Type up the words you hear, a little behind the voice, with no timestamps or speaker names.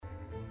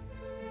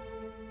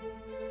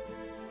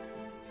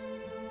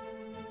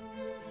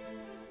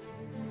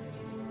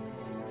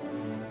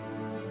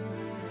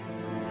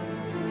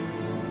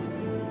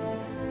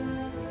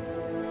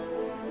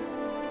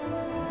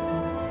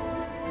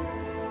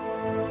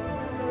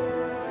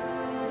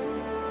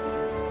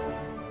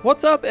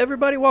What's up,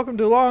 everybody? Welcome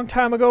to Long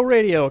Time Ago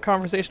Radio, a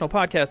conversational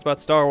podcast about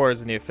Star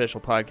Wars and the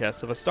official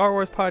podcast of a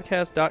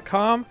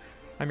StarWarsPodcast.com.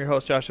 I'm your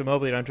host, Joshua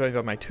Mobley, and I'm joined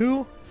by my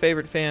two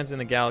favorite fans in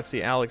the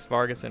galaxy, Alex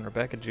Vargas and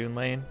Rebecca June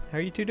Lane. How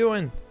are you two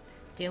doing?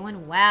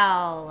 Doing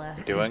well.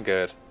 Doing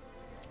good.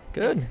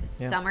 Good. It's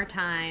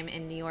summertime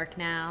in New York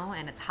now,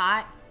 and it's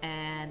hot,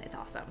 and it's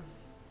awesome.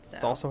 So,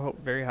 It's also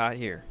very hot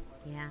here.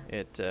 yeah.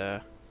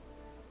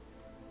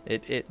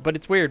 But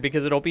it's weird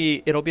because it'll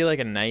be like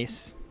a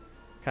nice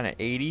kind of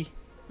 80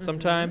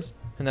 sometimes,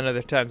 and then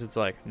other times it's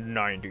like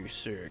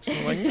 96.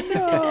 I'm like,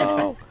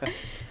 no.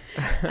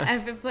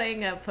 I've been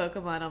playing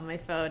Pokemon on my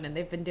phone, and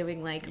they've been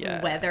doing like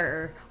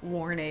weather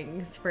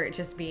warnings for it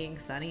just being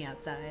sunny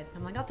outside.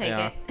 I'm like, I'll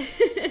take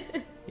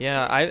it.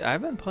 Yeah,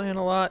 I've been playing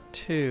a lot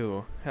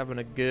too, having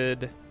a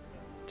good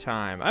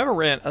time. I have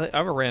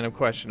a random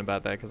question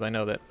about that because I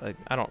know that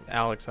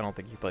Alex, I don't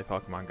think you play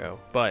Pokemon Go,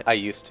 but I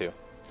used to.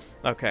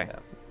 okay.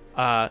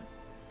 Yeah.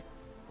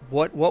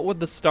 What would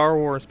the Star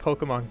Wars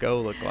Pokemon Go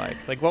look like?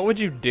 Like, what would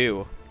you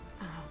do?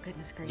 Oh,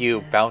 goodness gracious.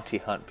 You bounty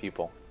hunt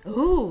people.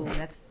 Ooh,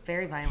 that's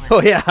very violent.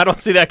 Oh yeah, I don't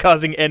see that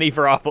causing any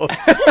problems.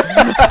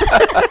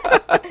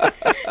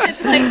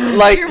 It's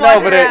like you're no,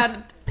 walking but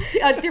around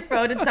on your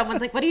phone, and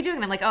someone's like, what are you doing?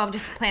 And I'm like, oh, I'm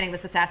just planning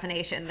this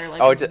assassination. They're like,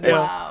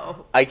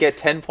 wow. I get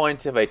 10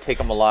 points if I take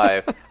him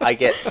alive. I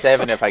get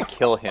 7 if I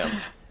kill him.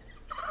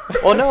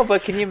 Well, no,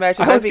 but can you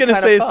imagine? I was going to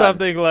say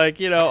something like,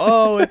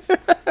 it's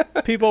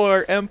people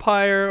are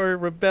Empire or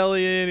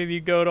Rebellion, and you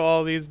go to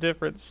all these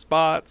different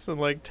spots and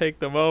like take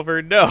them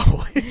over.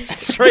 No,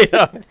 it's straight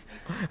up,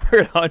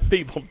 we're gonna hunt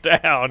people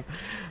down.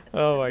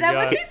 Oh my god,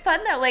 that would be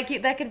fun though.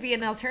 Like that could be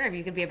an alternative.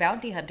 You could be a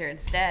bounty hunter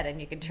instead, and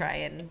you could try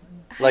and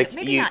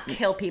maybe not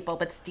kill people,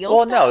 but steal.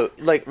 Well, stuff.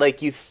 no,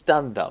 like you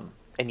stun them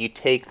and you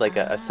take like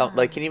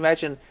like. Can you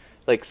imagine?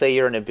 Like, say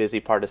you're in a busy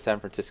part of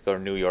San Francisco or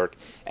New York,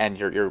 and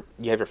you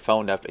have your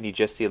phone up, and you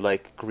just see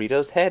like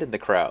Greedo's head in the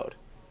crowd,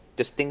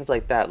 just things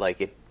like that.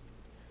 Like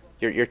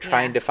you're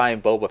trying to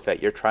find Boba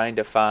Fett, you're trying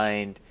to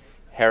find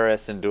Hera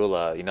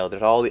Syndulla.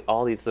 There's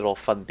all these little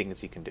fun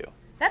things you can do.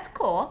 That's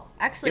cool.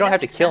 Actually, You don't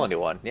have to kill sense.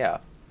 anyone. Yeah.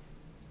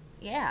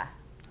 Yeah.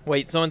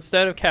 Wait, so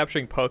instead of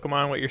capturing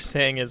Pokemon, what you're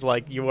saying is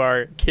like you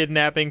are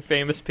kidnapping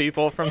famous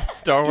people from the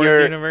Star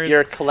Wars universe?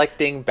 You're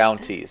collecting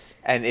bounties,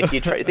 and if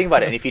you think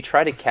about it, and if you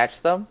try to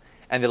catch them,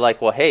 and they're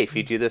like, well, hey, if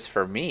you do this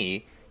for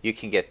me, you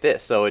can get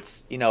this. So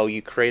it's, you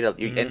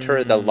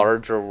enter the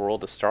larger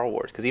world of Star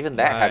Wars, because even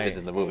that happens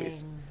in the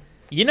movies.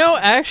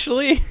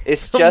 Actually,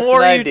 It's the just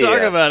more an you idea. talk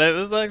about it,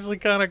 this is actually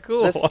kind of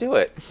cool. Let's do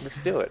it.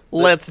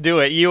 Let's do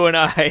it, you and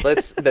I.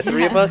 The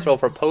three of us will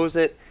propose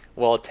it.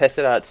 We'll test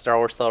it out at Star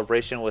Wars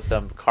Celebration with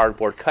some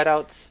cardboard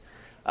cutouts.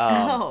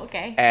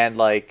 Okay.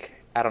 And I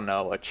don't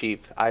know, a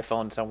cheap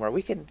iPhone somewhere.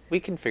 We can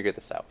figure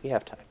this out. We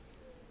have time.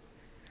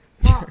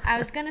 Well, I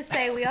was gonna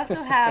say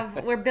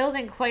we're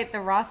building quite the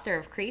roster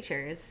of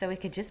creatures, so we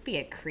could just be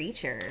a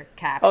creature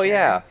capture. Oh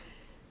yeah.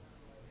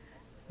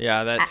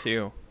 Yeah, that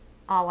too.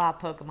 A la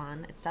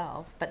Pokemon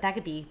itself, but that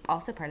could be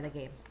also part of the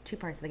game. 2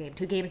 parts of the game,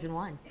 2 games in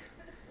 1.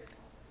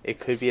 It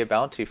could be a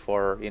bounty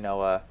for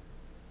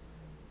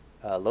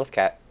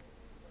Lothcat.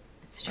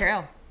 It's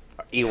true.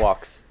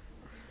 Ewoks.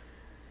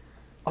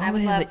 Oh I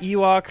would man, love the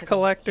Ewok to-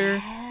 collector.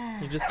 Yeah.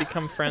 You just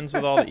become friends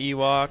with all the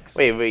Ewoks.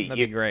 Wait,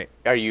 That'd be great.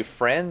 Are you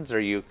friends or are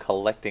you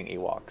collecting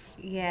Ewoks?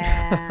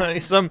 Yeah.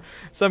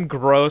 some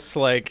gross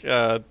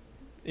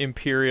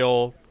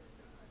Imperial.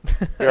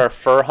 You're a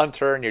fur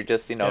hunter and you're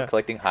just,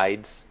 collecting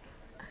hides.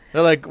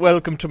 They're like,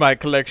 welcome to my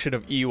collection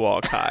of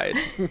Ewok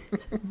hides.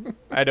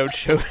 I don't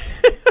show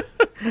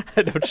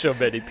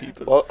many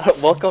people. Well,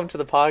 welcome to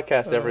the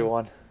podcast,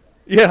 everyone.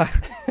 Yeah,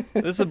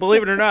 this is,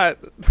 believe it or not,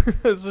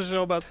 this is a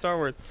show about Star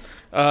Wars.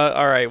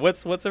 All right,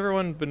 what's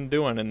everyone been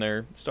doing in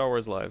their Star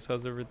Wars lives?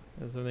 How's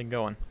everything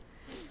going?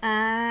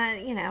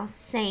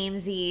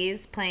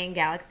 Samesies, playing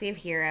Galaxy of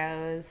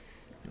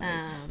Heroes.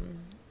 Nice.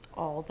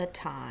 All the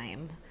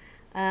time.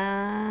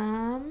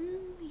 Not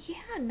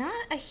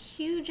a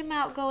huge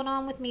amount going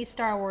on with me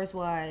Star Wars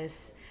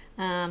wise.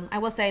 I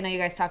will say, I know you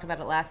guys talked about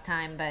it last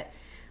time, but I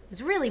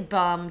was really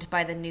bummed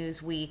by the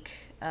news week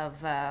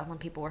of when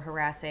people were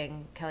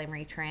harassing Kelly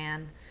Marie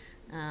Tran.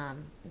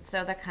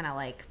 So that kind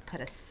of put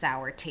a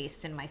sour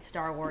taste in my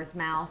Star Wars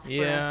mouth for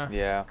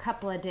Yeah. a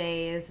couple of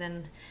days,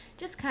 and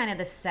just kind of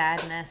the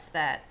sadness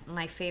that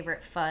my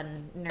favorite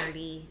fun,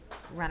 nerdy,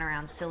 run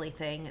around silly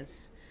thing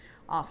is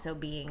also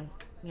being,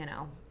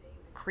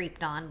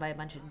 creeped on by a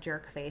bunch of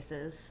jerk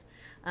faces.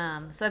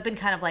 So I've been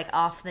kind of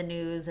off the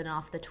news and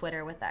off the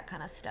Twitter with that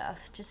kind of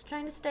stuff. Just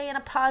trying to stay in a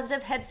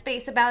positive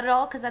headspace about it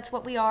all, because that's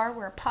what we are.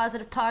 We're a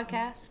positive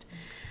podcast.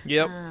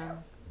 Yep.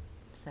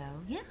 So,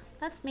 yeah,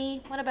 that's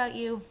me. What about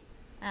you,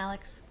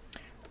 Alex?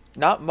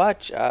 Not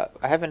much. I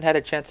haven't had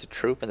a chance to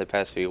troop in the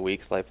past few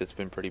weeks. Life has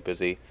been pretty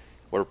busy.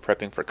 We're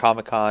prepping for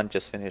Comic-Con.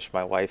 Just finished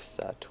my wife's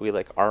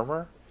Twi'lek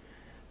armor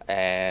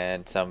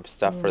and some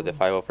stuff for the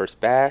 501st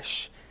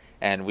Bash.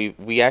 And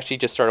we actually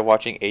just started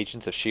watching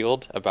Agents of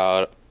S.H.I.E.L.D.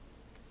 about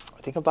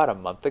a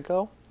month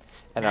ago.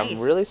 And Nice. I'm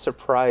really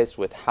surprised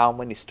with how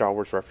many Star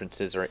Wars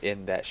references are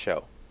in that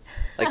show.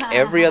 Like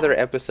every other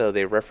episode,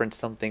 they reference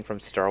something from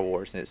Star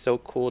Wars, and it's so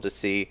cool to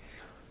see,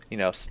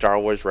 Star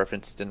Wars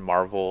referenced in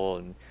Marvel,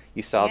 and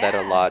you saw that a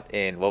Yeah. lot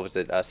in what was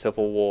it,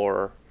 Civil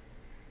War.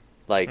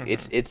 Like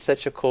it's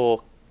such a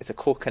cool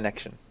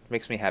connection.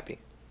 Makes me happy.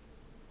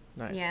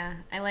 Nice. Yeah,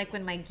 I like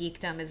when my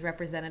geekdom is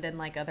represented in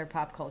like other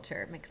pop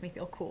culture. It makes me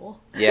feel cool.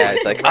 Yeah,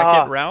 it's like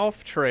Wreck-It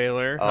Ralph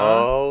trailer. Huh?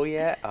 Oh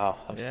yeah. Oh,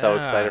 I'm so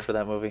Yeah. excited for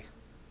that movie.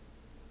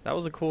 That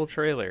was a cool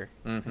trailer.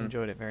 Mhm.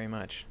 Enjoyed it very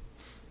much.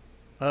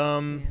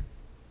 Yeah.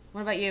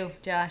 What about you,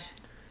 Josh?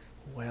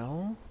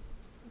 Well,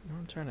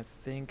 I'm trying to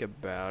think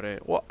about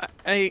it. Well,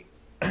 I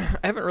I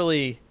haven't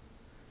really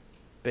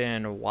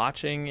been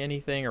watching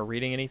anything or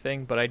reading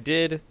anything, but I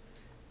did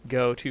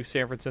go to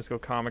San Francisco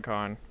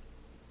Comic-Con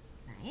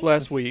Nice.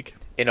 last week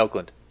In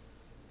Oakland.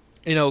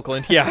 in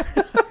Oakland. Yeah.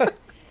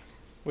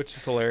 Which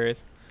is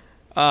hilarious.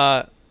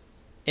 And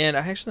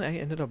I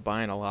ended up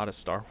buying a lot of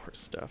Star Wars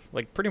stuff.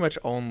 Like pretty much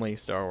only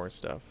Star Wars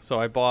stuff. So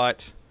I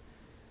bought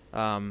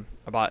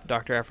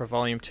Dr. Aphra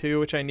Volume 2,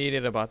 which I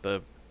needed. I bought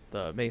the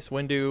Mace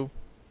Windu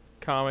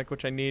comic,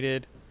 which I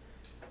needed.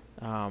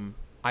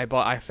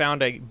 I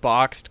found a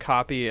boxed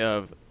copy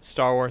of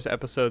Star Wars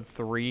Episode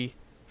 3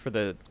 for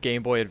the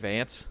Game Boy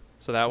Advance.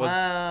 So that was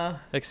Whoa.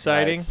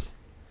 exciting. Nice.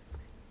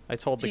 I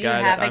told Do the you guy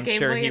have that a I'm Game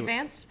sure Boy he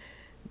Advance?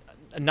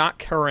 not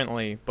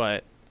currently,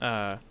 but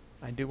I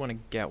do want to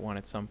get one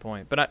at some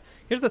point. But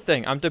here's the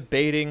thing: I'm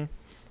debating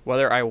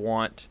whether I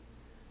want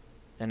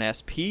an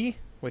SP,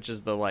 which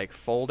is the like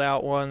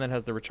fold-out one that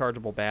has the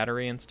rechargeable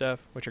battery and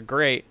stuff, which are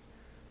great.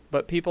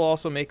 But people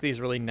also make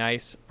these really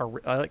nice, kind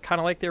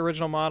of like the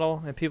original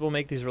model, and people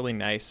make these really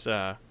nice,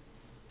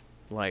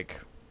 like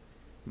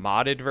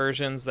modded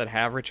versions that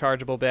have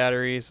rechargeable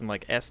batteries and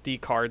like SD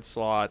card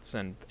slots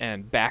and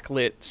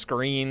backlit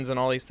screens and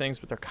all these things,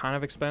 but they're kind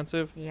of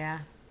expensive. Yeah.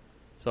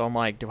 So I'm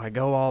like, do I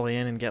go all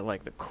in and get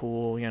like the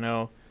cool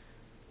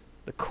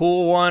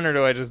one, or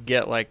do I just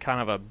get like kind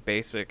of a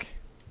basic,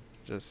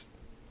 just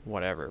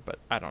whatever? But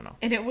I don't know.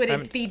 And it I wouldn't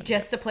haven't be decided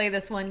just to play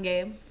this one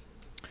game?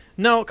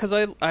 No, because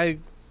I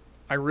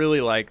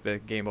really like the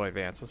Game Boy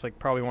Advance. It's like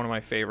probably one of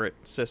my favorite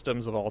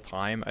systems of all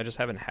time. I just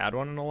haven't had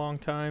one in a long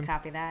time.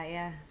 Copy that,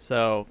 yeah.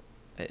 So,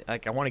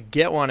 like, I want to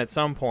get one at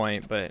some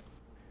point, but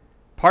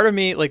part of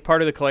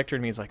the collector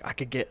in me is like,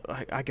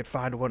 I could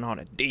find one on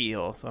a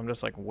deal. So I'm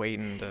just like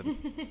waiting to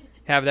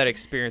have that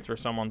experience where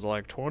someone's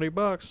like $20.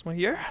 I'm like,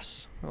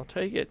 yes, I'll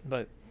take it.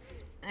 But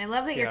I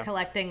love that Yeah. you're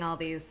collecting all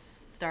these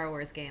Star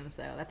Wars games,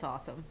 though. That's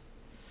awesome.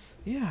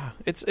 yeah,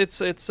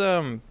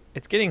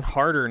 it's getting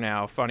harder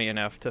now, funny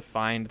enough, to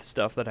find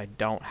stuff that I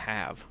don't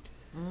have.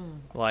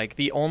 Like,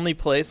 the only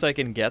place I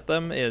can get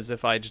them is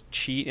if I just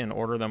cheat and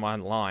order them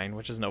online,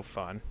 which is no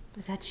fun.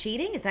 Is that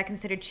cheating? Is that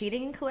considered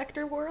cheating in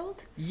collector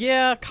world?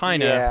 Yeah,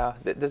 kind of. Yeah,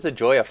 there's a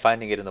joy of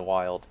finding it in the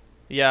wild.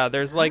 Yeah,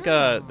 there's like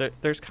Oh.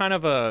 there's kind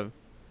of a,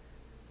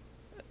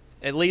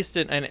 at least,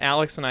 and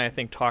Alex and I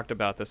think talked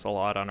about this a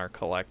lot on our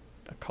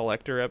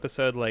collector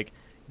episode, like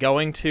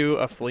going to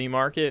a flea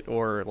market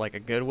or like a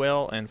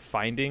Goodwill and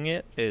finding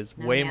it is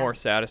Oh, way yeah. more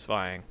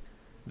satisfying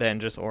than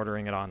just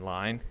ordering it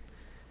online.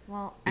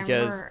 Well,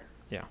 Because- I remember...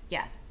 yeah.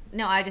 Yeah.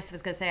 No, I just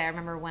was going to say, I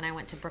remember when I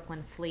went to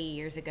Brooklyn Flea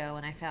years ago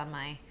and I found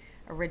my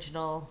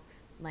original,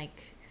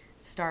 like,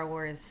 Star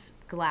Wars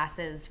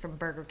glasses from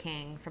Burger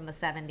King from the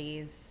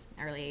 70s,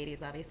 early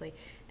 80s, obviously.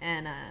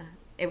 And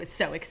it was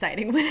so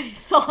exciting when I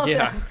saw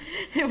Yeah. them.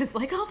 It was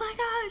like, oh my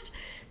gosh,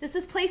 this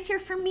is placed here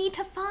for me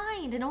to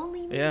find and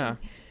only me. Yeah,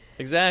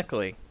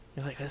 exactly.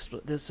 You're like,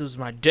 this was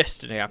my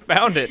destiny. I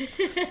found it.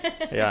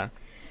 Yeah.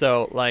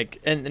 So, like,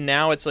 and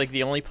now it's like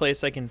the only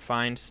place I can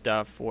find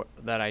stuff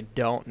that I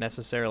don't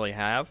necessarily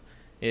have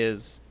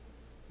is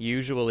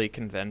usually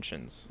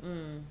conventions.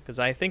 Because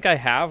I think I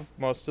have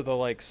most of the,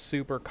 like,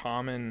 super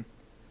common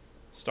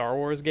Star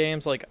Wars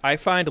games. Like, I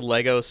find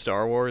Lego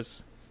Star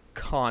Wars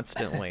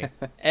constantly,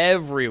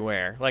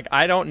 everywhere. Like,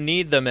 I don't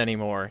need them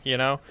anymore, you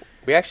know?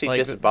 We actually Like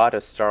just the- bought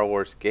a Star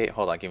Wars game.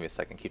 Hold on, give me a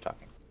second. Keep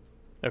talking.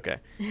 Okay.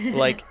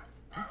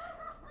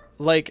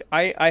 Like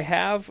I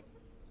have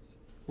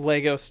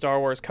Lego Star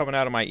Wars coming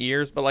out of my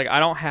ears, but like I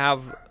don't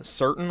have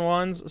certain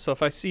ones. So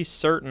if I see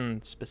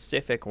certain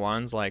specific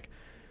ones, like,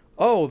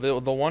 oh, the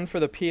one for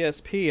the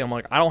PSP, I'm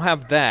like, I don't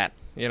have that,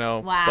 you know.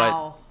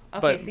 Wow. Okay,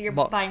 but so you're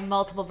mul- buying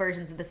multiple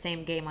versions of the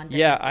same game on different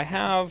Yeah, systems.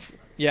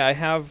 I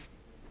have.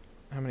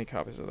 How many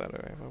copies of that do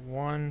I have?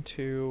 One,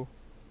 two.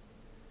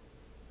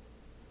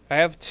 I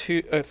have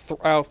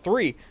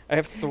three. I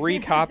have 3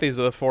 copies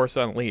of The Force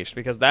Unleashed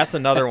because that's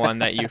another one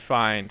that you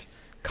find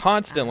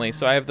constantly.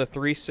 So I have the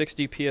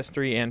 360,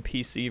 PS3, and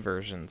PC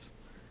versions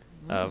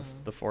of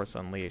The Force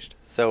Unleashed.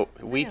 So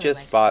we really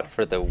just like bought that.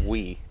 for the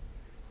Wii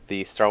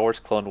the Star Wars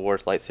Clone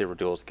Wars lightsaber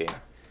duels game.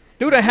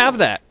 Dude, I have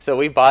that. So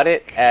we bought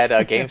it at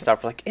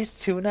GameStop. We're like,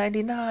 it's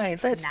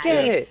 $2.99. Let's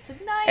get it.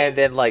 Nice. And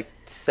then like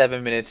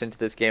 7 minutes into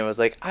this game, I was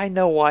like, I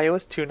know why it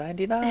was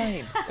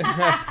 $2.99.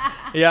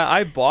 Yeah,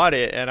 I bought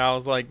it and I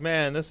was like,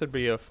 man, this would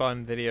be a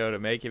fun video to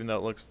make, even though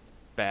it looks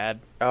bad.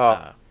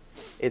 Oh.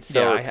 It's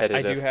so I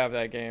repetitive. do have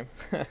that game.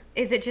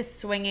 Is it just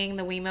swinging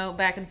the Wiimote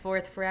back and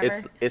forth forever?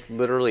 It's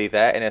literally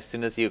that, and as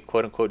soon as you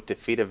quote unquote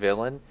defeat a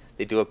villain,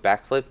 they do a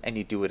backflip and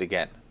you do it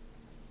again.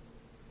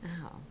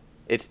 Oh.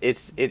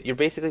 You're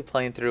basically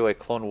playing through a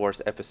Clone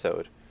Wars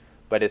episode,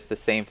 but it's the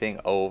same thing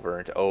over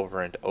and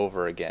over and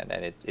over again,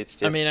 and it's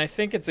just. I mean, I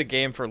think it's a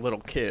game for little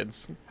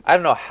kids. I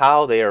don't know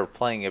how they are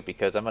playing it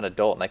because I'm an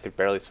adult and I could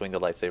barely swing the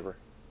lightsaber.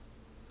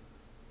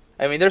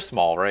 I mean, they're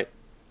small, right?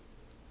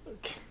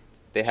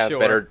 They have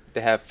Sure.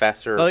 They have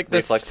faster Like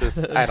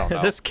reflexes. I don't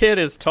know. This kid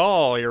is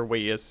tall, your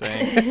Wii is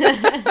saying.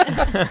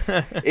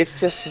 It's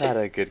just not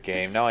a good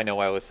game. Now I know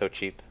why it was so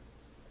cheap.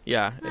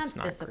 Yeah, That's it's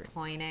not great.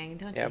 disappointing.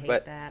 Don't Yeah, you hate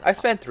but that? I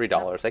spent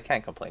 $3. I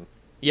can't complain.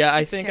 Yeah,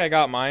 I It's think true. I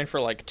got mine for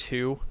like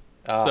 $2.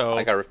 Oh, So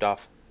I got ripped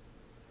off.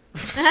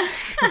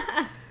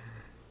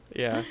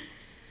 yeah,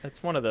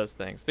 it's one of those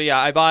things. But yeah,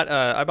 I bought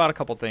a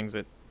couple things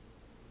at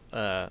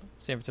San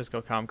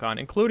Francisco Comic-Con,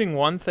 including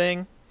one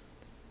thing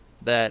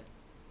that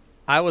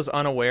I was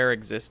unaware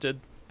existed.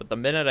 But the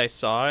minute I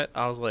saw it,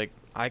 I was like,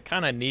 I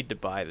kind of need to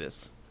buy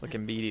this like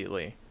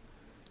immediately.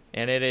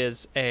 And it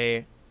is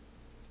a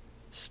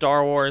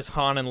Star Wars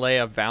Han and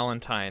Leia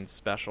Valentine's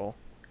special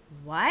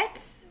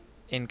What?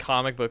 in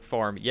comic book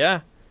form.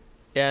 Yeah.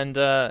 And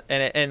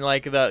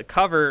like the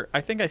cover,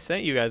 I think I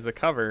sent you guys the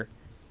cover.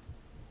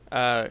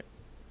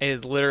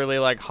 Is literally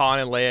like Han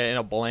and Leia in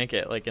a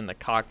blanket, like in the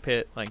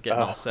cockpit, like getting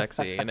all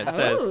sexy, and it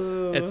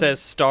says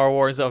Star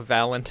Wars: A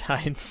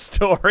Valentine's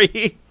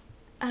Story.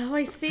 Oh,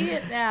 I see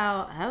it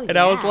now. Oh, And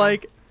I was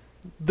like,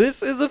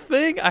 this is a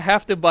thing. I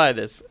have to buy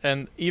this.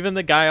 And even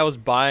the guy I was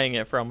buying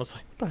it from was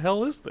like, what the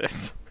hell is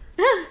this?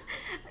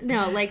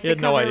 no, like He the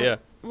had no cover. idea.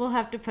 We'll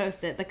have to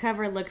post it. The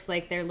cover looks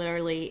like they're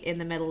literally in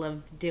the middle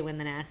of doing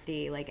the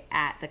nasty, like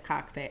at the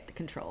cockpit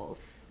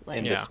controls. Like,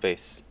 Into Yeah.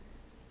 space.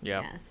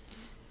 Yeah.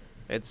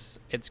 yes.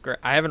 It's great.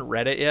 I haven't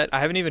read it yet.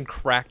 I haven't even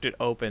cracked it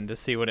open to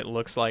see what it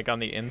looks like on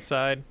the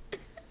inside.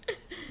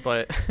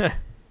 But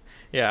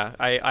yeah,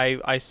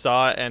 I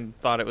saw it and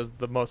thought it was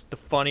the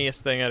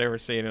funniest thing I'd ever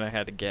seen, and I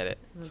had to get it.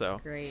 That's So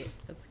great.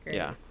 That's great.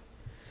 yeah,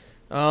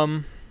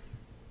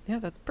 yeah,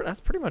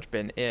 that's pretty much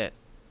been it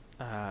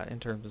in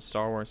terms of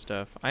Star Wars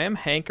stuff. I am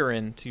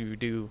hankering to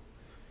do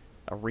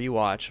a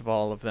rewatch of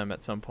all of them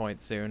at some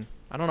point soon.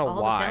 I don't know All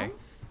the why.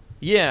 films?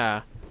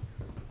 Yeah,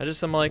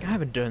 I'm like, I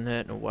haven't done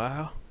that in a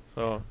while.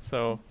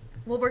 So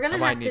Well, we're gonna I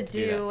might have to need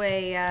to do do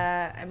a.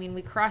 I mean,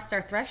 we crossed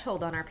our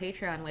threshold on our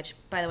Patreon, which,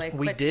 by the way,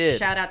 We quick did.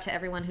 shout out to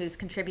everyone who's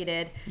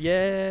contributed.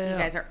 yeah, You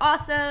guys are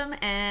awesome,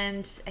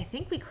 and I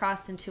think we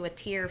crossed into a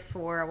tier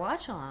for a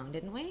watch along,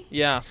 didn't we?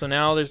 yeah. So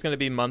now there's going to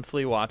be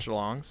monthly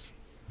watch-alongs,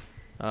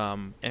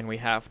 and we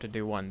have to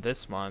do one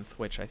this month,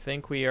 which I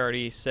think we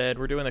already said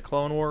we're doing the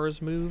Clone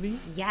Wars movie.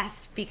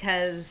 Yes,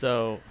 because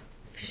So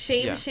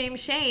shame, yeah.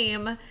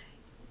 shame.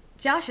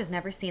 Josh has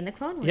never seen the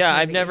Clone Wars. yeah,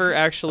 I've movie. never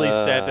actually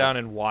sat down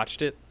and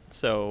watched it,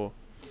 so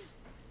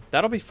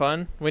that'll be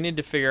fun. We need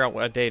to figure out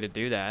what day to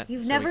do that.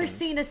 You've so we never can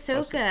seen post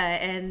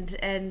Ahsoka it.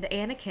 and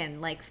Anakin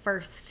like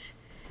first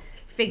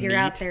figure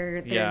out Meet?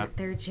 their Yeah.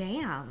 their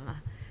jam.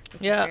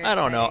 This is Yeah, very I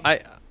don't know.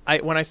 exciting. I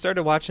when I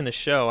started watching the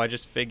show, I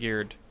just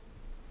figured,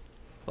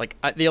 like,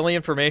 the only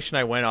information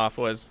I went off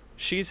was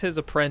she's his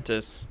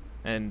apprentice,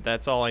 and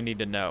that's all I need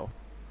to know.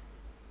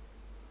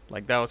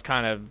 Like, that was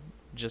kind of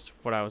just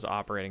what I was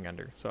operating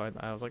under. So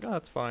I was like, oh,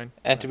 that's fine.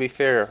 And to be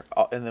fair,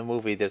 in the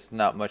movie, there's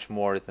not much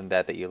more than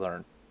that you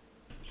learn.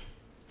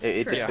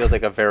 It True. just Yeah. feels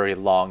like a very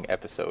long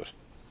episode.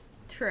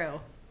 True.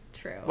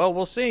 Well,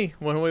 we'll see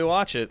when we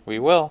watch it. We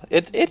will.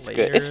 It's later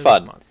good. It's this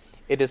fun. month.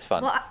 It is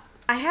fun. Well,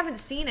 I haven't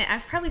seen it.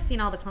 I've probably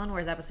seen all the Clone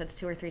Wars episodes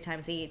 2 or 3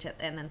 times each,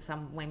 and then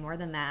some way more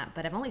than that.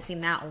 But I've only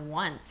seen that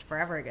once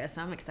forever ago,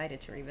 so I'm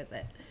excited to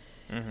revisit.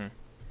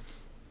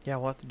 Yeah,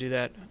 we'll have to do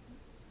that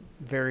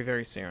very,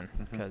 very soon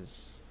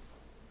because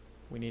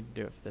we need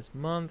to do it for this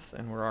month,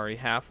 and we're already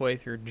halfway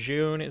through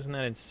June. Isn't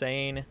that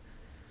insane?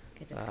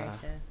 Goodness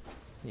gracious.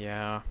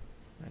 Yeah,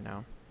 I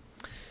know.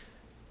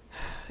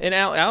 And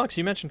Alex,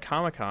 you mentioned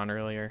Comic-Con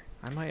earlier.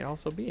 I might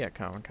also be at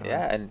Comic-Con.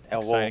 Yeah, and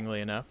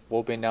excitingly enough.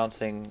 we'll be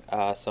announcing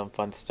some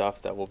fun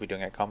stuff that we'll be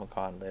doing at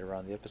Comic-Con later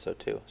on in the episode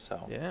too.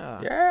 So Yeah.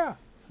 yeah.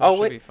 So Oh it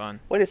should wait, be fun.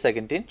 wait a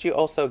second. Didn't you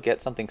also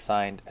get something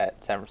signed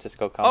at San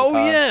Francisco Comic-Con?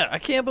 Oh yeah, I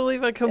can't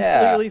believe I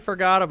completely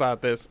forgot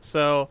about this.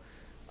 So,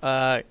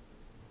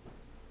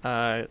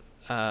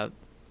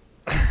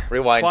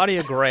 Rewind.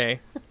 Claudia Gray,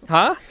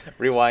 huh?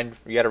 Rewind.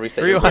 You gotta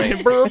reset your brain.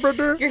 Rewind. Brr, brr,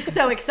 brr. You're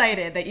so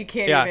excited that you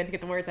can't Yeah. even get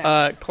the words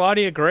out.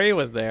 Claudia Gray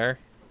was there,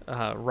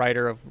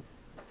 writer of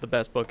the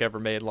best book ever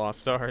made,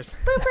 Lost Stars,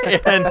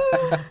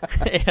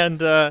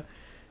 and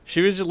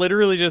she was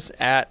literally just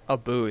at a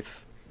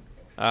booth,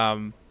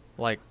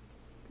 like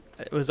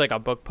it was like a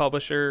book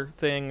publisher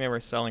thing. They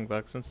were selling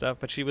books and stuff,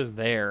 but she was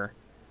there,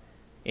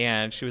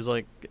 and she was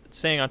like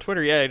saying on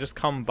Twitter, "Yeah, just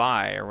come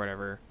by" or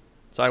whatever.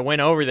 So I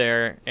went over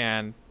there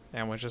and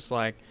was just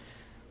like,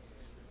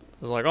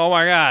 "Oh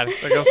my god!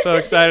 Like, I'm so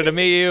excited to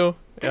meet you."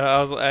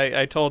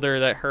 I told her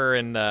that her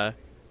and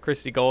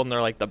Christy Golden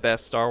are like the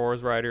best Star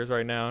Wars writers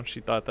right now. And she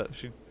thought that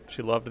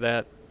she loved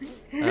that.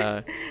 And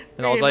I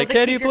Were was you like, able to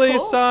can you keep your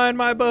please cool? sign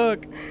my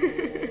book?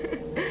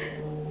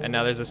 And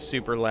now there's a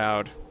super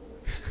loud,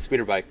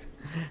 Speeder bike.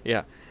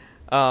 yeah.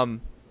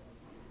 And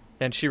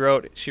she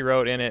wrote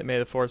in it, "May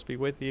the force be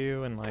with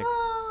you," and like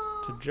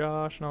to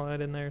Josh and all that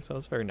in there. So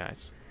it's very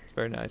nice. It's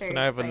very nice. very And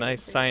I have a exciting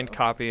nice for signed you.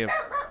 copy of.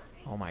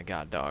 Oh my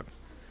God, dog!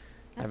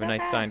 I have That's a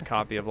nice okay. signed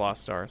copy of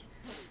Lost Stars.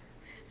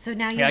 So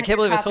now you Yeah, I have can't your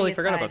believe I copy totally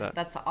forgot about assigned. that.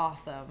 That's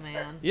awesome,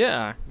 man.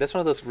 Yeah. That's one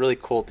of those really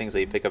cool things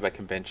that you pick up at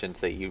conventions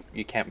that you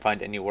can't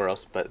find anywhere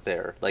else but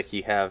there. Like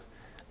you have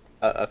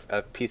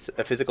a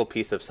physical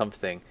piece of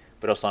something,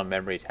 but also a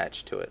memory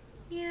attached to it.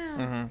 Yeah.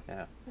 Mm-hmm.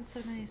 Yeah. That's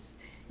so nice.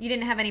 You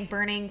didn't have any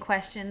burning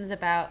questions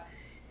about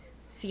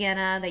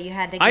Sienna that you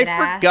had to get I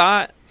asked?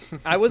 forgot.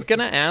 I was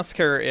gonna ask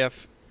her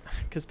if,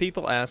 because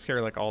people ask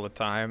her like all the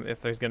time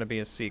if there's gonna be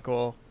a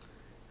sequel,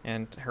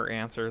 and her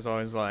answer is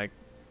always like,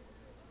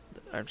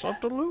 "It's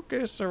up to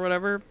Lucas" or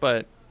whatever.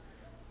 But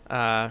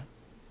I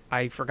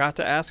forgot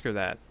to ask her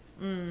that.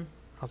 I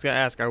was gonna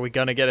ask, are we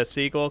gonna get a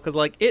sequel? Because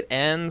like it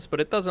ends,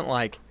 but it doesn't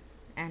like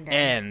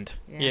end.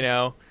 Yeah. You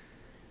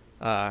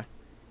know,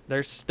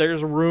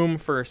 there's room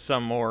for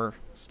some more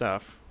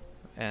stuff,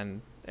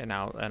 and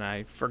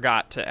I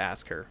forgot to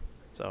ask her,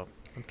 so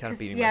I'm kind of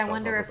beating Yeah, I myself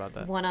wonder up if about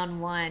that.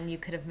 one-on-one you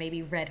could have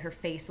maybe read her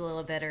face a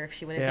little bit, or if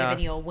she would have Yeah.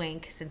 given you a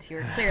wink since you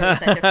were clearly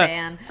such a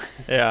fan.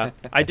 Yeah,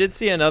 I did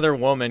see another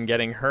woman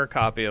getting her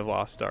copy of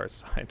Lost Stars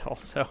signed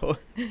also.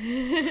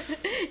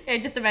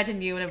 And just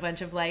imagine you and a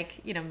bunch of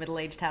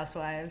middle-aged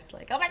housewives,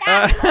 like, oh my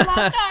God, I love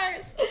Lost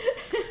Stars.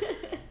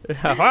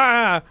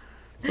 Ah,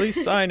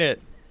 please sign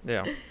it.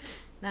 Yeah.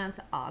 That's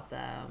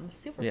awesome.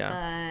 Super Yeah.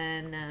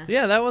 fun. So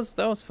yeah, that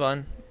was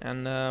fun,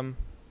 and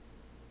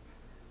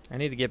I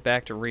need to get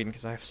back to reading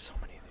because I have so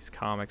many of these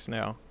comics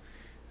now.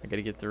 I got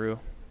to get through.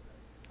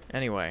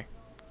 Anyway,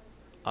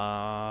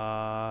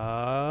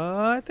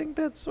 I think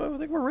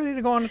we're ready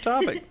to go on the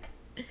topic.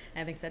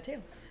 I think so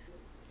too.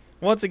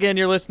 Once again,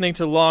 you're listening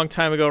to Long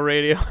Time Ago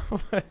Radio. Oh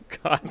my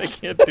God, I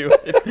can't do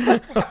it.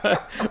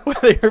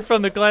 Whether you're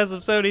from the class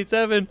of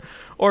 77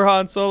 or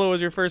Han Solo was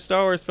your first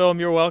Star Wars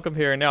film, you're welcome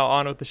here. And now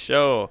on with the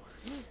show.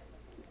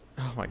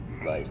 Oh my.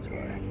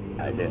 Viceroy,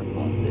 I don't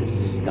want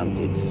this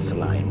stunted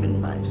slime in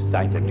my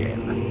sight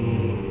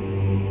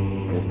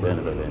again. This turn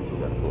of events is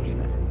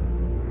unfortunate.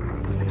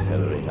 We must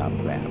accelerate our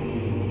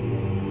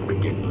plans.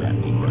 Begin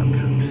landing ground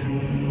troops.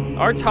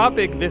 Our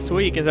topic this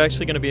week is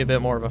actually going to be a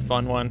bit more of a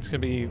fun one. It's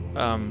going to be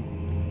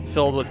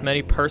filled with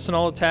many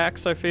personal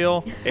attacks, I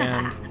feel,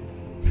 and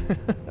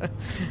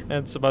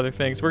and some other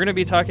things. We're going to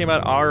be talking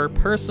about our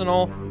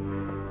personal,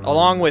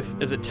 along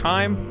with, is it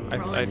Time?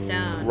 Rolling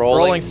Stone.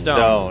 Rolling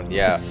Stone,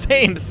 yeah.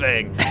 Same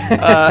thing.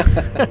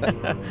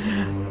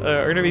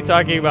 We're going to be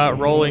talking about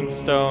Rolling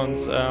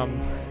Stone's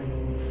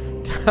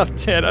top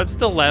 10. I'm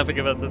still laughing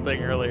about the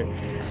thing earlier.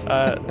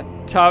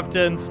 Top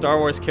 10 Star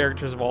Wars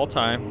characters of all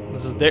time.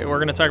 We're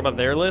going to talk about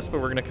their list,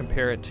 but we're going to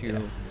compare it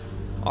to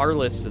our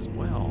list as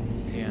well.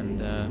 And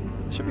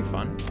it should be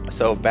fun.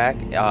 So back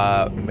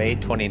May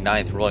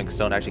 29th, Rolling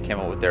Stone actually came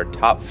out with their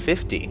top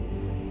 50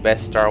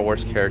 best Star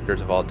Wars characters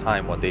of all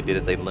time. What they did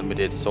is they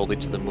limited solely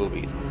to the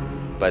movies,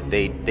 but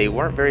they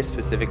weren't very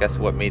specific as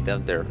to what made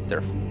them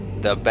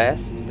the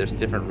best. There's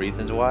different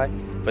reasons why,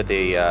 but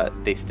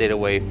they stayed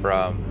away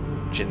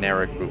from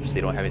generic groups. They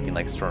don't have anything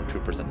like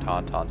Stormtroopers and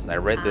Tauntauns. And I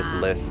read this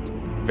list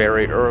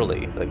very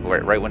early, like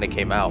right when it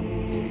came out,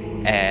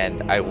 and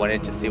I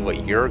wanted to see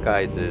what your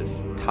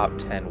guys' top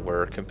 10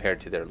 were compared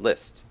to their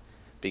list,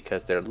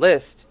 because their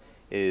list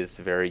is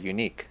very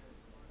unique.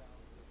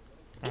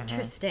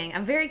 Interesting.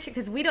 I'm very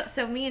curious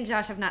because me and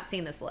Josh have not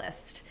seen this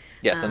list.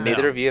 Yeah, so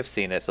neither of you have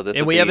seen it, so this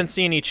And will we be, haven't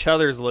seen each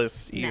other's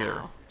lists either.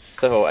 No.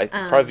 So it'd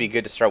probably be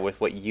good to start with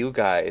what you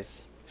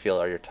guys feel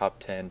are your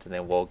top 10s, and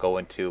then we'll go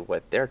into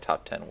what their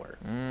top 10 were.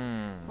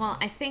 Well,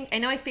 I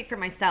know I speak for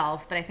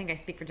myself, but I think I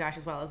speak for Josh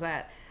as well, is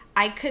that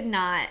I could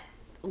not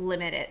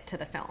limit it to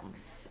the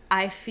films.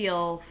 I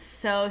feel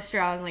so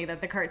strongly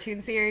that the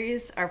cartoon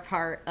series are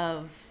part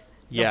of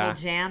the whole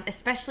jam,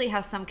 especially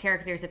how some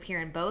characters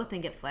appear in both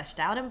and get fleshed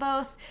out in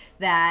both,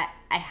 that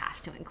I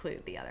have to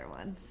include the other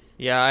ones.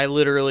 Yeah, I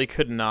literally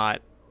could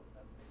not.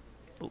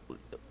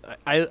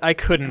 I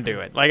couldn't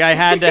do it. Like, I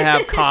had to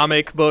have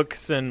comic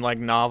books and like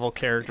novel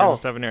characters and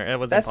stuff in there. It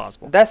was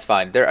impossible. That's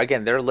fine.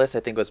 Their list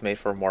I think was made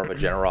for more of a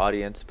general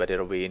audience, but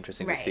it'll be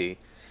interesting to see,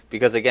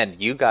 because again,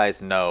 you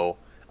guys know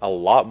a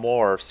lot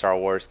more Star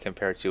Wars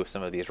compared to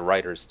some of these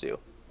writers do.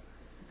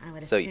 I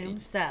would assume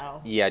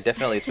so. Yeah,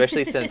 definitely,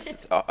 especially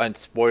since on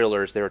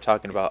spoilers they were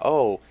talking about,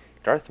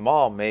 Darth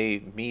Maul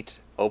may meet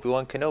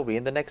Obi-Wan Kenobi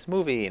in the next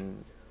movie,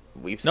 and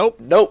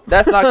nope,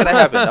 that's not gonna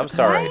happen. I'm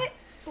sorry.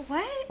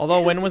 What?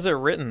 Although, when was it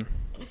written?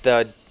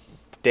 The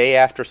day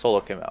after Solo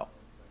came out.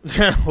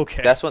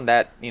 Okay. That's when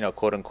that,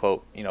 quote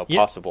unquote,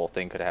 possible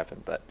thing could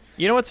happen. But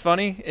you know what's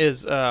funny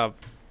is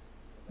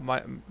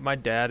my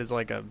dad is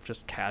like a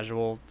just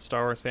casual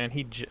Star Wars fan.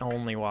 He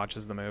only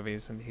watches the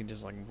movies, and he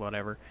just like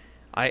whatever.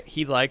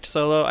 He liked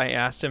Solo. I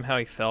asked him how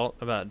he felt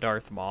about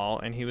Darth Maul,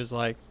 and he was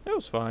like, "It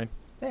was fine."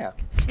 Yeah.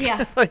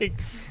 Yeah. Like,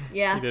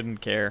 Yeah. he didn't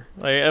care.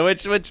 Like,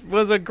 which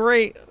was a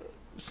great,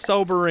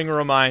 sobering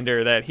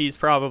reminder that he's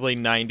probably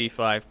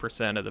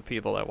 95% of the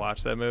people that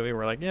watch that movie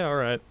were like, yeah, all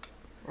right.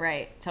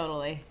 Right.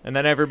 Totally. And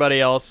then everybody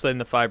else in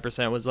the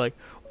 5% was like,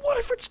 what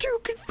if it's too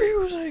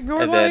confusing?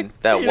 Or And like, then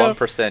that you know.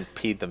 1%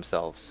 peed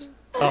themselves.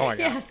 Oh my god.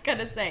 Yeah, I was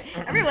gonna say.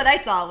 Everyone I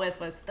saw it with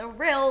was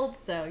thrilled,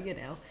 so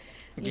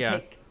Yeah.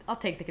 I'll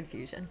take the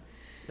confusion.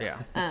 Yeah.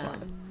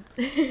 Um,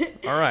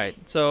 All right.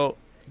 So,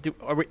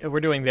 we're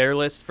doing their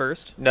list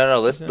first? No,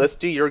 let's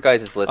do your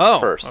guys' list Oh,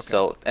 first. okay.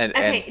 So and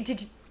okay,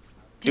 did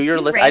do your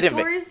you list. rank I didn't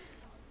make.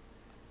 yours?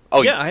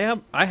 Oh Yeah,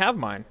 I have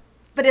mine.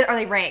 But are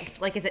they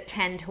ranked? Like, is it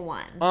 10 to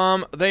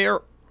 1?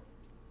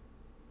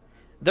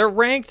 They're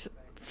ranked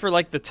for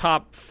like the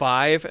top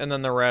 5, and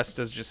then the rest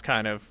is just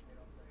kind of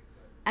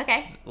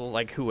Okay.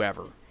 like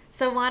whoever.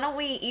 So why don't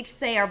we each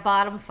say our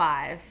bottom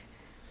 5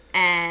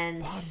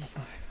 and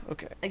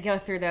Okay. go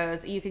through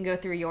those. You can go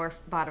through your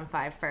bottom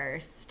 5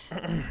 first.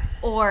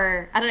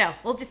 Or, I don't know.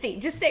 We'll just see.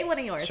 Just say one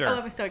of yours. Sure.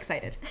 Oh, I'm so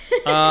excited.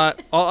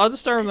 I'll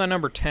just start with my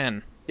number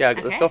 10. Yeah,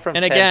 let's Okay. go from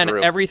And 10 again,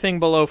 through. everything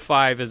below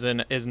 5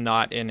 is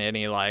not in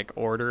any like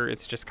order.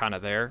 It's just kind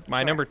of there. My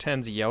Sure. number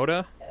 10's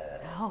Yoda.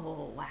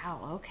 Oh,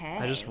 wow. Okay.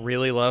 I just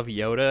really love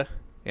Yoda,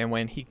 and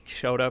when he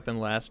showed up in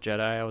Last Jedi,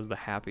 I was the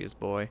happiest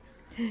boy.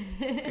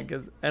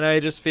 And I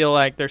just feel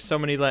like there's so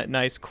many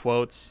nice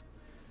quotes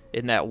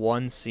in that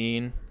one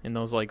scene in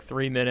those like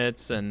 3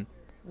 minutes, and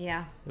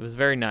Yeah. it was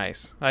very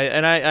nice.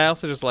 I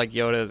also just like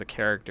Yoda as a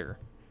character.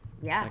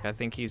 Yeah. Like I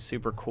think he's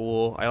super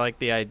cool. I like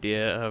the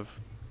idea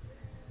of.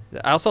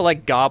 I also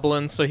like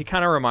goblins, so he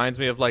kind of reminds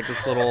me of like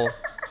this little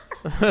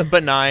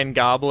benign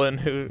goblin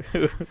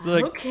who's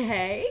like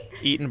Okay.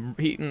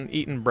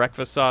 eating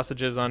breakfast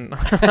sausages on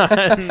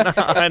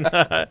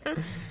oh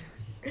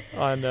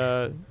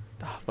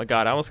my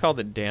god, I almost called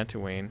it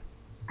Dantooine.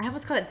 I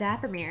almost called it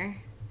Dathomir.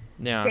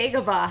 Yeah,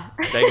 Dagobah.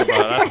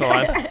 Dagobah, that's the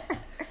one.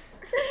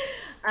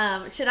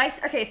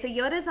 Okay, so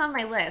Yoda's on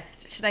my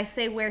list. Should I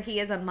say where he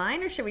is on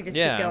mine, or should we just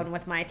Yeah. keep going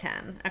with my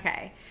 10?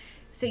 Okay.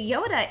 So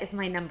Yoda is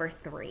my number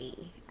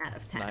 3 out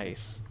of 10.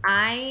 Nice.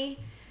 I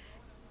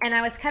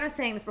was kind of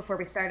saying this before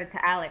we started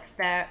to Alex,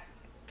 that,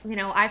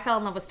 I fell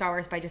in love with Star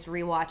Wars by just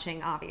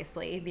rewatching,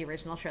 obviously, the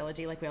original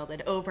trilogy, like we all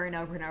did, over and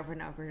over and over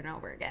and over and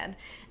over again.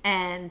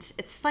 And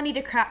it's funny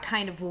to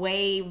kind of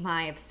weigh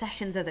my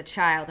obsessions as a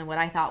child and what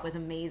I thought was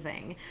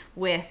amazing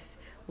with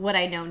what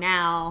I know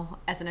now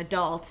as an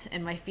adult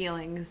and my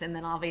feelings, and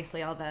then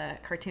obviously all the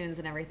cartoons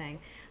and everything.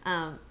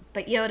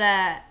 But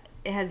Yoda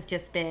has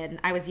just been,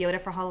 I was Yoda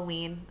for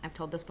Halloween. I've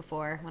told this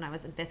before. When I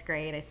was in 5th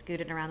grade, I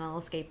scooted around on a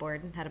little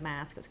skateboard and had a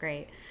mask. It was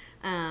great.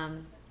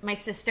 My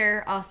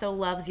sister also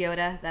loves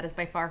Yoda. That is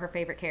by far her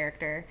favorite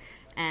character.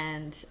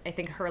 And I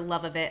think her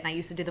love of it, and I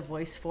used to do the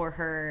voice for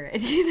her.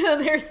 And,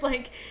 there's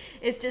like,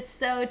 it's just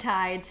so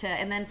tied to,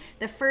 and then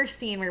the first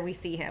scene where we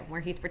see him,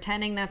 where he's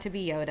pretending not to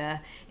be Yoda,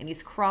 and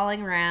he's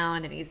crawling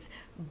around, and he's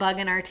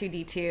bugging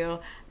R2-D2,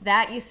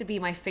 that used to be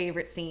my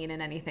favorite scene in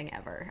anything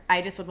ever.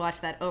 I just would watch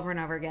that over and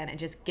over again and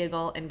just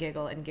giggle and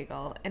giggle and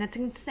giggle. And it's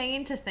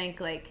insane to think,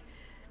 like,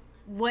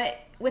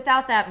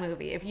 without that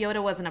movie, if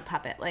Yoda wasn't a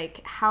puppet,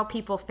 like how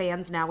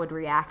fans now would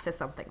react to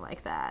something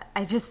like that.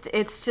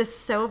 It's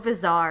just so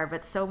bizarre,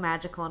 but so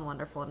magical and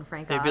wonderful. And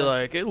Frank They'd be Oz,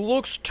 like, it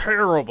looks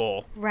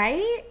terrible.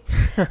 right?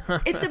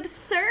 It's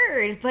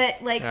absurd,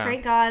 but like Yeah.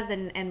 Frank Oz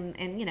and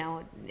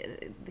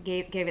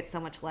gave it so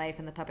much life,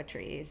 and the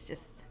puppetry is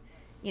just,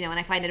 and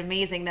I find it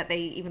amazing that they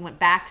even went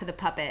back to the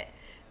puppet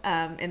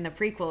in the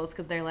prequels,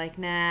 because they're like,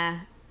 nah,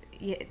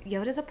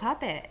 Yoda's a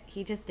puppet.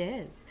 He just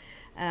is.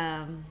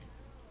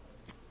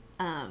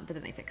 But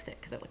then they fixed it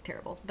because it looked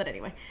terrible. But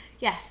anyway,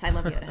 yes, I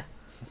love Yoda.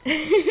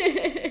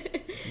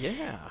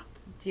 Yeah.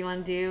 Do you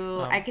want to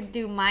do? I could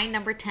do my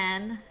number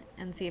 10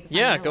 and see if it's on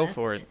Yeah, your go list.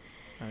 for it.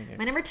 Okay.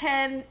 My number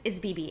 10 is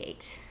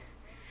BB-8.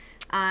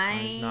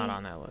 He's not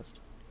on that list.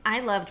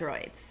 I love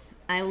droids.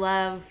 I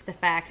love the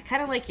fact,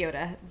 kind of like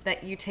Yoda,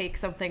 that you take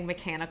something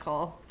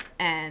mechanical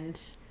and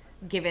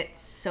give it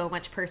so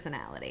much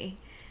personality.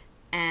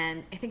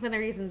 And I think one of the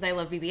reasons I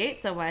love BB-8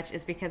 so much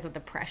is because of the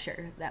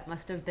pressure that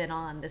must have been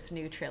on this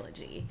new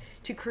trilogy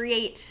to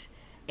create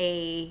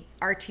a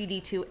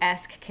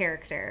R2-D2-esque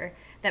character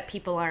that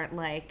people aren't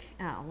like,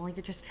 oh, well,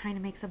 you're just trying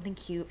to make something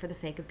cute for the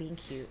sake of being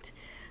cute.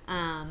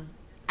 I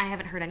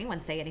haven't heard anyone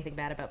say anything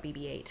bad about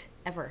BB-8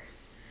 ever,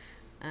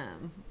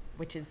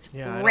 which is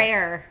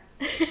rare.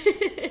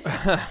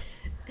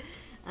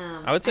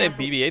 I would say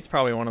BB-8's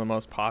probably one of the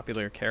most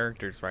popular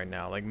characters right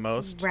now. Like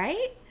most,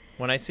 right?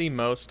 when I see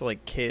most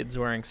like kids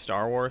wearing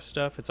Star Wars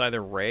stuff, it's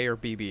either Rey or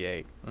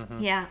BB-8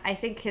 Yeah, I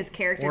think his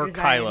character or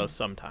design, Kylo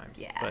sometimes.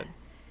 Yeah. But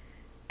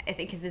I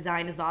think his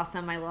design is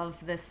awesome. I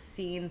love the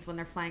scenes when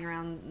they're flying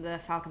around the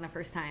Falcon the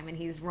first time and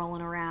he's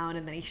rolling around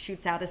and then he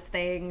shoots out his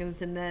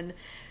things, and then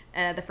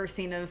the first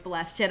scene of The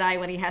Last Jedi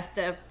when he has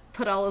to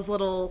put all his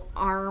little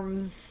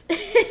arms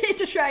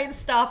to try and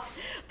stop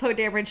Poe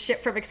Dameron's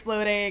ship from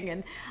exploding.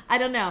 And I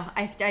don't know.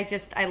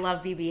 I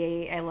love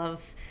BB-8. I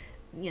love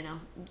you know,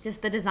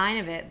 just the design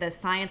of it, the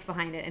science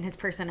behind it, and his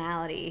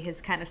personality,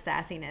 his kind of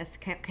sassiness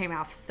came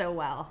off so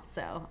well.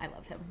 So I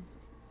love him.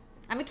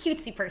 I'm a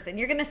cutesy person.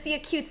 You're going to see a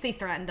cutesy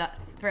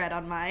thread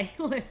on my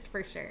list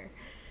for sure.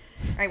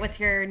 All right, what's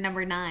your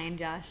number 9,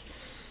 Josh?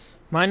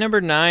 My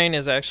number 9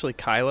 is actually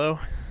Kylo.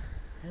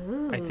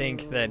 Ooh. I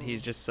think that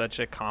he's just such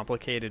a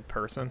complicated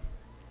person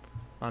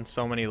on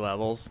so many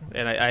levels,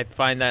 and I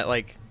find that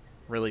like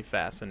really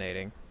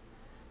fascinating.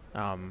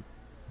 I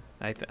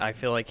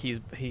feel like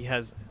he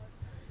has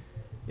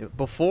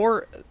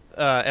before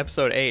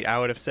episode 8, I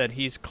would have said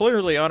he's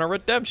clearly on a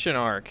redemption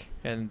arc,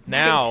 and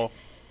now Right.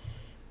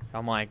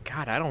 I'm like,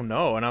 God, I don't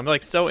know, and I'm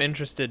like so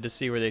interested to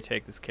see where they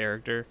take this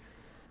character,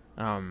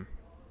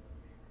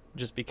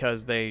 just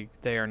because they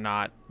are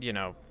not, you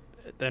know,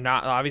 they're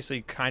not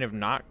obviously kind of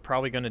not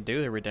probably going to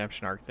do the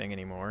redemption arc thing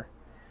anymore.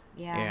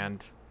 Yeah.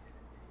 And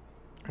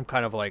I'm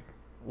kind of like,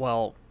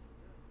 well,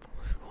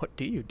 what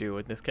do you do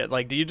with this kid?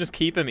 Like, do you just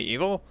keep him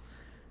evil?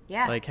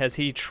 Yeah. Like, has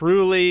he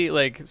truly,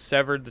 like,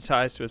 severed the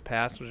ties to his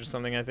past, which is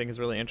something I think is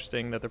really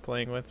interesting that they're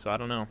playing with, so I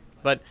don't know.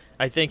 But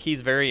I think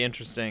he's very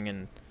interesting,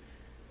 and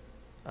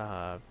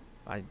I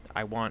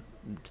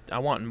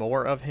want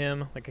more of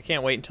him. Like, I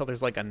can't wait until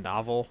there's, like, a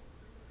novel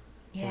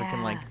where we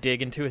can, like,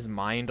 dig into his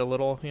mind a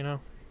little, you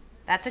know?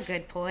 That's a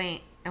good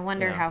point. I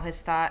wonder Yeah. how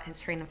his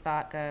train of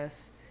thought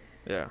goes.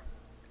 Yeah.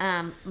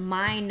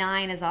 My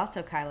 9 is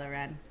also Kylo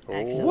Ren,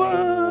 actually.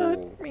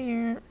 What?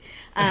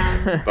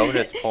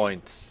 Bonus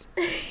points.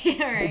 All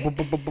right.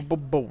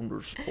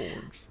 Bonus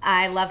points.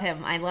 I love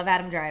him. I love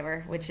Adam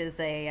Driver, which is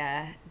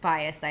a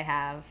bias I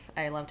have.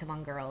 I loved him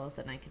on Girls,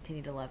 and I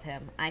continue to love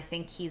him. I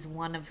think he's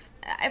one of...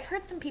 I've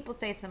heard some people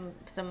say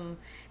some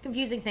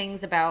confusing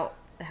things about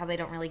how they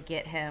don't really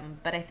get him,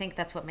 but I think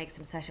that's what makes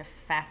him such a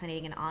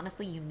fascinating and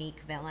honestly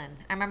unique villain.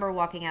 I remember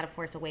walking out of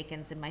Force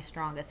Awakens and my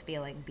strongest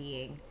feeling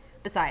being,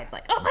 besides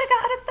like, oh my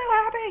God, I'm so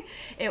happy,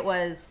 it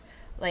was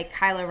like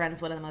Kylo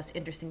Ren's one of the most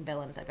interesting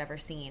villains I've ever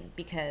seen,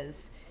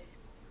 because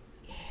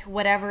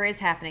whatever is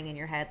happening in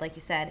your head, like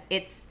you said,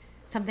 it's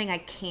something I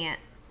can't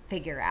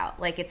figure out.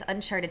 Like, it's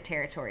uncharted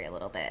territory a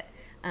little bit.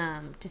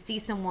 To see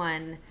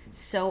someone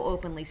so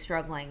openly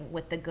struggling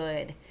with the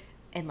good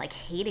and like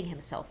hating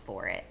himself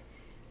for it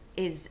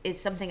is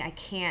something I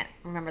can't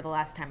remember the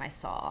last time I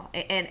saw,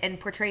 and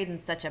portrayed in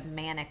such a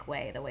manic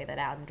way, the way that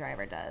Adam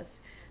Driver does.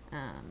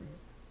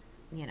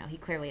 You know, he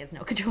clearly has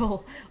no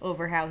control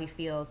over how he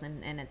feels,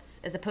 and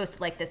it's, as opposed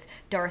to like this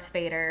Darth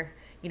Vader,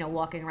 you know,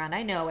 walking around,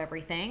 I know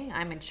everything,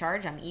 I'm in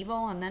charge, I'm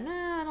evil, and then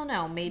I don't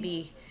know,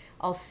 maybe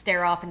I'll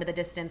stare off into the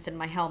distance in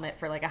my helmet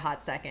for like a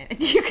hot second,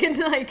 and you can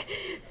like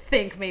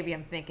think maybe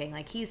I'm thinking.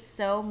 Like, he's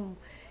so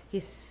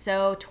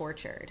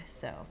tortured.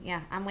 So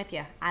yeah, I'm with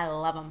you. I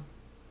love him.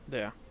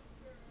 Yeah.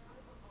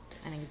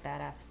 I think he's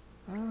badass.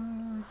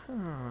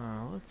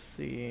 Let's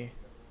see.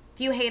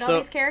 Do you hate all So-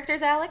 these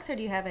characters, Alex, or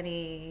do you have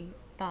any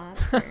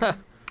thoughts? Or...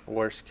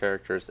 Worst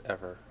characters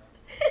ever.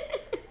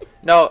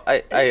 No,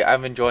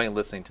 I'm enjoying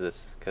listening to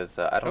this because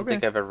I don't Okay.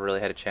 think I've ever really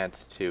had a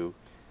chance to.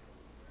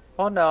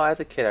 Well, no, as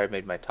a kid I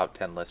made my top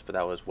 10 list, but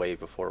that was way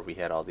before we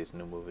had all these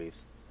new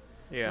movies.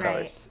 Yeah.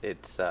 Right.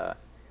 So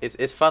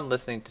it's fun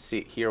listening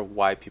to hear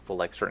why people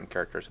like certain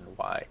characters and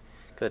why,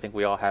 because I think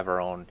we all have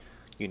our own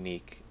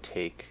unique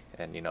take,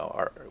 and you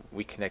know,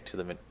 we connect to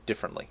them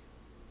differently.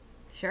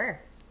 Sure.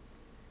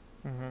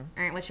 Mm-hmm.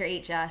 All right, what's your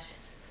 8, Josh?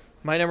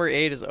 My number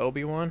 8 is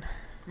Obi-Wan.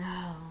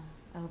 Oh,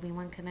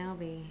 Obi-Wan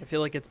Kenobi. I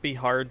feel like it'd be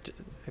hard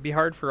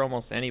for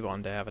almost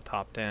anyone to have a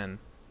top 10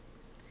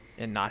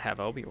 and not have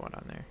Obi-Wan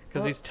on there,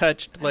 because Well, he's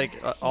touched like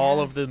all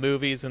yeah. of the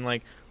movies, and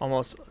like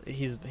almost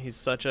he's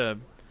such a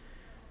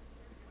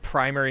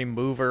primary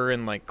mover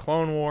in like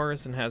Clone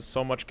Wars and has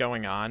so much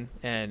going on,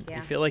 and Yeah.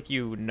 you feel like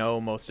you know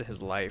most of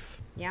his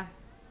life, Yeah.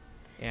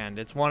 and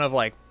it's one of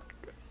like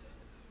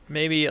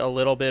maybe a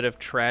little bit of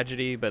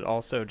tragedy, but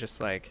also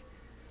just like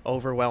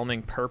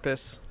overwhelming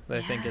purpose that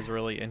I think Yeah. is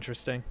really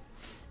interesting.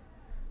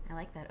 I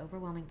like that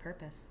overwhelming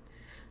purpose.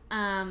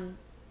 Obi-Wan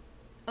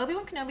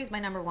Kenobi's my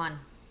number 1.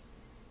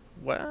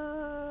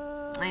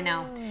 Well, I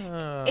know.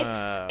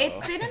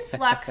 It's been in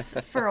flux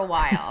for a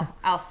while,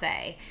 I'll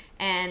say.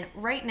 And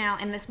right now,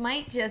 and this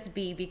might just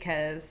be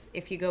because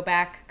if you go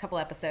back a couple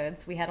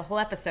episodes, we had a whole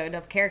episode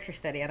of character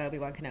study on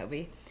Obi-Wan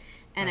Kenobi.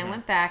 And I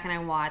went back and I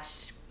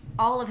watched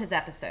all of his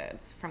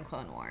episodes from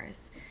Clone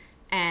Wars.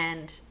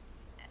 And,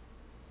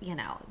 you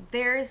know,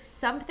 there's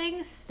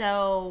something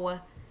so,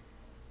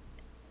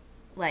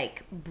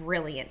 like,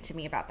 brilliant to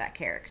me about that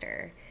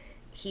character.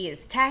 He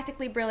is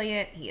tactically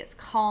brilliant. He is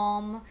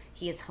calm.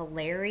 He is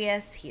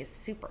hilarious. He is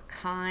super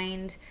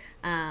kind.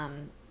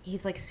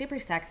 He's like super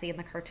sexy in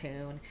the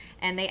cartoon.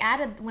 And they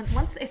added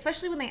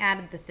especially when they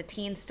added the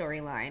Satine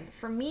storyline.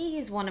 For me,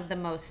 he's one of the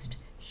most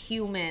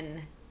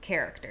human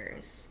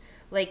characters.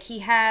 Like, he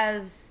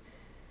has,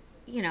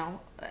 you know,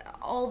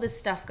 all this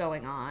stuff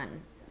going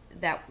on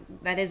that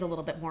is a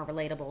little bit more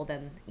relatable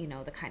than, you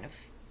know, the kind of,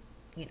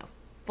 you know,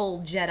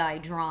 full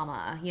Jedi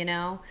drama. You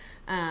know.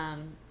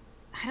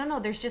 I don't know,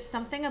 there's just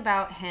something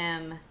about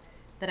him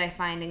that I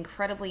find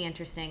incredibly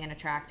interesting and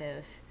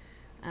attractive.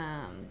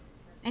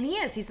 And he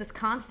is. He's this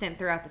constant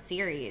throughout the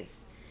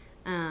series.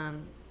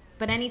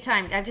 But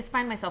anytime, I just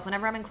find myself,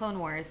 whenever I'm in Clone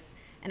Wars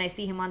and I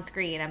see him on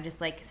screen, I'm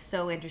just like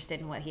so interested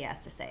in what he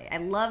has to say. I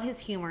love his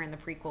humor in the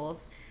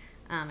prequels.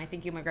 I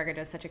think Ewan McGregor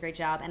does such a great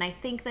job. And I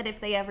think that if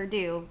they ever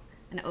do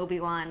an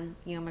Obi-Wan,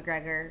 Ewan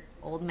McGregor,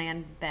 Old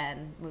Man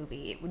Ben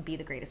movie, it would be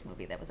the greatest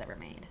movie that was ever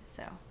made.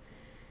 So,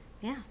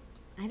 yeah.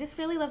 I just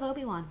really love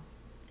Obi-Wan.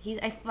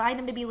 I find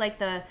him to be like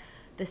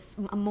this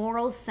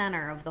moral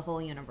center of the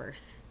whole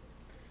universe.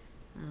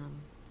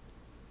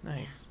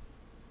 Nice.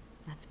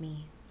 Yeah, that's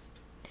me.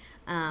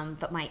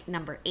 But my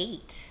number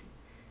 8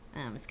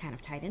 is kind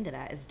of tied into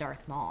that, is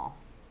Darth Maul.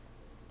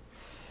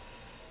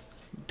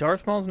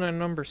 Darth Maul's my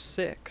number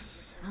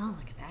 6. Oh,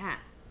 look at that.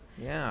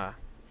 Yeah.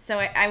 So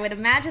I would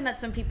imagine that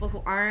some people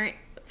who aren't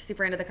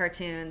super into the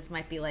cartoons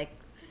might be like,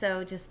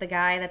 so just the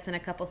guy that's in a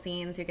couple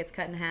scenes who gets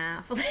cut in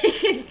half,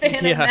 like in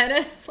Phantom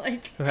Menace,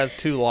 like who has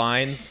 2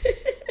 lines.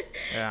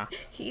 Yeah.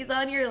 He's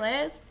on your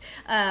list.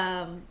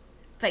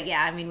 But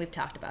yeah, I mean, we've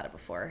talked about it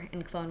before.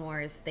 In Clone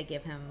Wars, they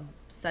give him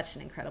such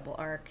an incredible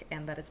arc,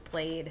 and that is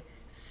played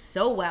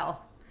so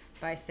well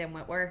by Sam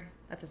Witwer.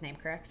 That's his name,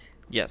 correct?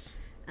 Yes.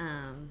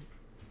 And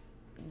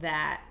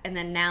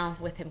then now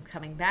with him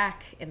coming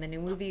back in the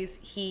new movies,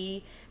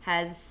 he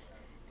has,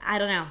 I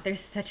don't know, there's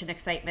such an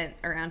excitement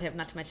around him,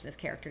 not to mention his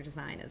character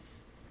design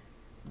is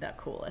the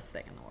coolest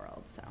thing in the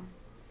world. So,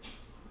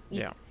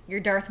 Yeah. Your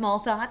Darth Maul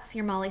thoughts?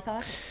 Your Molly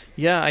thoughts?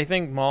 Yeah, I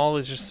think Maul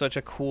is just such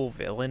a cool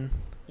villain.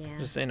 Yeah.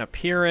 Just in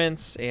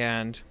appearance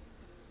and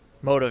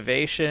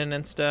motivation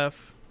and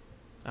stuff.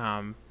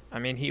 I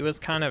mean, he was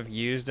kind of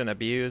used and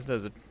abused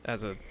as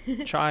a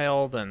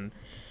child, and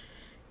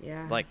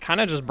Yeah. like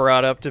kind of just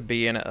brought up to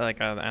be an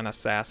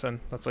assassin.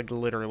 That's like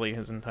literally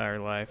his entire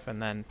life,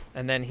 and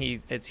then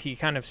he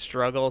kind of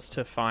struggles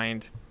to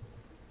find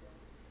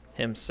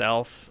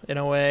himself in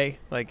a way,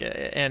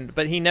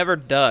 but he never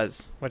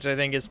does, which I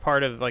think is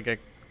part of like a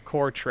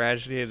core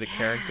tragedy of the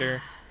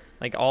character.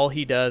 Like all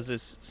he does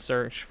is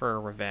search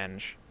for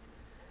revenge,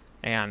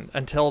 and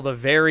until the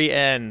very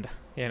end,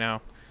 you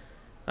know.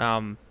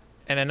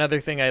 And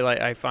another thing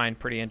I find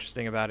pretty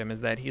interesting about him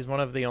is that he's one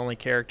of the only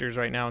characters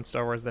right now in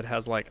Star Wars that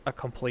has like a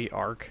complete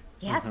arc.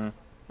 Yes.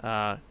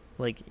 I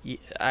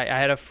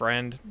had a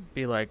friend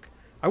be like,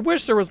 "I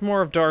wish there was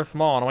more of Darth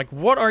Maul," and I'm like,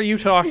 "What are you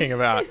talking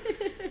about?"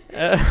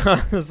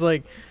 It's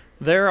like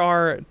there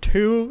are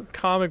 2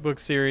 comic book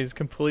series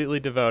completely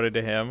devoted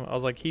to him. I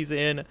was like, he's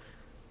in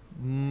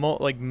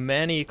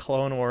many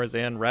Clone Wars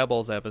and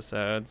Rebels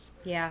episodes.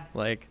 Yeah.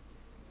 Like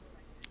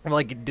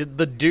did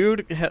the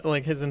dude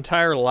like his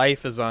entire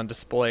life is on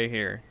display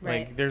here.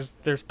 Right. Like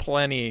there's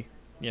plenty,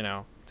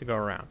 to go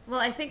around. Well,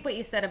 I think what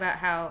you said about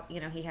how,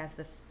 he has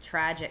this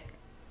tragic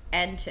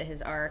end to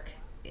his arc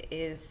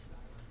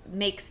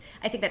makes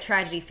I think that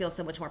tragedy feels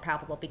so much more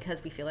palpable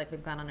because we feel like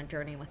we've gone on a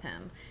journey with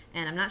him.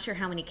 And I'm not sure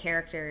how many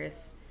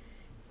characters,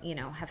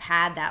 have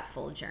had that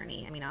full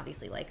journey. I mean,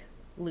 obviously like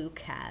Luke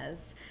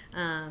has.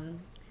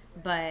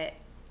 But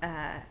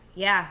I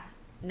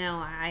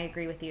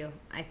agree with you.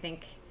 I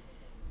think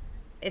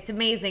it's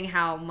amazing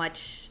how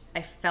much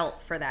I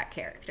felt for that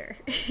character,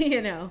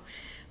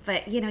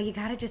 But, you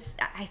gotta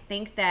I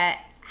think that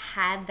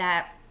had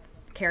that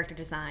character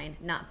design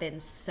not been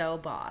so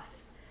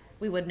boss,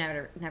 we would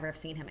never have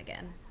seen him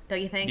again.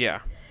 Don't you think?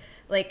 Yeah.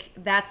 Like,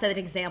 that's an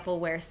example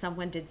where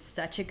someone did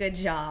such a good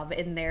job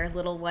in their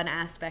little one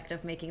aspect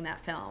of making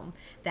that film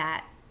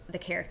that the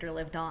character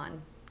lived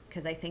on.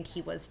 Because I think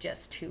he was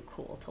just too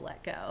cool to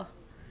let go.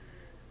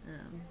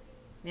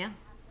 Yeah.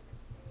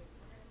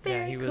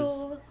 Very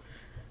cool.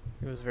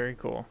 He was very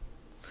cool.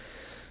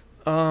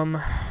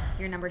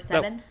 Your number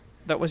 7?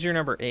 That was your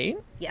number 8?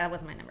 Yeah, that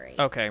was my number 8.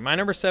 Okay, my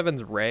number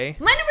 7's Rey.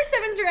 My number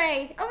 7's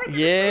Rey. Oh my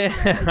goodness.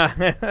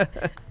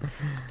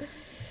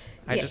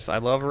 Yeah. I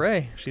love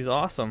Rey. She's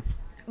awesome.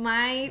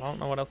 I don't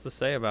know what else to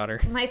say about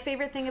her. My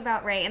favorite thing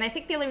about Rey, and I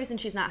think the only reason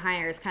she's not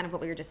higher is kind of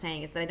what we were just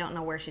saying, is that I don't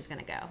know where she's going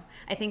to go.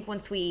 I think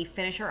once we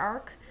finish her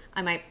arc,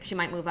 she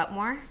might move up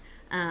more.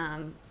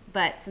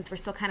 But since we're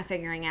still kind of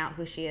figuring out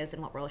who she is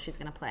and what role she's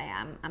going to play,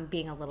 I'm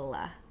being a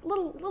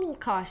little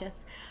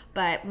cautious.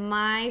 But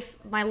my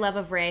love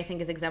of Rey, I think,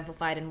 is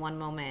exemplified in one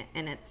moment,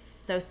 and it's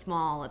so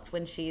small. It's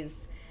when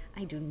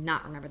I do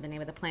not remember the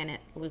name of the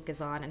planet Luke is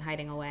on and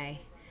hiding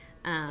away.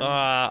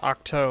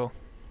 Octo.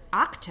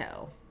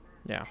 Octo.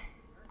 Yeah.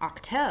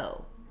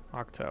 Octo.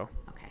 Okay.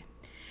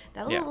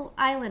 That little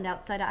island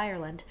outside of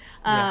Ireland.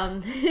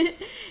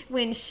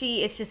 When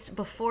it's just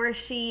before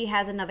she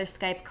has another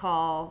Skype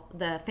call,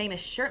 the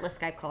famous shirtless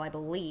Skype call, I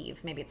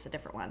believe, maybe it's a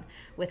different one,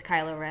 with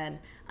Kylo Ren,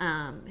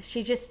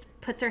 she just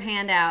puts her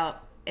hand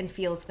out and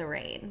feels the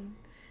rain.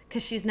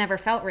 Because she's never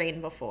felt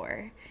rain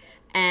before.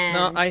 And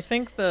no, I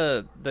think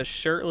the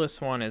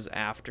shirtless one is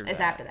after that. It's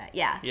after that,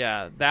 yeah.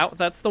 Yeah,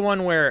 that's the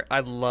one where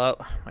I love.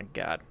 Oh my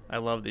God, I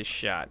love this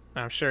shot.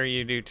 I'm sure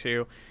you do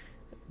too.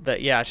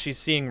 She's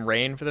seeing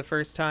rain for the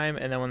first time,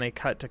 and then when they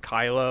cut to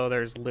Kylo,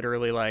 there's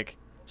literally like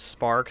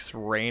sparks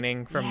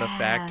raining from the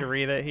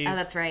factory that he's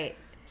that's right.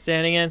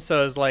 standing in.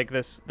 So it's like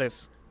this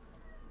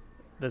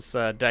this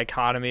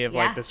dichotomy of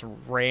Yeah. like this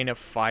rain of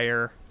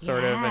fire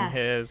sort of Yeah. in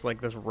his,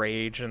 like this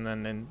rage, and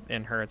then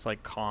in her it's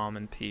like calm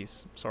and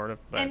peace sort of.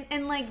 But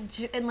and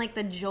like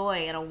the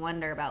joy and a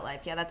wonder about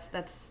life. Yeah, that's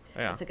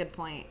Yeah. that's a good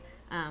point.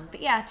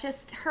 But yeah,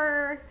 just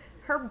her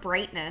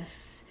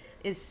brightness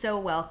is so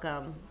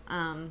welcome.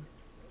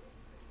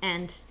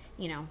 And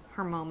you know,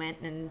 her moment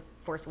in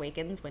Force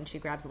Awakens when she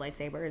grabs a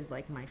lightsaber is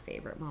like my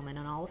favorite moment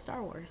in all of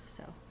Star Wars.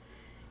 So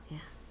yeah,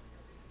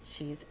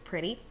 she's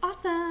pretty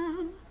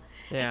awesome.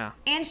 yeah.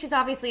 And she's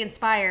obviously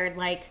inspired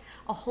like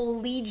a whole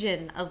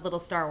legion of little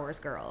Star Wars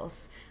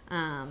girls.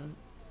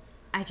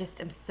 I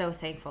just am so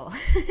thankful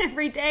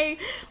every day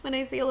when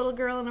I see a little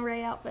girl in a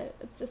Rey outfit.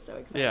 It's just so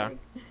exciting.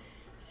 Yeah.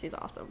 She's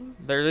awesome.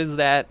 There is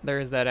that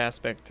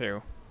aspect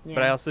too. But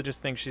I Yeah. also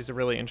just think she's a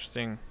really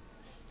interesting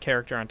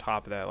character on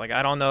top of that. Like,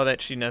 I don't know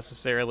that she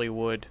necessarily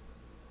would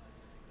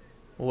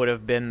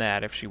have been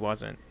that if she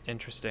wasn't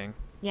interesting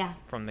Yeah.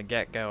 from the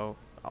get-go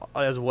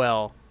as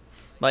well.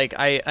 Like,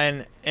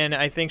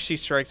 I think she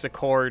strikes a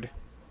chord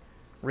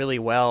really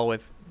well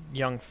with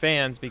young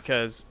fans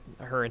because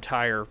her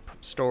entire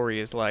story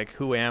is like,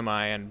 who am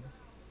I and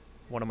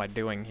what am I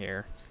doing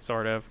here,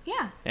 sort of.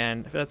 Yeah.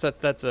 And that's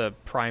a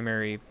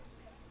primary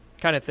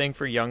kind of thing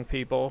for young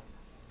people.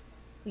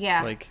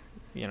 Yeah. Like,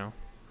 you know.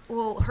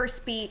 Well, her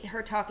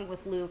talking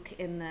with Luke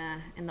in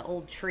the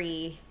old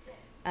tree,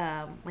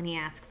 when he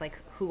asks like,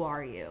 "Who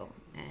are you?"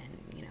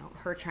 and you know,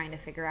 her trying to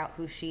figure out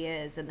who she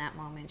is in that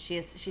moment. She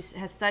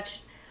has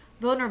such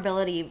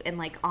vulnerability and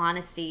like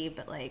honesty,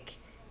 but like,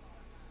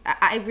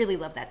 I really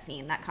love that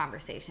scene, that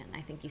conversation.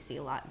 I think you see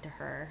a lot into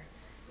her.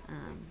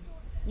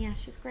 Yeah,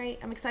 she's great.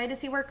 I'm excited to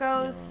see where it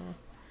goes.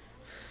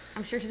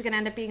 I'm sure she's gonna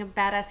end up being a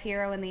badass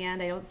hero in the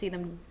end. I don't see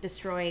them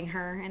destroying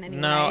her in any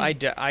No, way.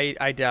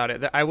 I doubt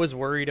it. I was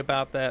worried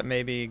about that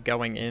maybe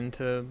going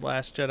into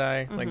Last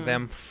Jedi, like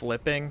them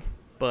flipping.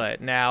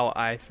 But now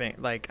I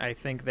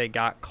think they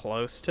got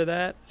close to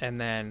that, and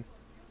then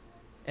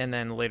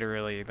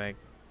literally like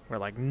we're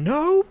like,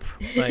 nope,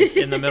 like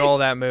in the middle of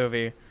that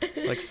movie,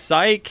 like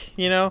psych,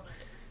 you know.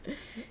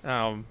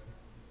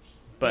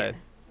 But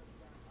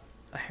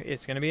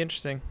it's gonna be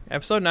interesting.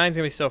 Episode 9 is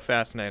gonna be so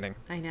fascinating.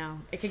 I know.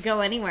 It could go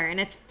anywhere, and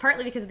it's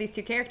partly because of these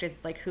two characters.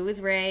 It's like, who is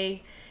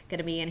Rey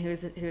gonna be, and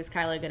who's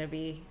Kylo gonna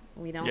be?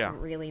 We don't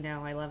really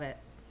know. I love it.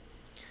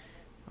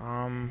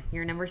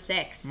 Your number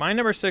 6. My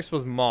number 6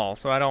 was Maul,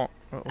 so I don't.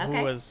 Okay.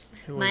 Who was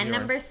My yours?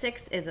 number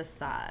 6 is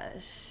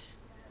Asajj.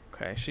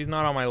 Okay, she's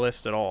not on my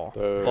list at all.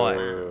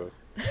 But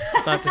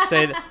that's not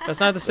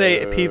to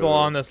say people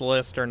on this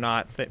list are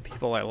not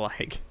people I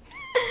like.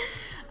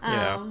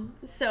 Yeah.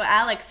 So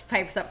Alex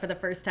pipes up for the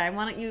first time.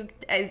 Why don't you?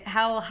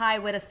 How high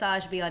would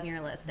Asajj be on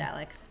your list,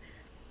 Alex?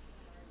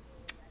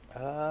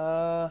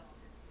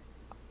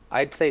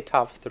 I'd say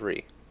top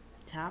 3.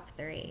 Top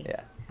 3.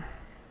 Yeah.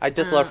 I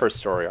just love her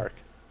story arc.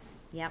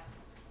 Yep.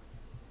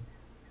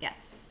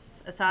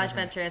 Yes. Asajj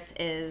Ventress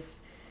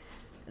is...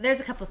 There's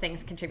a couple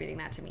things contributing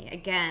that to me.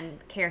 Again,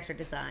 character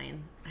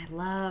design. I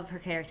love her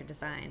character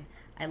design.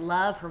 I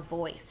love her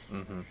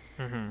voice.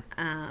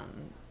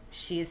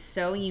 She is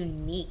so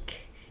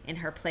unique in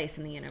her place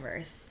in the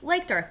universe.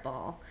 Like Darth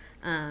Maul.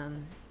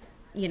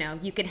 You know,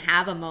 you can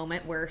have a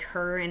moment where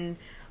her and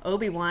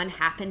Obi-Wan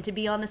happen to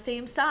be on the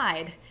same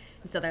side.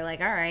 And so they're like,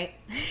 all right,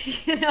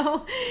 you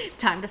know,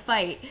 time to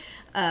fight.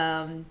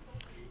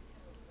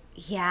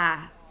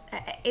 Yeah,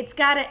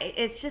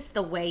 it's just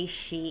the way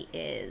she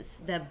is,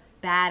 the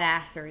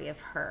badassery of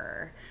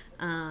her.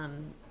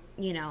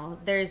 You know,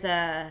 there's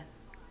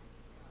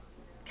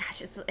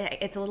it's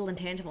a little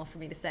intangible for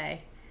me to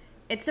say.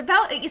 It's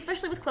about,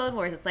 especially with Clone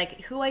Wars, it's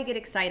like who I get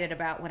excited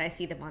about when I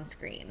see them on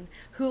screen,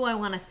 who I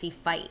want to see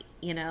fight,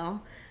 you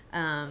know,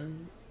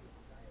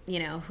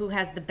 who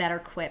has the better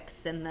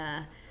quips and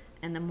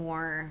the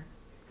more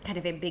kind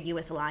of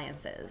ambiguous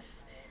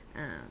alliances.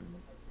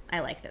 I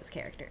like those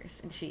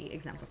characters, and she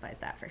exemplifies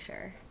that for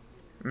sure.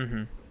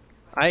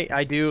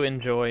 I do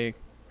enjoy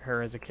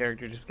her as a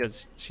character just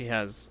because she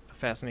has a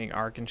fascinating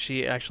arc, and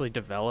she actually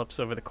develops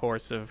over the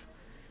course of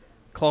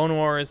Clone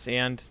Wars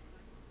and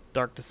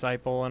Dark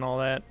Disciple and all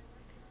that.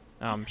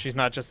 She's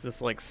not just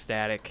this like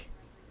static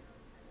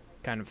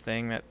kind of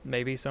thing that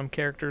maybe some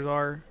characters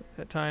are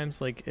at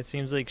times. Like, it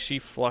seems like she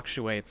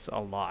fluctuates a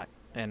lot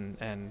and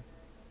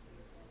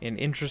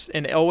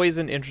always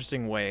in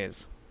interesting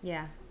ways.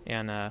 Yeah.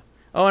 And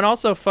and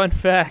also fun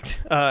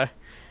fact,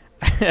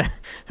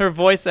 her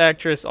voice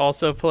actress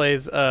also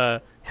plays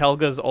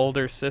Helga's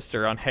older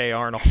sister on Hey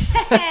Arnold.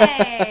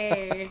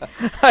 Hey!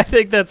 I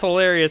think that's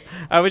hilarious.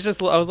 I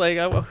was like,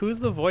 oh, who's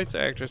the voice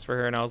actress for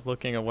her? And I was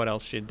looking at what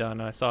else she'd done.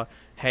 And I saw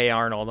Hey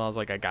Arnold, and I was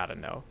like, I gotta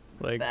know.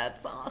 Like,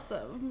 That's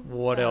awesome.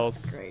 what That's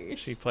else great.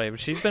 she played? But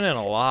she's been in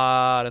a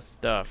lot of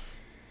stuff.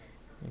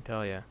 Let me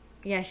tell you.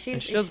 Yeah, And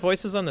she's... she does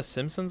voices on The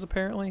Simpsons,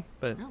 apparently.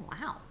 But Oh,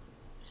 wow.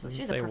 So Doesn't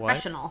she's say a what.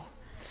 professional.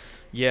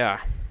 yeah,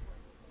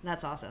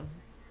 That's awesome.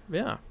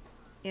 yeah.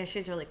 Yeah,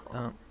 she's really cool.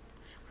 Um,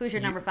 Who's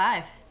your number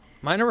 5?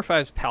 My number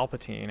 5 is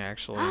Palpatine,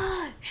 actually.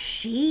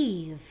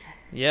 Sheev.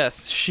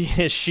 Yes, she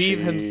is Sheev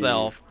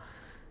himself.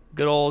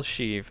 Good old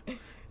Sheev.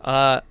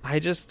 I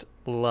just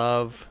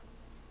love.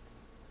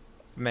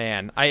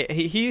 Man,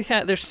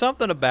 there's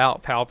something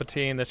about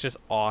Palpatine that's just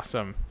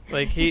awesome.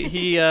 Like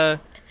he's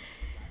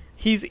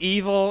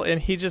evil and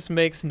he just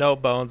makes no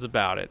bones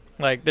about it.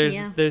 Like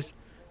there's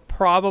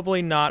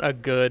probably not a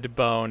good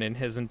bone in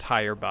his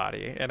entire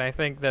body, and I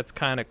think that's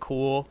kind of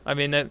cool. I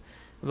mean, that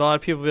a lot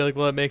of people be like,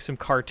 well, it makes him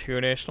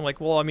cartoonish. I'm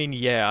like, well, I mean,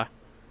 yeah,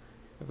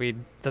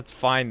 that's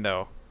fine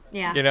though.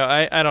 Yeah. You know,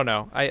 I don't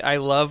know. I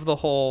love the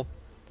whole,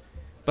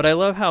 but I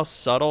love how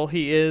subtle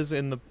he is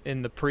in the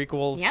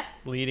prequels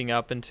leading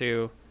up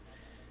into,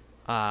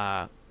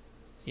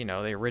 you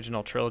know, the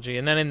original trilogy,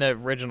 and then in the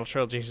original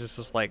trilogy he's just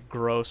this like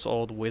gross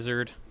old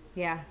wizard.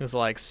 Yeah. Who's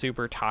like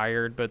super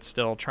tired but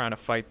still trying to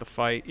fight the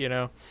fight, you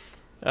know.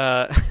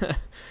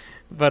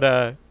 But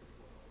I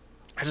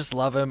just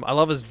love him. I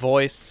love his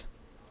voice.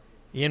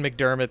 Ian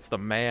McDermott's the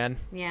man.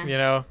 Yeah. You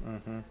know.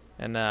 Mm-hmm.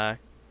 And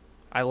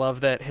I love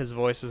that his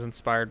voice is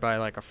inspired by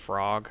like a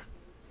frog.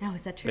 Oh,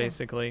 is that true?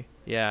 Basically,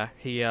 yeah.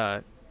 He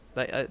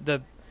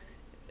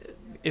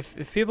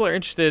if people are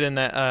interested in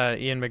that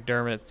Ian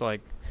McDermott's like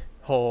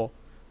whole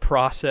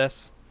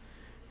process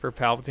for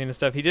Palpatine and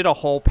stuff, he did a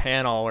whole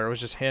panel where it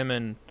was just him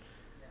and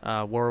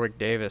Warwick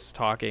Davis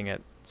talking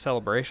at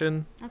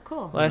Celebration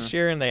last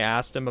year, and they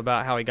asked him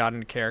about how he got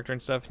into character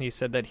and stuff, and he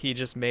said that he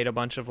just made a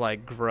bunch of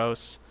like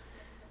gross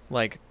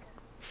like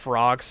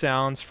frog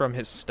sounds from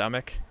his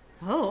stomach.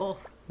 Oh.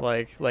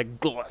 Like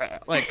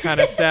kind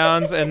of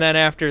sounds, and then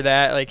after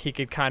that, like he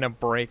could kind of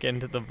break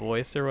into the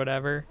voice or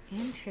whatever.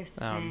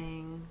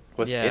 Interesting.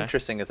 What's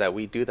interesting is that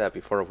we do that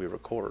before we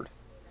record.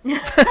 Yeah,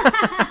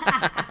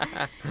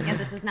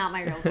 this is not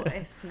my real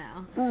voice.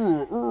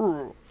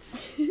 No.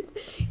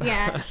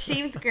 Yeah,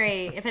 Sheev's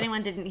great. If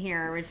anyone didn't hear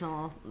our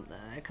original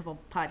a couple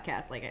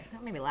podcasts, like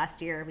maybe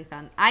last year,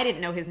 I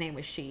didn't know his name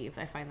was Sheev.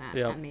 I find that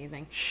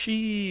amazing.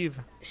 Sheev.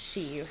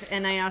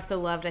 And I also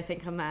loved, I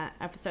think on that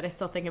episode, I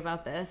still think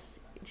about this,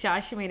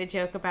 Josh, you made a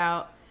joke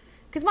about,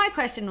 because my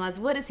question was,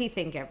 what does he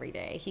think every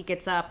day? He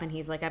gets up and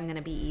he's like, I'm going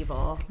to be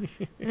evil.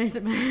 And I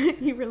said,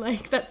 you were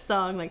like, that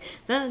song, like,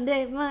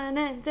 Sunday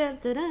morning, da,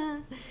 da, da.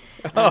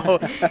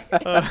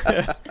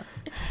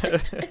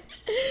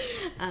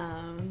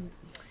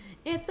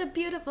 It's a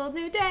beautiful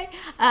new day.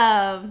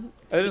 I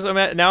just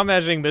now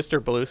imagining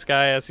Mr. Blue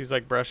Sky as he's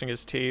like brushing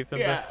his teeth.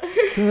 And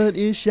sun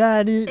is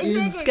shining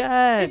in the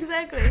sky.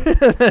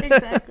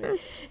 Exactly.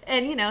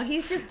 And, you know,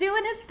 he's just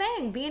doing his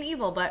thing, being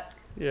evil. But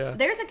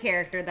there's a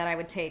character that I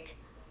would take.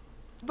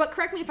 But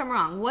correct me if I'm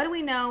wrong. What do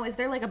we know? Is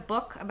there like a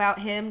book about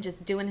him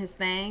just doing his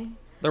thing?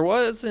 There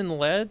was in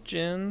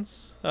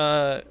Legends.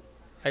 I'm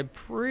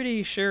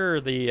pretty sure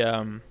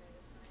the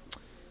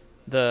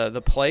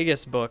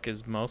Plagueis book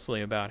is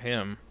mostly about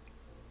him.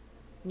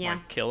 Yeah.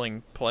 Like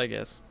killing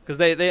Plagueis. Because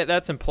they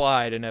that's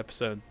implied in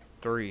episode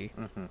 3.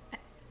 Mm-hmm.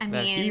 I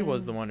that mean, he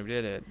was the one who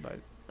did it. But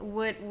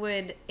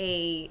would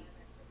a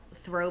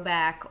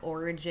throwback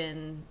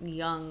origin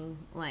young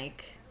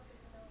like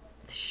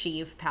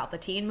Sheev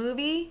Palpatine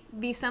movie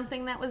be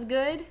something that was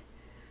good?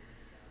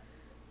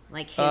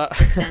 Like his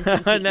descent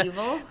into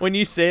evil? When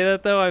you say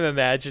that though, I'm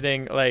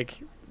imagining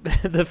like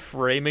the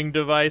framing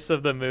device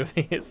of the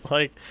movie is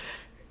like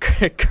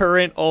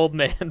current old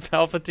man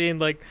Palpatine,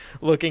 like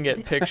looking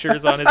at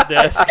pictures on his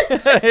desk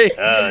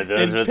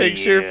those in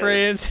picture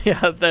frames.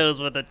 Yeah, those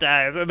were the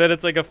times. And then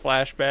it's like a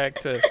flashback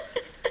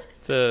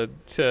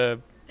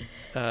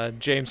to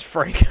James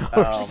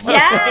Franco.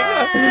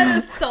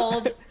 Yeah,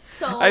 sold.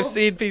 I've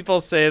seen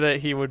people say that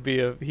he would be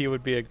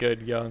a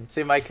good young.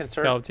 See, my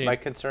concern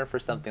Palpatine. For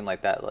something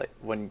like that, like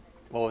what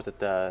was it,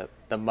 the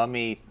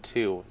Mummy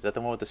 2? Is that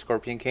the one with the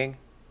Scorpion King?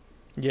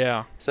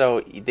 Yeah. So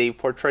they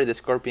portray the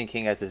Scorpion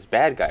King as this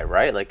bad guy,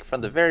 right? Like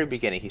from the very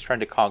beginning, he's trying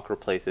to conquer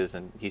places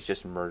and he's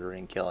just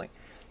murdering, killing.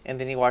 And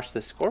then you watch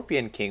the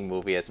Scorpion King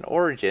movie as an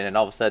origin, and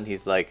all of a sudden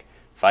he's like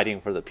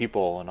fighting for the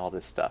people and all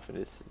this stuff.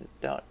 And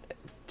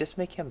just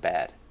make him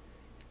bad.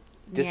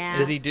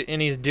 And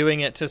he's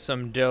doing it to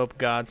some dope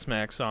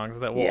Godsmack songs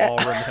that we'll all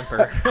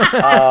remember.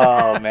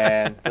 Oh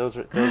man, those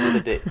were the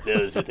days.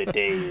 Those were the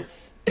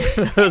days.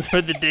 Those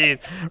were the days.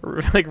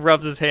 Like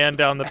rubs his hand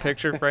down the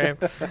picture frame.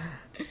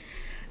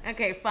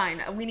 Okay,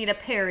 fine. We need a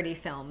parody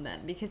film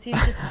then, because he's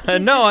just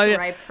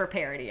ripe for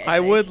parody. I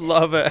would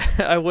love it.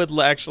 I would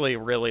actually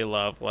really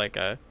love like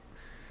the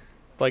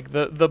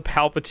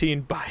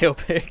Palpatine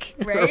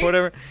biopic or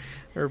whatever,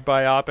 or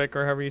biopic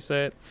or however you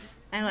say it.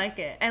 I like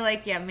it.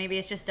 Maybe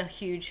it's just a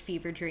huge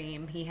fever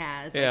dream he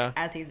has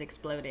as he's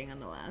exploding on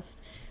the last.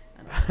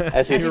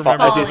 As he's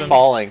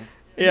falling.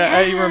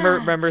 Yeah, he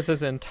remembers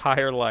his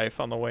entire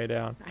life on the way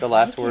down. The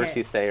last words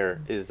he say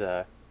is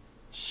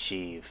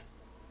Sheev.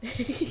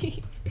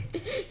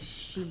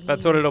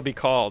 That's what it'll be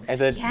called.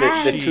 And then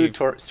the two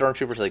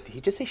stormtroopers are like, did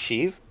he just say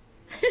Sheev?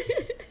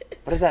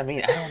 What does that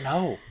mean? I don't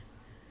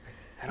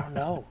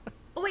know.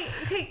 Oh, wait,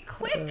 okay,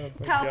 quick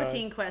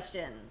Palpatine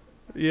question.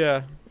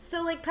 Yeah.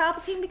 So, like,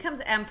 Palpatine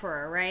becomes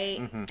Emperor, right?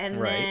 Mm-hmm. And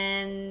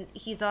then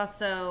he's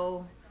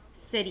also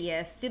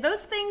Sidious. Do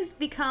those things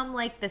become,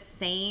 like, the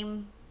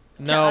same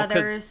to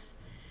others?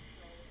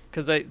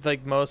 because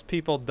like most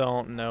people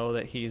don't know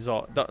that he's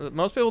all.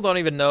 Most people don't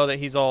even know that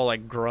he's all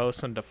like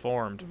gross and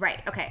deformed. Right.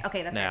 Okay.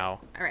 Okay. That's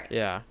Now. right. All right.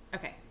 Yeah.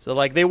 Okay. So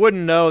like they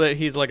wouldn't know that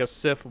he's like a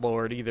Sith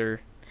Lord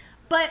either.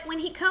 But when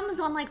he comes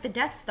on like the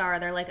Death Star,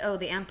 they're like, "Oh,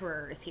 the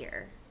Emperor is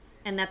here,"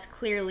 and that's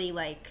clearly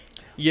like.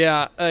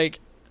 Yeah, like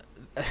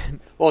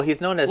Well,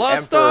 he's known as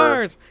Lost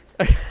Emperor. Stars.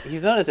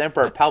 He's known as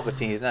Emperor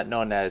Palpatine. He's not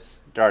known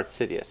as Darth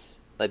Sidious.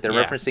 Like they're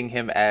Yeah. referencing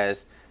him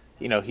as,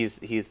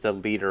 he's the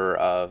leader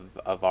of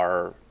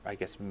our, I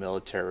guess,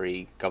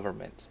 military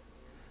government.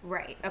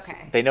 Right.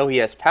 Okay. They know he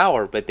has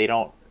power, but they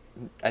don't.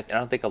 I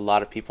don't think a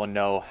lot of people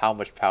know how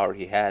much power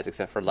he has,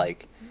 except for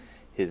like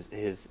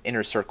his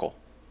inner circle.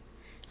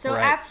 So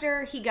Right.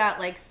 after he got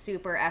like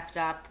super effed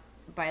up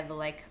by the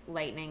like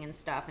lightning and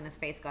stuff, and his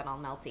face got all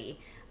melty,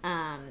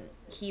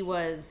 he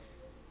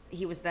was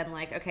then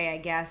like, okay, I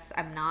guess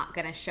I'm not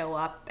gonna show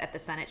up at the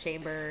Senate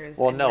chambers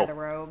Well, and no. wear the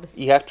robes.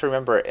 You have to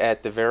remember,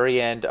 at the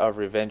very end of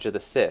Revenge of the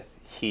Sith,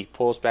 he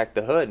pulls back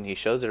the hood and he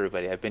shows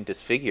everybody, I've been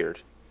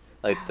disfigured.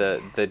 Like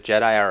the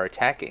Jedi are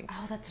attacking.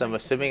 Oh, that's so I'm right,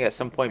 assuming at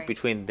some that's point right.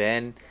 between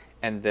then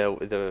and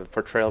the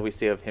portrayal we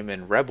see of him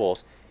in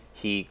Rebels,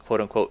 he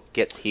quote unquote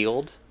gets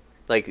healed.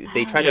 Like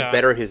they try Yeah. to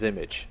better his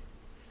image.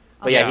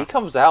 But Yeah. yeah, he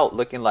comes out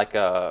looking like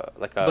a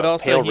But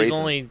also pale he's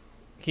raisin.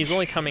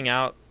 only coming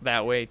out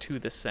that way to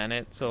the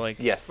Senate, so like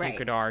Yes. Right. you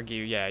could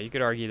argue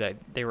that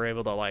they were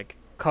able to like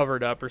cover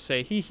it up or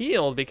say he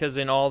healed because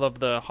in all of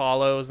the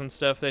hollows and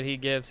stuff that he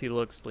gives, he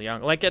looks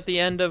young. Like at the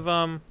end of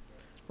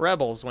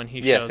Rebels when he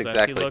Yes, shows up,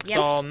 exactly. he looks Yep.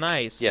 all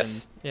nice.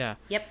 Yes. And, yeah.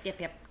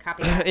 Yep.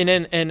 Copy that.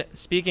 And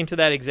speaking to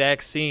that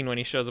exact scene when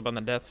he shows up on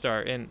the Death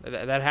Star, and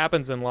that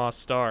happens in Lost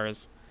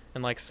Stars,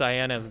 and like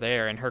Sienna's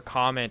there, and her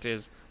comment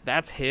is,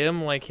 "That's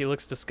him. Like he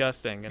looks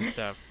disgusting and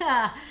stuff."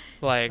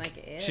 Like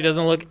Like, she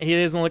doesn't look. He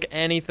doesn't look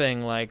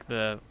anything like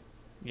the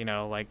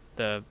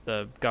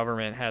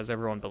government has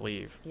everyone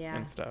believe. Yeah.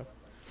 And stuff.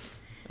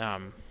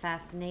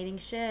 Fascinating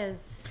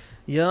shiz.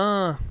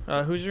 Yeah.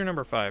 Who's your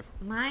number 5?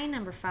 My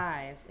number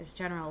 5 is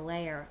General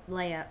Leia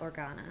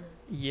Organa.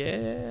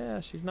 Yeah,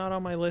 she's not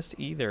on my list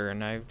either,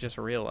 and I've just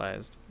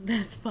realized.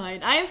 That's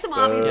fine. I have some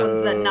obvious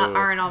ones that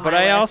aren't on But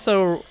my I list.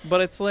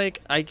 but it's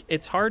like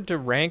it's hard to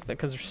rank that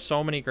because there's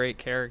so many great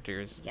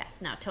characters, Yes,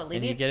 no, totally.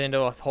 and you get into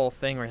a whole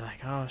thing where you're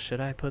like, oh, should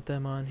I put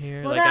them on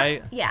here? Well,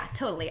 like yeah,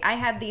 totally. I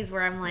had these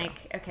where I'm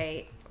like,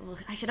 okay, well,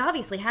 I should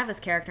obviously have this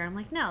character. I'm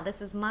like, no,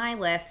 this is my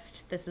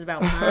list. This is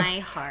about my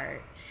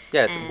heart.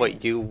 Yes, And-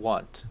 what you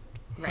want.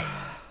 Right.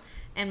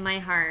 And my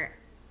heart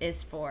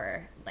is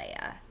for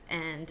Leia.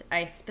 And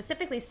I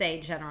specifically say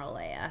General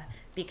Leia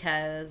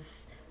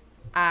because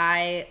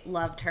I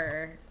loved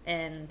her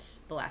in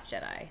The Last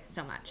Jedi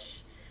so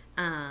much.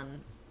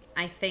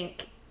 I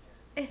think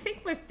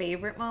my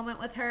favorite moment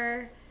with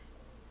her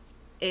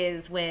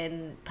is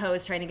when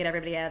Poe's trying to get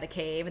everybody out of the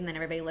cave, and then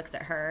everybody looks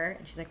at her,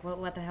 and she's like, "Well,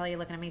 what the hell are you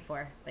looking at me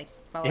for? Like,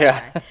 follow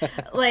Yeah. that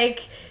guy."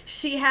 Like,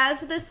 she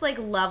has this like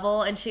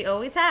level, and she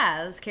always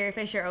has. Carrie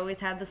Fisher always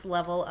had this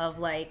level of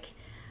like,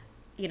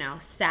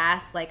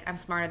 sass. Like, I'm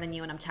smarter than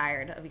you, and I'm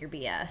tired of your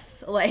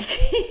BS. Like,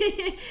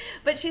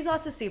 but she's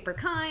also super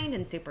kind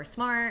and super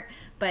smart.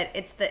 But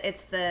it's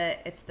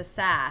the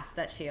sass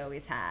that she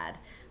always had.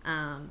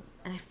 And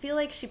I feel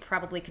like she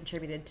probably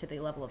contributed to the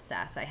level of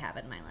sass I have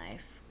in my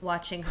life.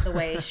 Watching the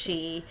way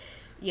she,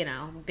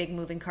 big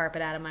moving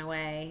carpet out of my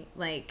way,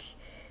 like,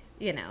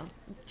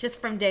 just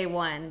from day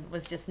one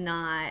was just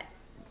not,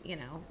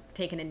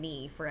 taking a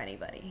knee for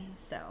anybody.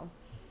 So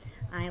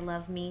I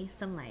love me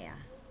some Leia.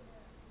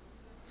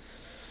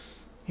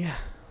 Yeah,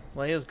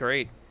 Leia's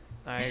great.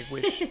 I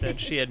wish that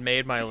she had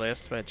made my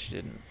list, but she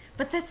didn't.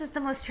 But this is the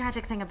most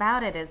tragic thing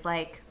about it is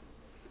like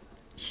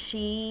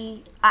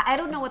I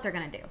don't know what they're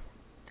going to do.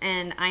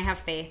 And I have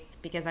faith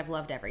because I've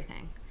loved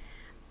everything.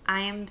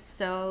 I am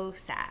so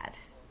sad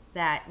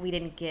that we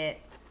didn't get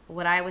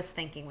what I was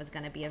thinking was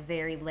going to be a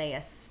very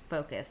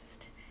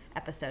Leia-focused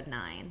episode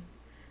 9.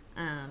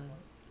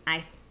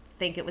 I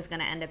think it was going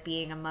to end up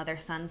being a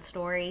mother-son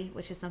story,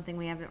 which is something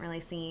we haven't really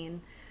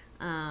seen.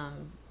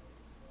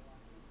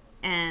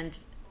 And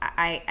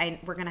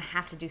we're going to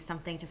have to do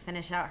something to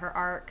finish out her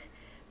arc.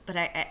 But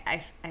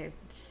I'm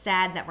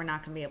sad that we're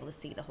not going to be able to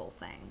see the whole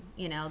thing,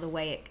 the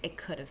way it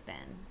could have been.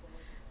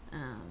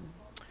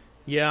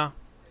 Yeah,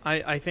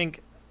 I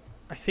think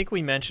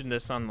we mentioned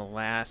this on the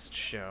last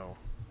show,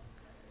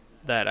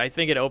 that I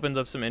think it opens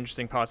up some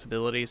interesting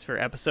possibilities for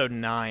episode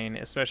 9,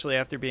 especially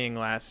after being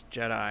Last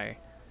Jedi,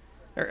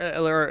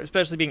 or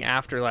especially being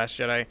after Last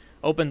Jedi,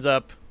 opens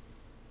up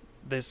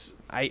this.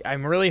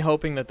 I'm really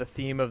hoping that the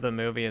theme of the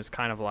movie is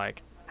kind of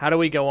like, how do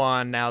we go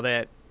on now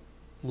that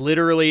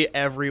literally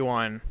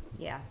everyone,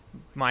 Yeah.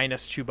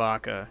 minus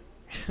Chewbacca,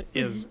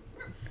 is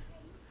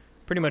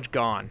pretty much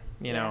gone,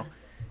 you know?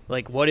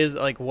 Like what is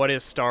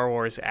Star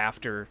Wars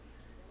after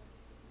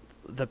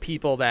the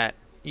people that,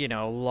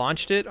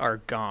 launched it are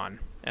gone?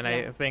 And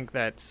Yeah. I think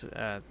that's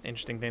an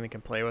interesting thing they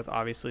can play with.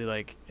 Obviously,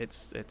 like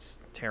it's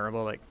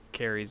terrible that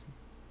Carrie's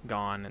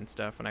gone and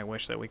stuff, and I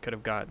wish that we could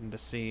have gotten to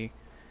see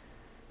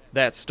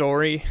that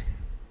story,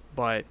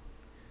 but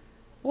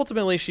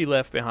ultimately she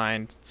left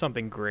behind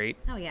something great.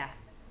 Oh yeah.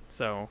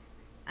 So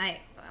I'm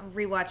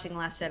rewatching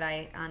Last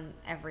Jedi on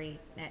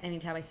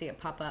anytime I see it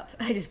pop up,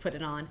 I just put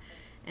it on,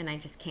 and I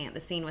just can't.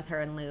 The scene with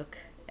her and Luke,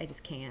 I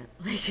just can't.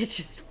 Like, it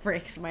just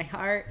breaks my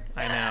heart.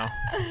 I know.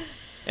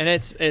 And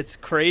it's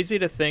crazy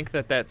to think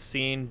that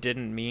scene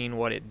didn't mean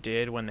what it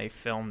did when they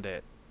filmed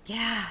it.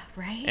 Yeah,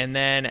 right? And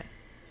then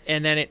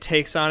it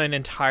takes on an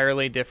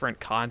entirely different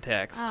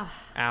context Ugh.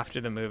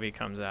 after the movie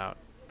comes out.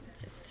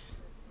 Just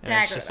And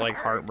it's dagger just to the like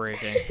heart.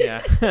 heartbreaking.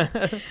 Yeah.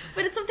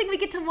 But it's something we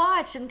get to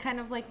watch, and kind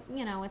of like,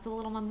 you know, it's a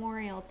little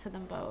memorial to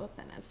them both,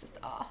 and it's just,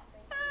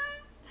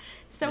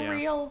 so Yeah.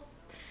 real.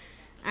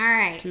 All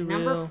right, too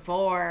number real.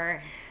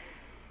 4.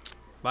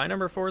 My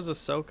number 4 is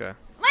Ahsoka.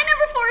 My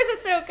number 4 is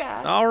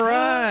Ahsoka. All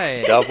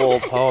right. Double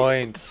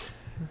points.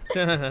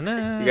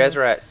 Da-na-na-na. You guys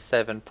are at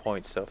 7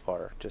 points so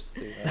far. Just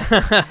so you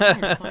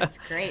know. That's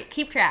great.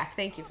 Keep track.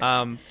 Thank you for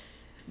that.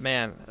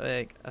 Man,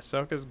 like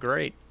Ahsoka's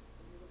great.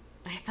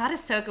 I thought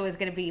Ahsoka was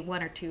going to be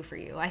 1 or 2 for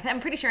you. I'm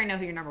pretty sure I know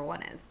who your number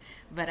 1 is,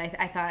 but I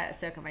thought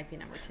Ahsoka might be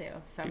number 2.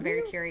 So I'm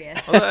very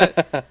curious.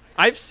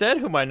 I've said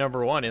who my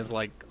number 1 is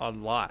like a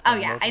lot. Oh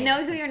yeah, I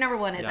know who your number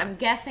 1 is. Yeah. I'm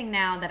guessing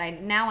now that I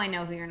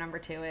know who your number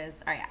 2 is.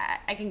 All right,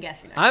 I can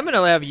guess your number. I'm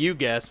gonna have you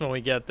guess when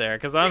we get there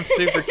because I'm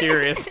super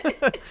curious.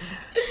 But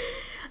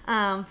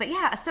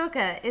yeah,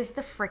 Ahsoka is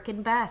the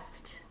frickin'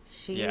 best.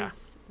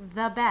 She's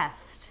the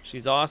best.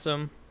 She's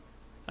awesome.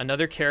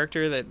 Another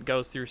character that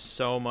goes through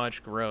so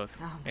much growth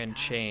Oh my and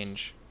gosh.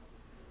 change.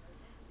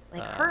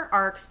 Like her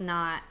arc's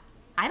not.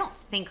 I don't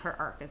think her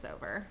arc is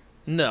over.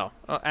 No,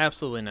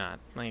 absolutely not.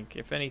 Like,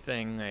 if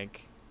anything,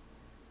 like,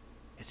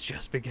 it's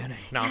just beginning.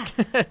 No.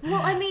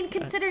 Well, I mean,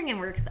 considering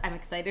I'm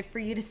excited for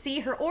you to see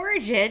her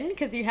origin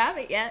because you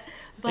haven't yet.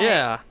 But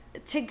Yeah.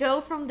 to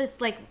go from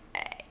this, like,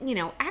 you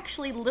know,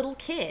 actually little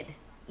kid,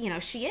 you know,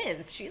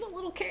 she's a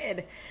little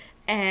kid,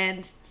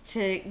 and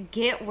to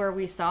get where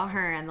we saw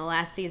her in the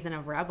last season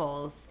of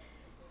Rebels,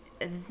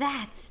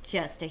 that's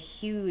just a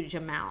huge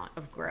amount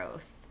of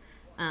growth.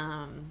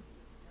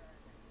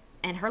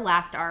 And her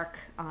last arc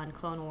on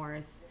Clone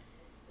Wars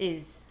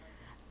is,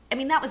 I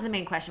mean, that was the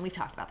main question. We've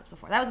talked about this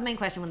before. That was the main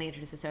question when they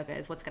introduced Ahsoka,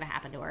 is what's going to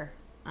happen to her.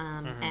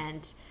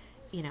 And,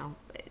 you know,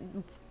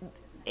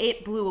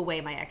 it blew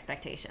away my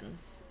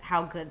expectations,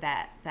 how good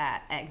that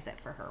exit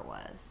for her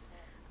was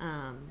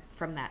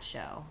from that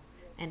show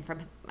and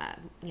from,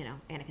 you know,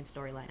 Anakin's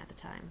storyline at the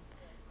time.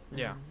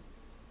 Yeah.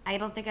 I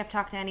don't think I've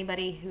talked to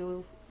anybody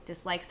who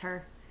dislikes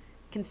her,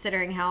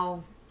 considering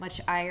how much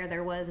ire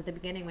there was at the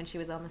beginning when she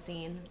was on the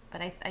scene.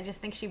 But I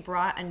just think she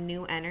brought a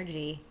new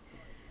energy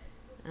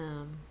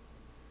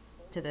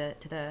to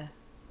the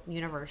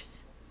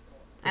universe.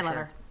 I love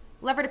sure. her.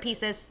 Love her to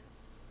pieces.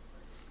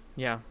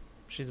 Yeah.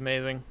 She's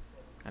amazing.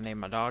 I named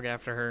my dog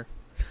after her.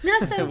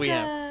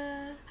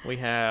 Ahsoka. We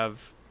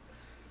have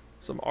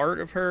some art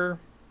of her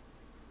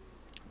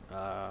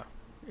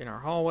in our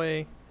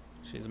hallway.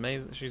 She's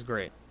amazing. She's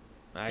great.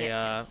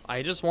 Yes.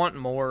 I just want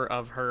more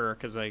of her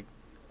because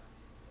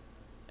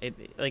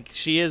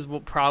she is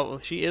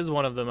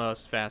one of the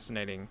most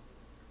fascinating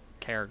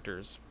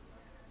characters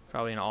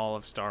probably in all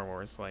of Star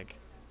Wars. Like,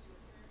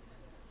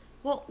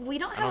 Well, we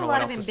don't I have don't a know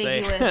lot what of else to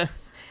say.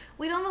 ambiguous.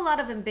 We don't have a lot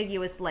of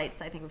ambiguous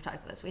lights. I think we've talked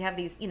about this. We have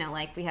these, you know,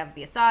 like we have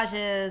the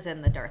Asajas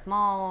and the Darth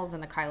Mauls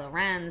and the Kylo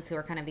Rens, who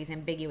are kind of these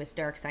ambiguous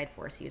dark side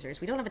Force users.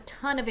 We don't have a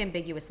ton of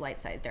ambiguous light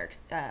side dark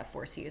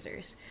Force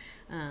users.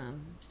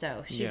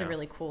 So she's a Yeah.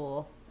 really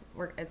cool.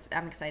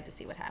 I'm excited to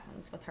see what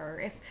happens with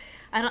her.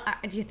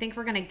 Do you think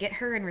we're gonna get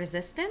her in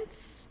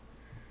Resistance?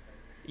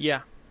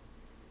 yeah.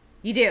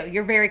 You do.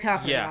 You're very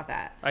confident Yeah. about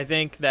that. I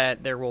think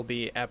that there will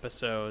be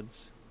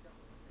episodes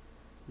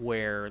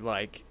where,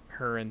 like,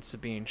 her and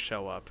Sabine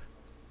show up.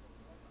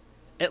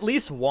 At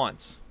least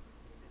once.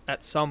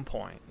 At some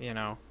point, you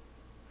know.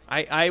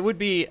 I would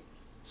be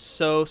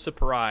so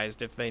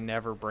surprised if they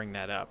never bring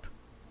that up,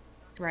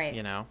 Right.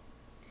 you know?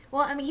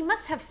 Well, I mean, he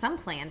must have some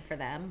plan for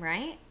them,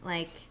 right?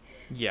 Like,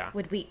 Yeah.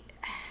 would we...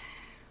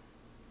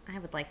 I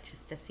would like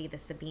just to see the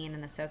Sabine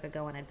and Ahsoka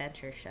go on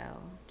adventure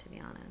show, to be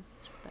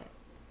honest. But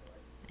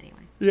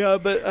anyway. Yeah,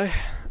 but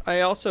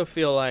I also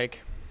feel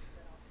like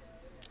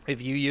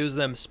if you use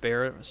them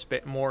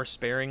more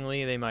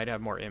sparingly, they might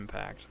have more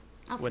impact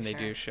Oh, for when they sure.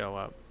 do show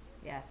up.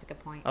 Yeah, that's a good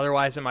point.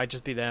 Otherwise, it might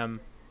just be them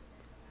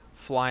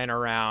flying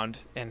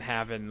around and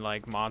having,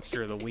 like,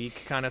 Monster of the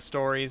Week kind of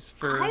stories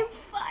for... I'm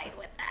fine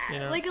with that. You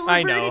know? Like a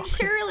I Laverne know. and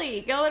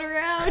Shirley going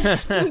around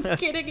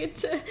getting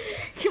into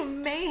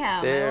mayhem.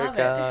 I They're love it.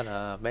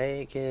 gonna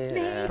make it.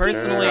 after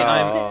Personally,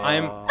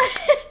 all.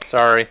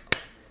 Sorry.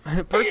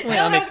 Personally,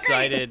 No, I'm that's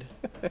great. excited.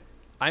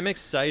 I'm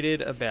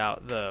excited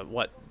about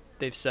what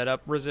they've set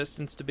up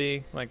Resistance to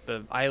be. Like,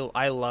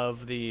 I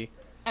love the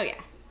Oh, yeah.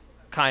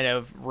 kind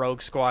of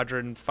Rogue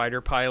Squadron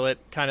fighter pilot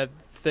kind of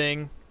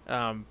thing.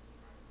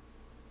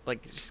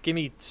 Like, just give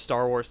me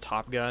Star Wars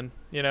Top Gun,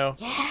 you know?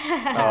 Oh,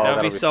 That that'll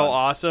would be so fun.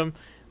 awesome.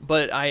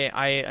 But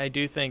I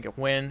do think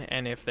when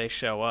and if they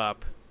show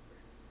up,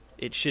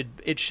 it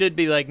should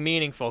be, like,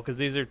 meaningful, because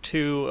these are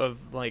two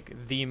of,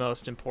 like, the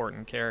most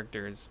important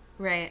characters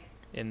Right.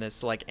 in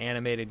this like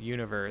animated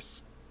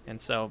universe. And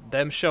so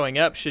them showing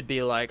up should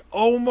be like,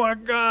 oh my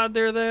god,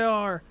 there they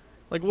are.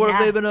 Like, what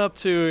have they been up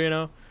to, you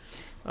know?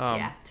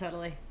 Yeah,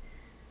 totally.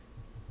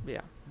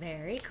 Yeah.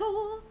 Very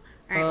cool.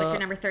 All right, what's your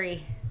number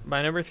 3?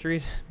 My number 3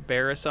 is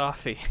Barriss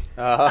Offee.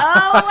 Oh,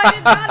 I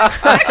did not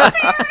expect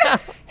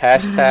Barriss.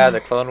 Hashtag the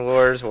Clone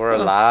Wars were a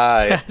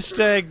lie.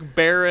 Hashtag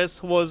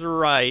Barriss was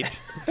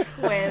right.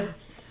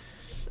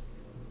 Twist.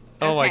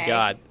 Oh my Okay.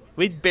 god.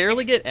 We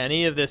barely get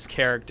any of this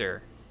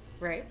character.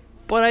 Right.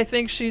 But I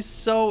think she's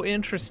so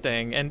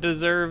interesting and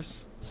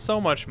deserves so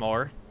much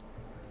more.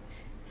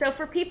 So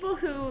for people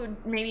who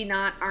maybe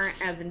aren't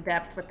as in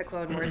depth with the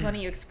Clone Wars, why don't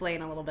you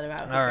explain a little bit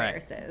about who All right.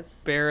 Barriss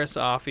is? Barriss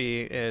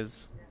Offee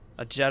is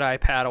a Jedi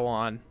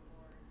Padawan.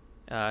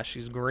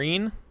 She's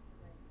green.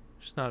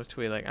 She's not a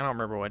Twi'lek. I don't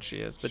remember what she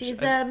is. But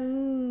She's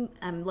I'm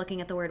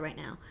looking at the word right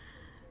now.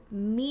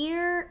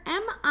 Mirialan.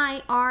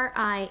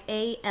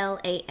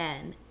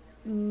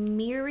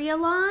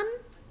 Mirialan?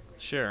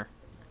 Sure.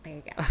 There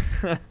you go.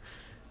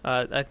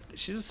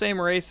 She's the same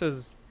race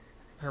as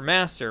her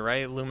master,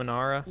 right?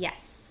 Luminara?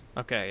 Yes.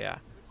 Okay, yeah.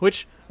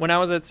 Which, when I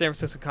was at San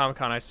Francisco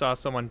Comic-Con, I saw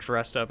someone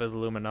dressed up as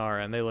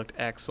Luminara, and they looked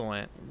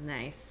excellent.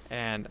 Nice.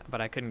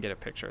 But I couldn't get a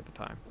picture at the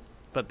time.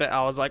 But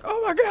I was like,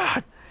 oh my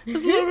god,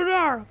 it's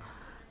Luminara!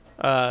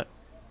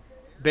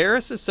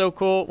 Barriss is so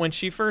cool. When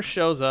she first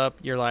shows up,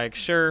 you're like,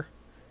 sure,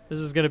 this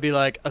is going to be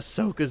like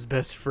Ahsoka's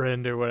best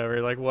friend or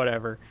whatever, like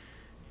whatever.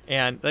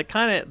 And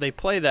they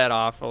play that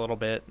off a little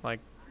bit. Like,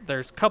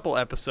 there's a couple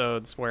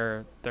episodes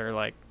where they're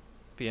like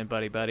being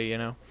buddy-buddy, you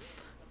know?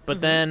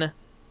 But then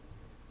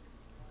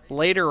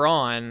later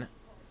on,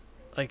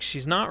 like,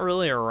 she's not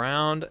really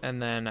around,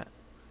 and then,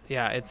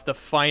 yeah, it's the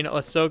final,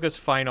 Ahsoka's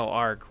final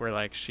arc where,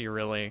 like, she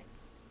really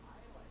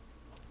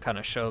kind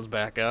of shows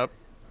back up.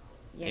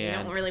 Yeah,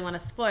 you don't really want to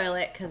spoil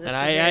it because it's And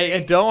I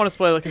don't want to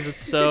spoil it because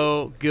it's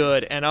so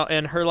good.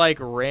 And her, like,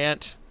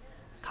 rant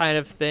kind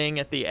of thing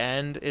at the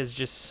end is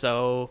just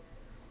so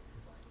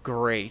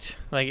great.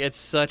 Like, it's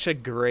such a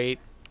great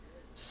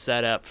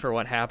setup for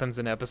what happens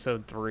in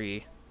episode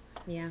 3.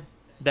 Yeah.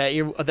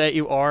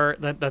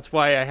 That's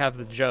why I have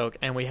the joke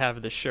and we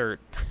have the shirt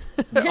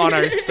on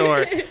our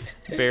store.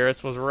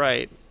 Barriss was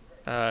right.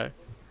 But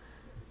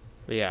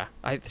yeah,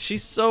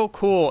 she's so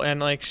cool, and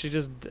like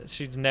she's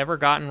never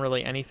gotten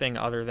really anything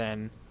other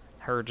than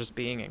her just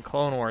being in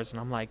Clone Wars, and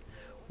I'm like,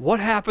 what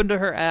happened to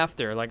her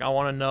after? Like, I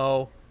want to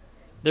know.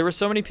 There were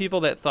so many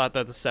people that thought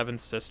that the Seventh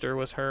Sister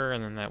was her,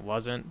 and then that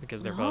wasn't,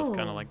 because they're both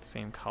kind of like the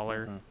same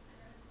color.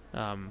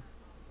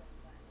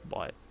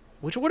 But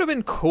which would have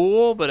been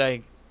cool, but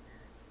it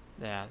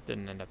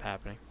didn't end up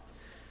happening.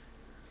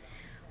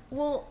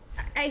 Well,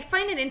 I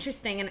find it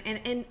interesting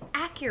and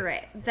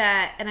accurate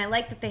that, and I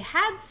like that they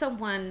had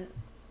someone,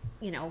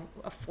 you know,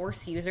 a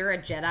Force user, a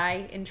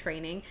Jedi in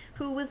training,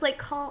 who was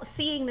like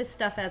seeing this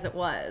stuff as it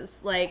was,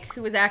 like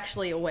who was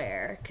actually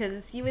aware.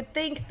 Because you would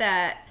think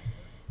that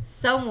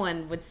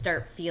someone would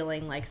start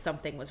feeling like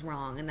something was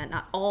wrong, and that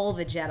not all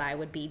the Jedi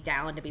would be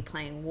down to be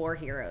playing war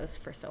heroes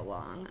for so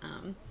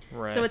long.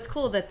 Right. So it's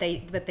cool that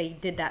they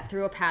did that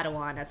through a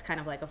Padawan as kind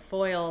of like a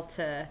foil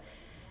to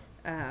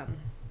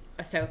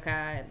Ahsoka.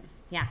 And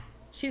yeah,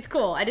 she's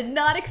cool. I did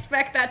not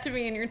expect that to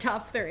be in your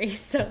top 3,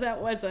 so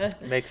that was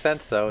Makes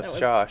sense though. It's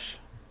Josh.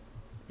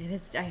 It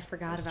is. I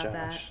forgot It's about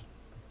Josh.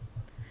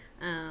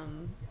 that.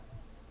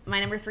 My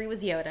number 3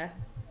 was Yoda.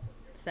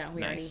 So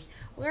we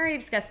already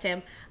discussed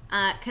him.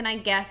 Can I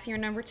guess your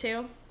number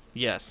 2?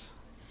 Yes.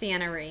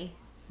 Ciena Ree.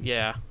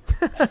 Yeah.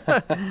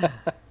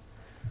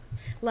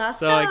 Lost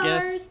So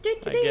Stars.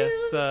 I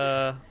guess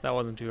that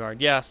wasn't too hard.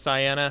 Yeah,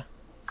 Ciena.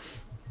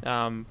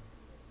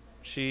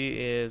 She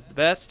is the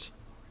best.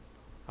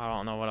 I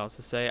don't know what else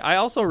to say. I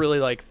also really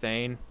like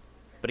Thane,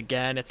 but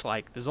again, it's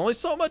like there's only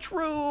so much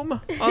room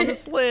on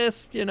this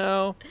list, you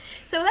know.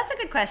 So that's a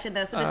good question,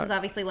 though. So this is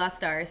obviously Lost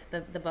Stars,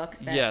 the book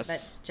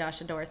that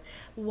Josh adores.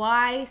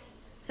 Why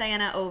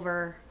Ciena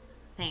over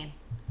Thane?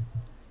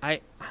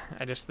 I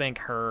just think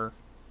I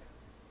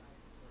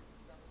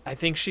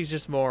think she's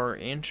just more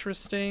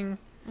interesting.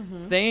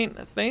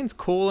 Thane's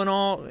cool and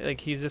all.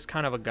 Like, he's just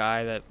kind of a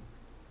guy that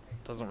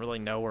doesn't really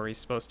know where he's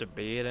supposed to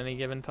be at any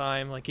given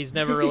time. Like, he's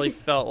never really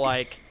felt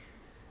like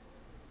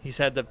he's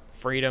had the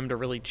freedom to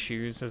really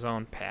choose his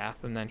own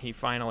path, and then he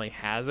finally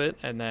has it,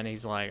 and then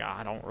he's like,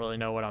 I don't really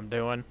know what I'm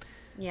doing.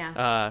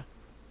 Yeah.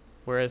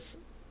 Whereas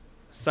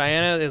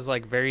Ciena is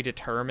like very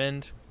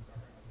determined,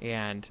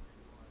 and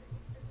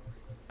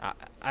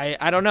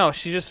I don't know.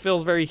 She just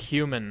feels very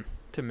human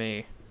to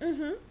me.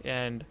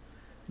 And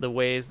the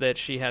ways that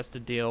she has to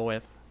deal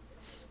with,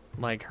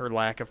 like, her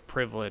lack of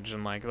privilege,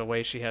 and like the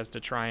way she has to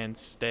try and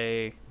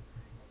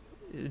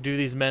do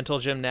these mental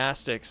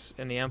gymnastics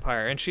in the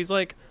Empire. And she's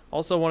like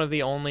also one of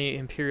the only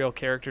Imperial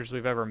characters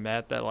we've ever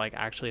met that like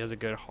actually has a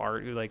good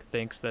heart, who like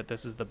thinks that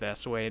this is the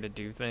best way to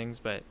do things,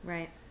 but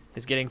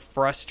is getting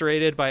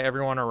frustrated by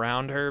everyone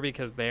around her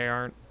because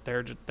they're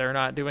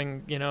not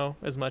doing, you know,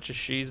 as much as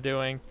she's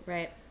doing,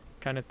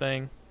 kind of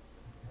thing.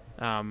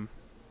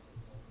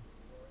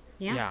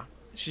 Yeah,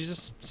 she's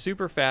just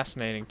super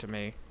fascinating to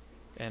me.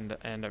 and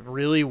a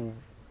really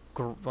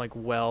like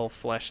well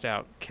fleshed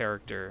out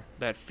character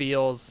that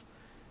feels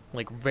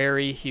like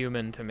very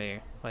human to me,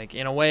 like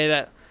in a way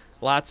that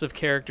lots of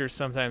characters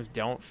sometimes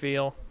don't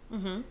feel.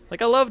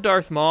 Like I love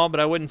Darth Maul, but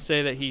I wouldn't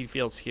say that he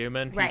feels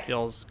human. Right. He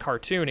feels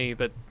cartoony,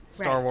 but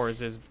Star Right.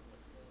 Wars is,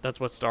 that's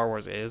what Star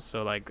Wars is.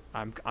 So like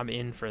I'm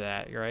in for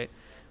that, right?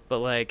 But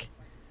like,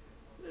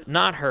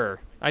 not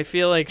her. I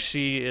feel like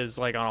she is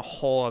like on a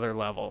whole other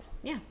level.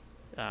 Yeah,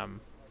 Um,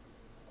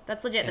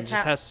 that's legit. and That's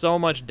just how. has so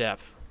much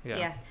depth.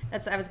 Yeah,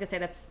 that's. I was gonna say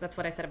that's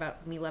what I said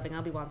about me loving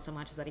Obi-Wan so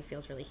much, is that he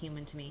feels really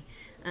human to me.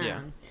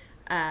 Yeah.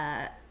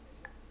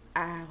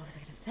 What was I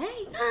gonna say?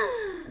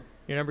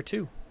 You're number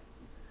 2.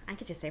 I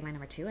could just say my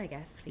number 2, I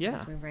guess. We Yeah. can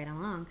just move right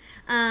along.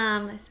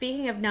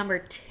 Speaking of number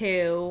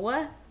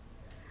 2,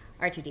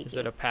 R2-D2. Is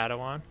it a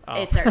Padawan?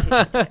 Oh. It's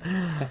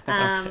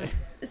R2-D2. Okay.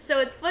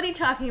 So it's funny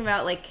talking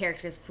about like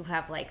characters who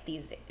have like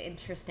these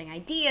interesting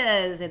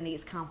ideas and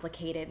these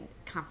complicated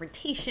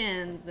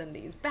confrontations and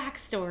these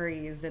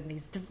backstories and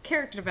these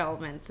character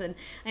developments, and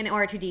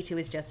R2-D2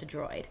 is just a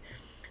droid.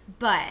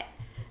 But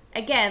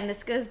again,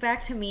 this goes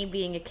back to me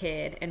being a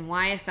kid and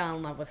why I fell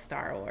in love with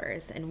Star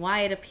Wars and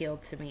why it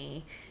appealed to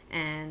me.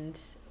 And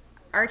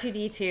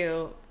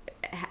R2-D2,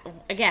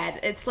 again,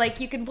 it's like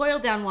you can boil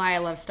down why I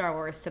love Star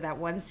Wars to that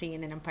one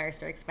scene in Empire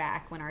Strikes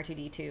Back when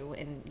R2-D2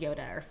 and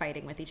Yoda are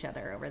fighting with each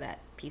other over that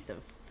piece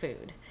of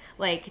food.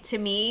 Like, to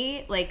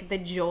me, like, the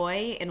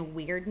joy and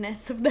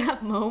weirdness of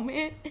that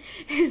moment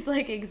is,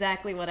 like,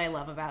 exactly what I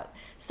love about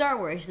Star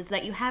Wars. It's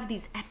that you have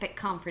these epic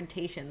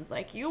confrontations,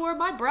 like, you were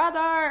my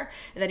brother!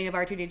 And then you have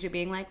R2-D2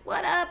 being like,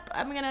 what up?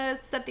 I'm gonna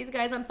set these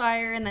guys on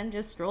fire and then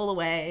just stroll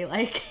away.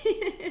 Like,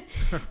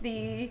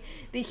 the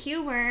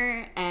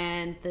humor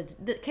and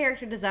the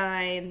character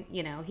design,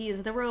 you know, he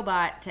is the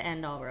robot to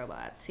end all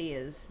robots. He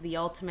is the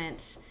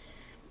ultimate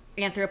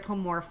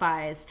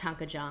anthropomorphized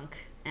hunk of junk,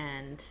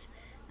 and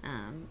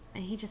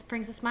he just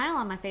brings a smile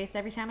on my face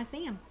every time I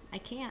see him. I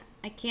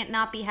can't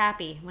not be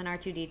happy when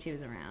R2-D2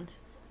 is around.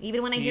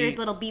 Even when I hear his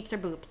little beeps or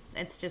boops,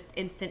 it's just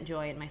instant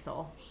joy in my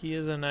soul. He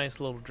is a nice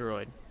little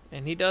droid,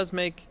 and he does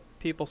make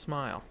people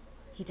smile.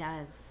 He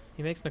does.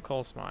 He makes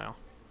Nicole smile.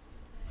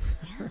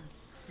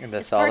 Yes. And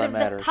that's It's all part that of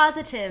matters. the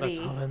positivity.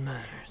 That's all that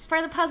matters. It's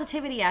part of the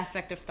positivity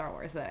aspect of Star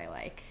Wars that I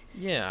like.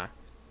 Yeah.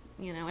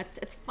 You know, it's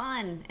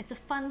fun. It's a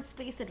fun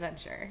space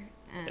adventure.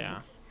 And, Yeah.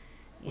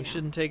 you We know,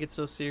 shouldn't take it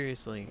so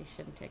seriously. We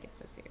shouldn't take it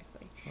so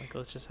seriously. Like,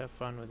 let's just have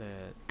fun with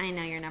it. I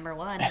know you're number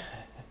 1.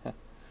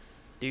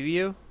 Do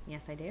you?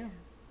 Yes, I do.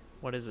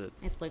 What is it?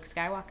 It's Luke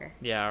Skywalker.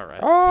 Yeah, all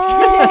right.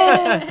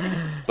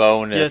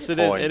 Bonus Yes, it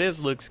points.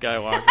 is Luke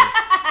Skywalker.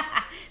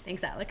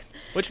 Thanks, Alex.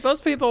 Which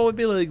most people would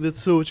be like,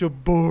 that's such a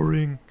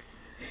boring...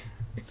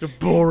 It's a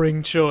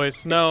boring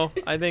choice. No,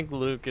 I think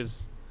Luke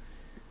is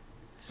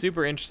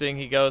super interesting.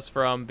 He goes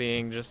from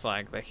being just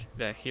like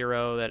the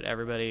hero that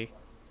everybody,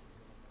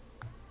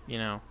 you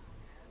know,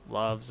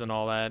 loves and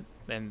all that,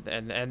 and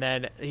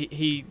then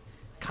he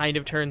kind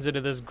of turns into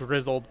this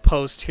grizzled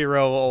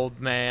post-hero old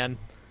man,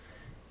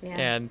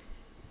 Yeah.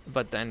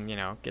 but then, you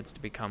know, gets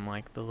to become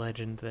like the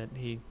legend that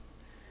he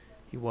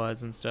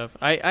was and stuff.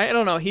 I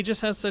don't know. He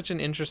just has such an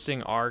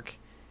interesting arc.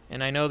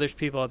 And I know there's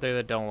people out there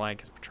that don't like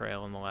his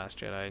portrayal in The Last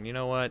Jedi, and you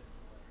know what?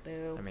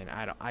 Boo. I mean,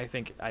 I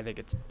think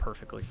it's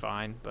perfectly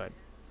fine, but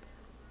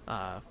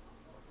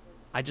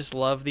I just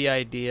love the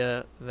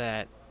idea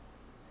that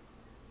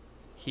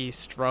he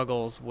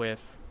struggles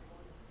with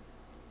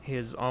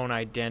his own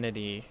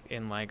identity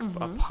in like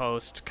a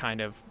post kind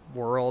of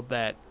world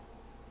that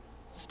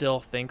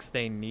still thinks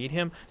they need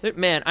him.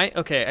 Man,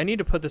 I need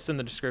to put this in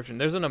the description.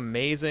 There's an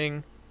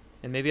amazing,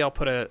 and maybe I'll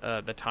put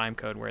the time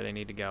code where they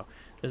need to go.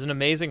 There's an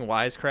amazing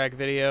Wisecrack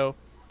video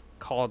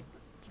called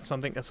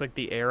something that's like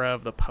the era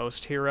of the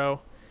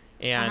post-hero,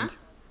 and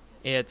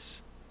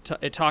it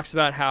talks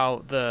about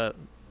how the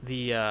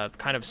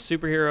kind of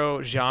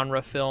superhero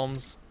genre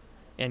films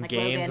and Like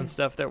games Logan. and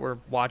stuff that we're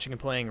watching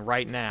and playing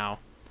right now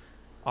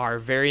are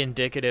very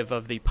indicative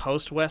of the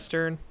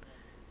post-Western,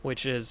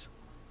 which is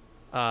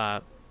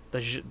the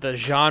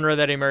genre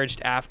that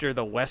emerged after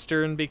the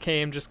Western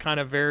became just kind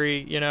of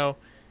very, you know,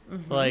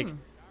 like,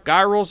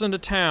 guy rolls into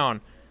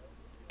town,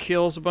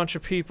 kills a bunch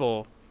of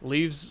people,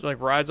 leaves, like,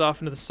 rides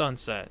off into the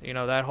sunset, you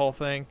know, that whole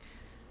thing.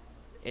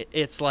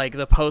 It's like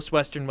the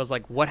post-Western was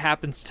like, what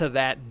happens to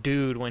that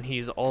dude when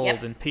he's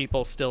old and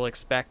people still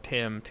expect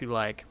him to,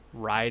 like,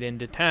 ride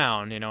into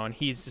town, you know, and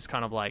he's just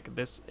kind of like,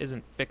 this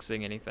isn't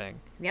fixing anything.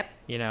 Yep.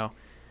 You know?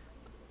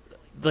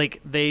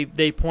 Like, they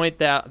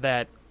point out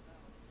that,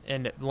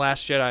 and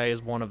Last Jedi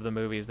is one of the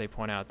movies they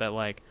point out, that,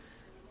 like,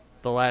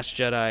 The Last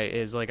Jedi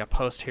is like a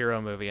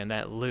post-hero movie, and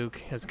that Luke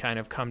has kind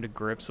of come to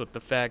grips with the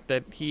fact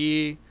that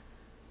he's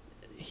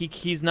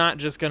not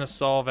just going to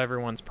solve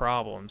everyone's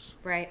problems.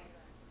 Right.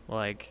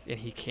 Like, and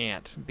he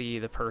can't be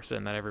the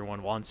person that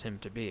everyone wants him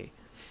to be.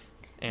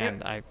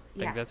 And I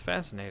think that's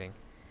fascinating.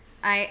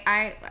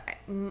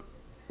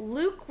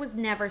 Luke was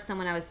never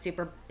someone I was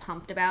super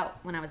pumped about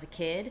when I was a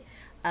kid.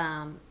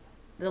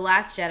 The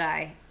Last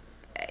Jedi,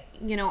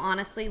 you know,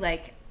 honestly,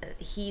 like,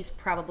 he's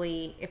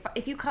probably,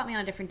 if you caught me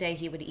on a different day,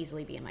 he would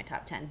easily be in my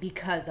top 10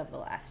 because of The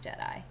Last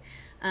Jedi.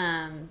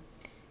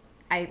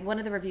 One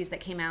of the reviews that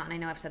came out, and I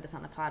know I've said this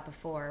on the pod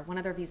before, one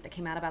of the reviews that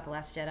came out about The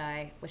Last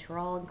Jedi, which were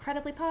all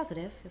incredibly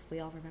positive, if we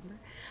all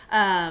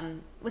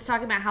remember, was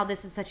talking about how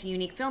this is such a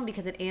unique film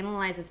because it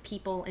analyzes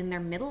people in their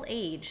middle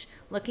age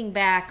looking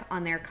back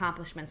on their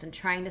accomplishments and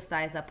trying to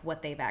size up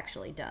what they've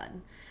actually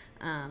done.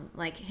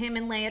 Like him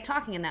and Leia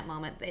talking in that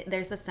moment,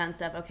 there's a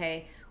sense of,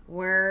 okay,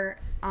 we're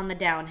on the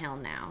downhill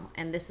now,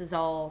 and this is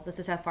how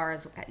far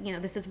as,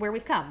 this is where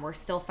we've come. We're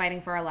still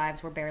fighting for our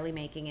lives. We're barely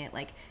making it.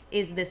 Like,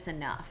 is this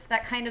enough?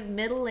 That kind of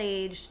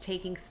middle-aged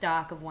taking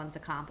stock of one's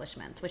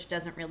accomplishments, which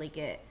doesn't really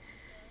get,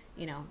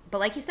 but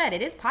like you said,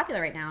 it is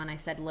popular right now. And I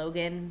said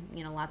Logan,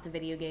 lots of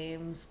video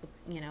games,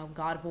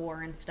 God of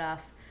War and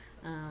stuff.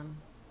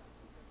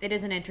 It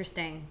is an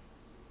interesting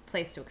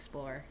place to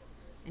explore.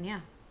 And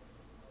yeah,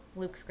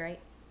 Luke's great.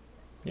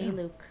 Yeah. Hey,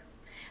 Luke.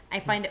 I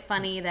find it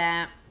funny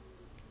that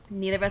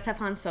neither of us have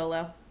Han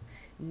Solo.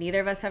 Neither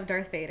of us have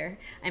Darth Vader.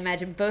 I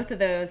imagine both of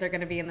those are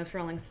going to be in this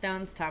Rolling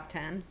Stones top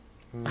 10.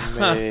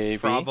 Maybe.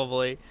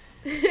 Probably.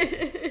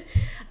 I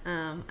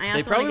also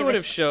They probably wanna would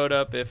give have showed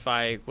up if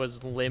I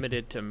was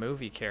limited to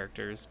movie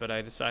characters, but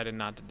I decided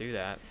not to do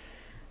that.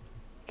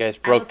 You guys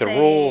broke the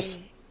rules.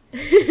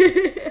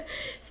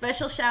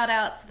 Special shout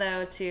outs,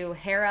 though, to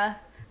Hera.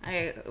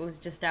 I was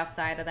just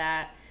outside of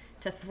that.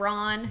 To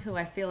Thrawn, who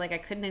I feel like I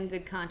couldn't in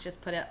good conscience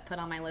put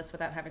on my list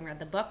without having read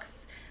the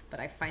books, but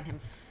I find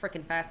him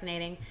freaking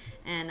fascinating.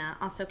 And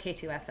also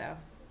K2SO,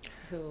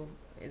 who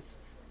is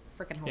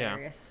freaking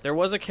hilarious. Yeah. There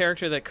was a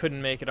character that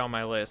couldn't make it on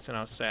my list, and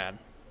I was sad.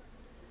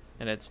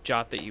 And it's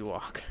Jot the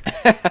Ewok.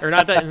 Or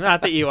not the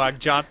Ewok,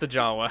 Jot the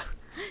Jawa.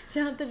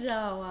 Jot the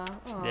Jawa.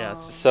 Aww.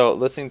 Yes. So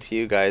listening to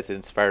you guys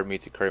inspired me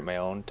to create my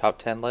own top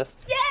 10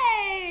 list.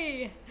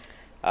 Yay!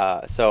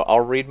 So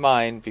I'll read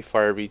mine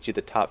before I read you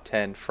the top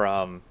 10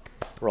 from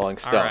Rolling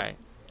Stone. All right.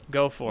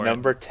 Go for it.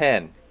 Number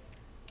 10,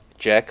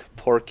 Jack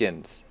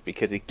Porkins,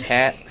 because he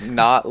can't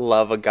not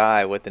love a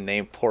guy with the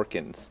name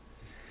Porkins.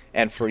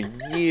 And for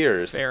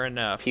years, Fair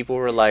enough. people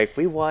were like,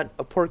 we want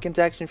a Porkins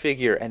action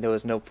figure, and there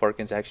was no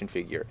Porkins action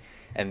figure.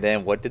 And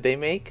then what did they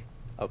make?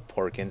 A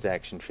Porkins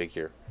action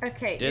figure.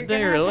 Okay. Did you're they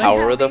gonna have to really? tell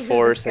Power of the me who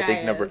Force, this I think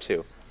guy number is.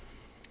 2.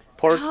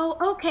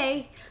 Oh,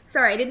 okay.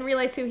 Sorry, I didn't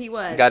realize who he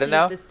was. Got it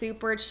now?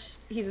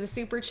 He's the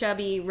super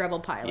chubby rebel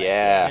pilot.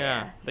 Yeah.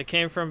 Yeah. They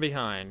came from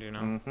behind, that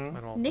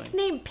whole thing.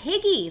 Nickname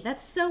Piggy.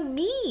 That's so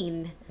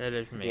mean. That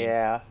is me.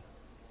 Yeah.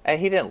 And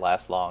he didn't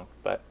last long,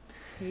 but...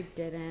 He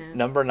didn't.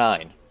 Number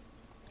 9,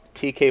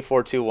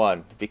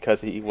 TK421,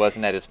 because he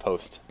wasn't at his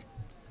post.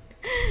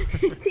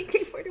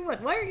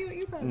 TK41. Why are you at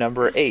your post?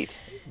 Number 8,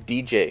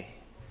 DJ,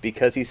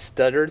 because he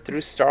stuttered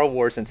through Star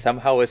Wars and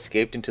somehow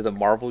escaped into the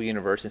Marvel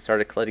Universe and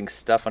started collecting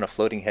stuff on a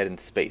floating head in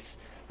space.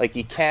 Like,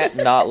 you can't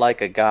not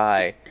like a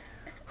guy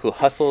who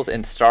hustles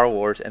in Star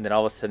Wars and then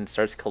all of a sudden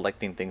starts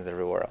collecting things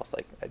everywhere else.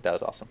 Like, that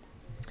was awesome.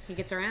 He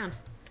gets around.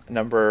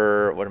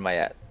 Number, what am I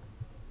at?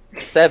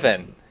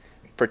 7,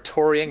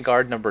 Praetorian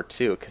Guard number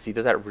 2, because he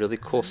does that really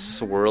cool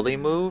swirly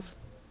move.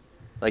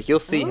 Like, you'll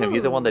see him.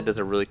 He's the one that does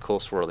a really cool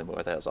swirly move. I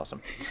thought that was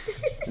awesome.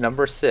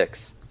 Number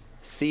 6,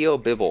 C.O.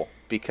 Bibble,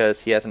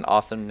 because he has an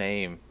awesome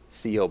name,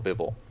 C.O.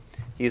 Bibble.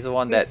 He's the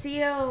one that...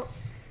 CO...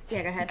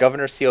 Yeah, go ahead.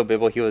 Governor C.O.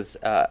 Bibble, he was...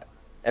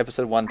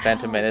 Episode 1,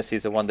 Phantom Menace,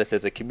 he's the one that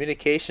says a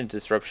communication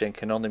disruption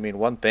can only mean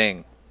one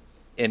thing: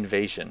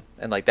 invasion.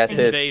 And like that's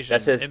Invasion.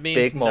 his It means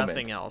big moment.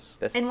 nothing else.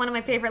 And one of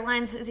my favorite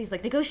lines is he's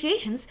like,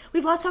 negotiations?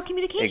 We've lost all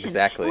communications.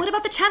 Exactly. But what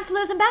about the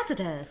Chancellor's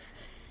ambassadors?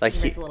 Like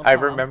He makes a little I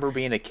poem. remember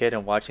being a kid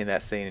and watching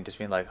that scene and just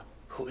being like,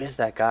 who is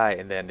that guy?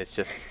 And then it's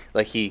just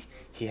like he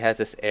has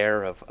this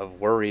air of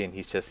worry, and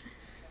he's just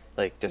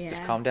like, just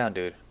Yeah. calm down,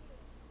 dude.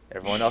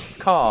 Everyone else is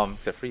calm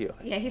except for you.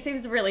 Yeah, he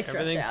seems really stressed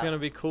Everything's out. going to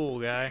be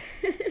cool, guy.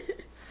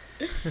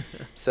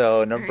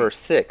 So number Alright.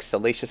 6,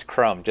 Salacious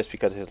Crumb, just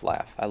because of his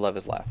laugh. I love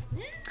his laugh.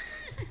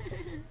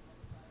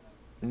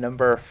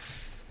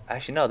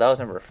 Actually, no, that was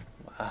number...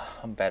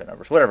 I'm bad at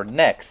numbers. Whatever.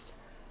 Next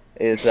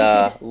is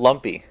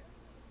Lumpy,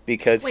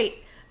 because...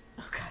 Wait.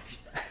 Oh, gosh.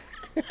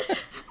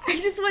 I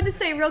just wanted to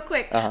say real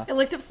quick. Uh-huh. I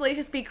looked up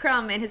Salacious B.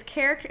 Crumb, and his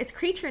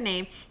creature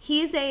name,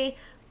 he's a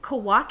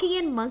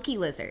Kowakian monkey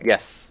lizard.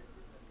 Yes.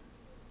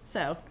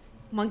 So,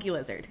 monkey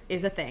lizard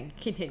is a thing.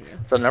 Continue.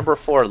 So number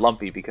 4,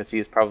 Lumpy, because he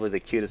is probably the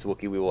cutest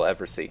Wookiee we will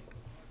ever see.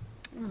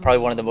 Probably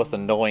one of the most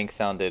annoying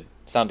sounding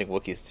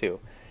Wookiees too.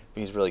 But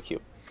he's really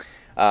cute.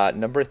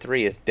 Number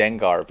 3 is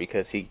Dengar,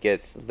 because he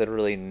gets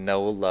literally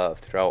no love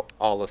throughout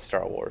all of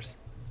Star Wars.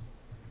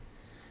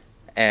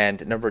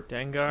 And number...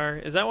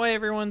 Dengar. Is that why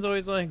everyone's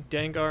always like,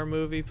 Dengar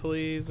movie,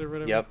 please, or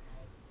whatever? Yep.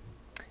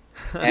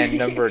 And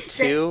number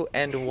 2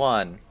 and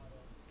 1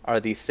 are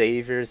the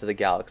saviors of the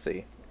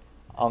galaxy.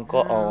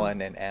 Uncle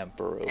Owen and Aunt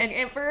Beru. And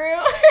Emperor.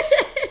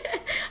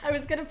 I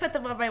was going to put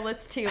them on my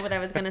list too, but I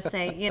was going to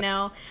say,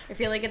 I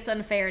feel like it's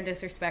unfair and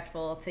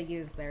disrespectful to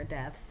use their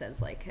deaths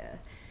as like a,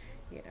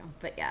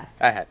 but yes.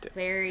 I had to.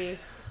 Very,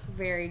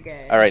 very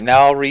good. All right,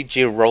 now I'll read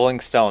you Rolling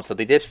Stone. So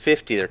they did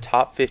 50, their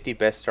top 50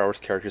 best Star Wars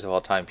characters of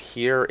all time.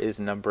 Here is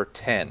number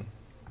 10.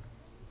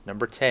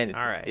 Number 10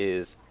 All right.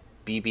 is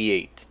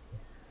BB-8.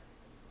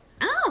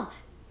 Oh,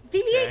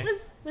 BB-8 Okay.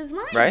 was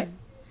mine. Right?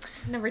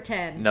 Number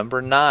 10.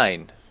 Number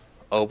 9,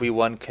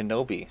 Obi-Wan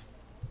Kenobi.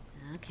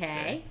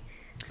 Okay.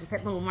 You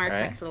put little marks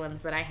Right. next to the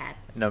ones that I had.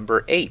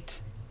 Number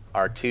 8,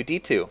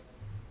 R2-D2.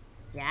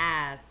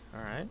 Yes.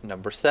 All right.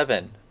 Number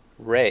 7,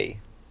 Rey.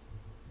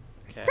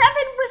 Okay. 7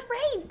 with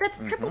Ray. That's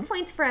triple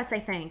points for us, I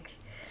think.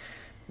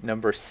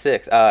 Number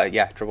 6,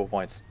 triple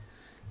points.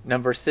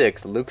 Number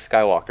 6, Luke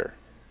Skywalker.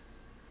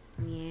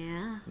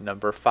 Yeah.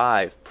 Number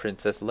 5,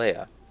 Princess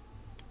Leia.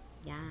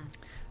 Yes.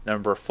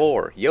 Number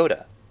 4,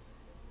 Yoda.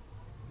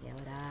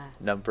 Yoda.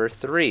 Number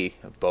 3,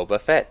 Boba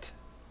Fett.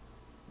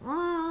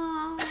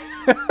 Oh.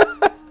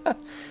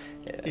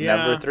 Yeah.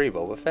 Number 3,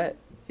 Boba Fett.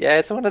 Yeah,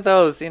 it's one of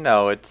those,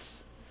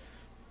 it's...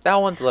 That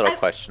one's a little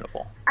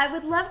questionable. I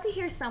would love to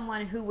hear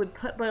someone who would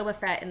put Boba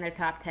Fett in their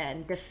top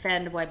 10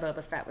 defend why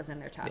Boba Fett was in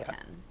their top Yeah. 10.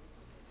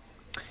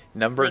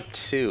 Number Like,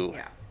 2,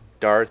 yeah.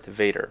 Darth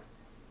Vader.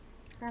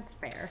 That's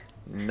fair.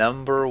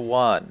 Number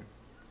 1,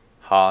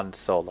 Han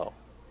Solo.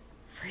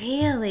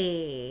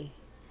 Really?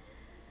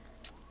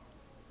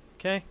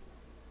 Okay.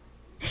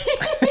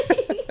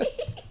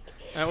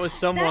 That was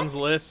someone's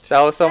list.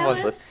 That was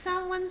someone's That was list.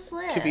 someone's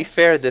list. To be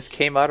fair, this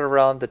came out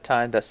around the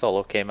time that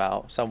Solo came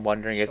out, so I'm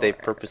wondering if they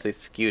Sure. purposely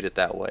skewed it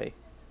that way.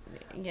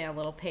 Yeah, a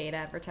little paid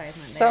advertisement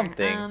Something.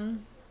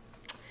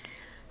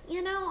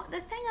 there.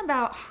 The thing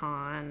about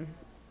Han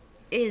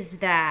is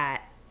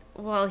that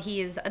while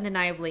he is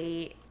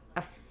undeniably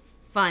a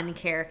fun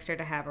character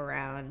to have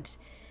around,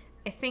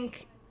 I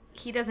think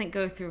he doesn't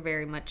go through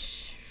very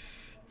much.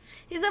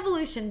 His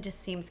evolution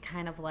just seems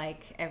kind of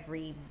like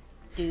every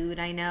dude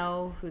I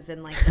know who's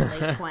in like the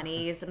late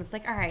 20s, and it's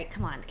like, all right,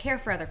 come on, care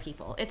for other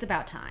people. It's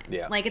about time.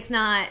 Yeah. Like, it's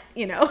not,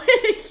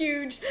 a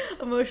huge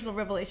emotional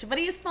revelation, but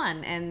he is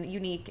fun and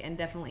unique and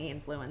definitely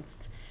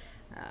influenced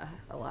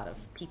a lot of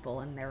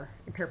people in their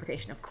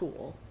interpretation of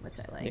cool, which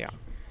I like. Yeah.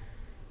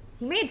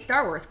 He made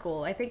Star Wars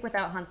cool. I think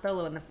without Han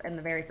Solo in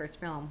the very first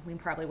film, we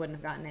probably wouldn't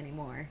have gotten any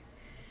more.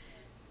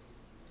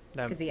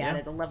 Because he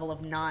added a level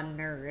of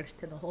non-nerd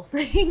to the whole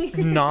thing.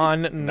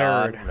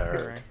 Non-nerd.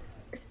 Non-nerd.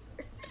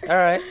 All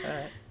right.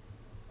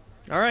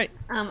 All right.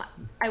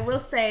 I will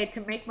say,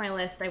 to make my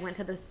list, I went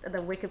to the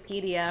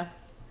Wikipedia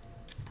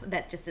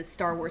that just is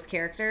Star Wars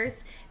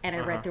characters, and I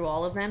read through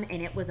all of them,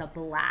 and it was a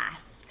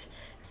blast.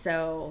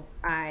 So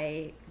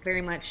I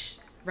very much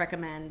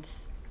recommend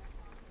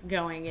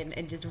going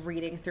and just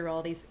reading through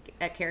all these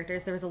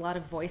characters. There was a lot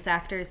of voice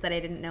actors that I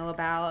didn't know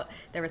about.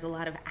 There was a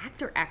lot of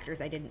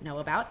actors I didn't know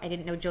about. I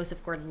didn't know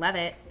Joseph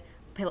Gordon-Levitt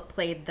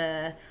played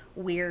the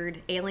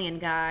weird alien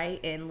guy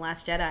in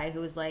Last Jedi who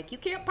was like, you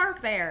can't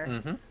park there.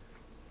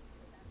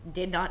 Mm-hmm.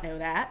 Did not know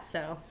that,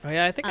 so. Oh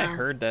yeah, I think I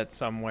heard that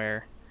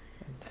somewhere.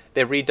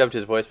 They redubbed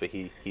his voice, but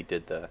he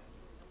did the...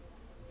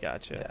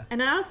 Gotcha. Yeah.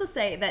 And I also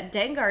say that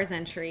Dengar's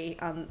entry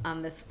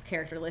on this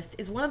character list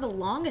is one of the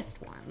longest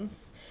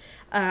ones.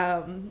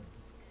 And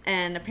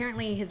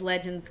apparently his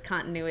Legends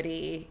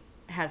continuity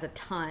has a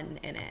ton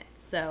in it.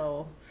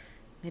 So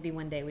maybe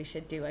one day we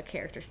should do a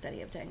character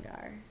study of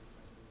Dengar.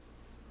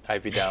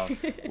 I'd be down.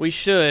 We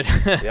should.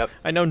 Yep.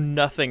 I know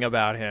nothing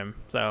about him,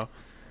 so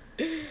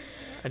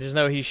I just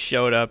know he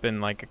showed up in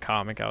like a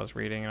comic I was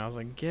reading, and I was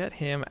like, "Get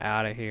him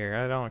out of here!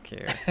 I don't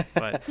care."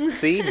 But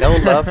See, no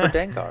love for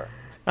Dengar.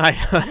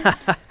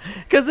 I,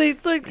 because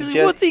he's like, You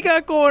just- what's he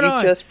got going You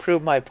on? just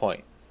proved my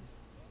point.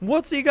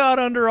 What's he got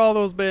under all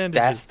those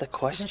bandages? That's the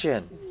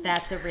question.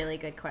 That's a really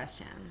good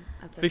question.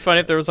 That's It'd be funny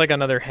if there was like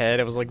another head.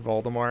 It was like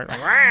Voldemort.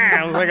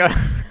 It was like a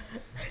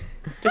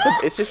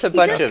It's just a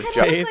bunch of just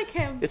Jaw- kind of like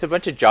him. it's a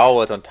bunch of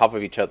Jawas on top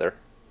of each other.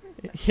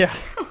 yeah.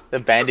 The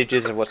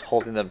bandages are what's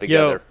holding them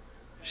together.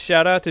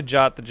 Shout out to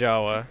Jot the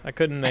Jawa. I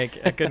couldn't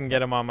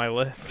get him on my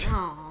list.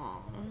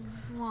 Aw.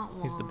 Wah,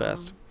 He's the wah.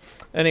 best.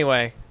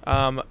 Anyway,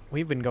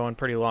 we've been going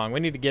pretty long. We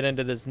need to get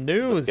into this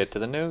news. Let's get to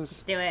the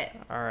news. Do it.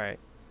 All right.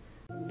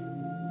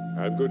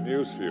 I have good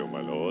news for you,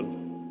 my lord.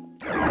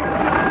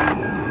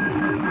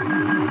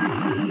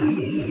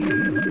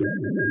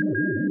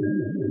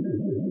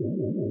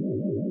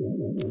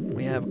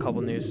 We have a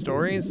couple news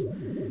stories.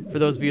 For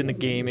those of you in the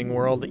gaming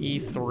world,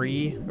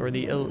 E3, or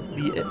the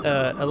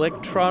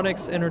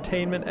Electronics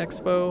Entertainment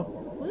Expo,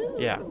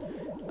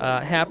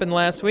 happened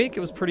last week. It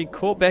was pretty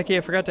cool. Becky,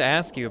 I forgot to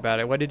ask you about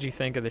it. What did you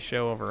think of the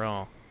show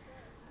overall?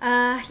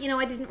 I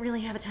didn't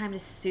really have a time to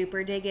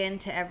super dig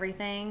into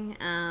everything.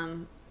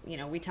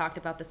 We talked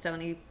about the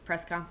Sony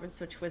press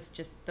conference, which was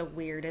just the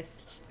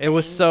weirdest. It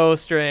was thing. so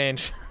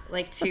strange.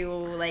 Like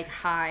two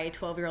high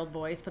 12-year-old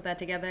boys put that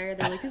together.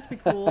 They're like, this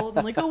would be cool.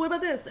 I'm like, oh, what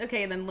about this?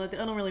 Okay, and then I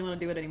don't really want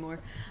to do it anymore.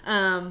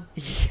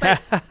 Yeah.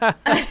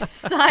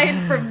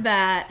 Aside from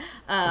that,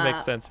 It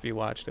makes sense if you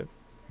watched it.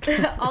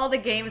 all the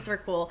games were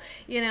cool.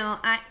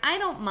 I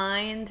don't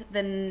mind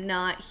the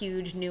not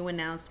huge new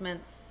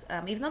announcements,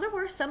 even though there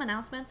were some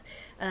announcements,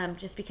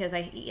 just because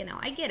I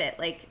get it.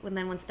 Like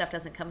when stuff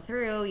doesn't come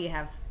through, you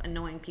have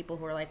annoying people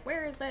who are like,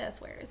 where is this?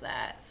 Where is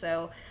that?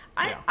 So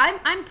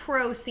I'm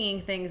pro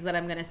seeing things that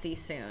I'm going to see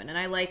soon. And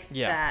I like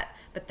that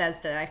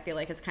Bethesda, I feel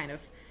like, has kind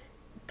of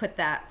put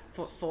that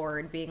foot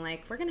forward, being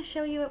like, we're gonna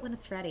show you it when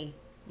it's ready.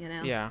 You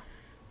know. Yeah.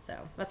 So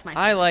that's my.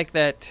 I like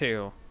that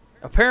too.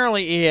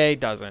 Apparently EA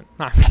doesn't.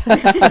 No, I'm just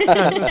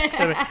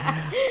kidding.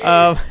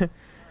 All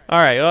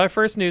right. Well, our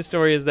first news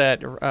story is that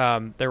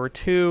there were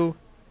 2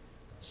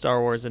 Star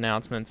Wars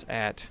announcements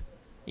at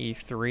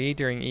E3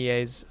 during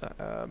EA's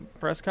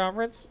press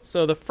conference.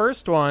 So the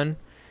first one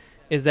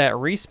is that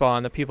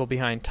Respawn, the people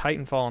behind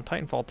Titanfall and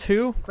Titanfall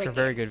 2, which are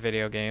very good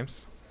video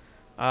games,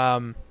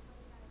 are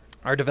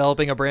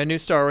developing a brand new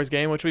Star Wars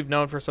game, which we've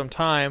known for some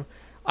time.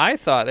 I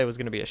thought it was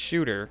going to be a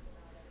shooter,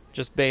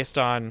 just based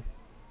on,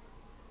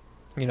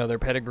 their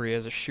pedigree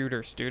as a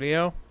shooter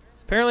studio.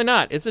 Apparently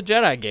not. It's a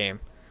Jedi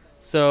game.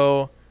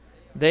 So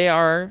they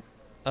are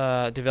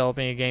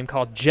developing a game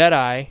called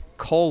Jedi: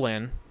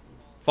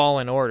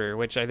 Fallen Order,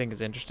 which I think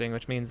is interesting,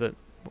 which means that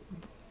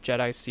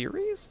Jedi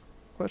series? ?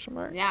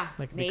 Yeah,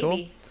 That could maybe. be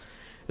cool.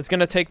 It's going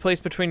to take place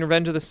between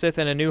Revenge of the Sith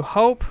and A New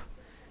Hope,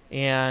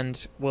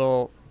 and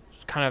will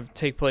kind of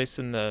take place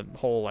in the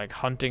whole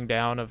hunting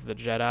down of the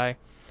Jedi.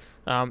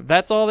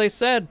 That's all they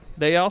said.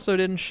 They also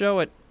didn't show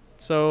it.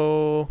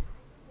 So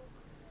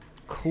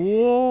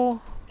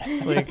cool.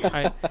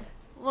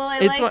 Well, I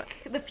It's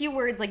like the few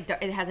words,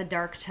 it has a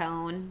dark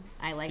tone.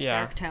 I like Yeah.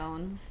 dark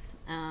tones.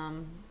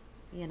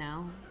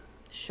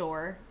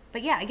 Sure.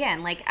 But yeah,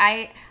 again,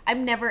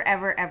 I'm never,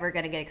 ever, ever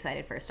going to get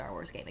excited for a Star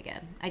Wars game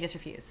again. I just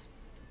refuse.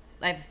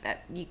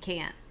 You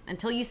can't.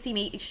 Until you see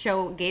me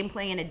show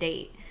gameplay and a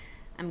date,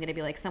 I'm going to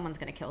be like, someone's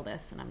going to kill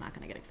this, and I'm not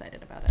going to get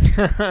excited about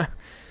it.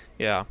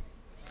 Yeah.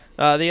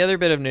 The other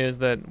bit of news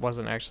that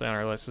wasn't actually on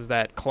our list is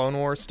that Clone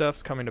Wars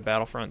stuff's coming to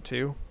Battlefront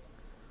 2.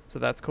 So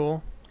that's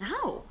cool.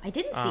 Oh, I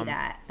didn't see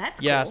that. That's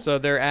cool. Yeah, so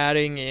they're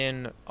adding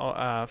in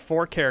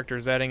 4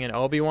 characters, adding in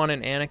Obi-Wan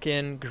and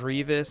Anakin,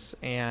 Grievous,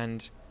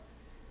 and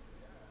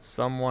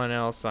someone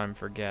else I'm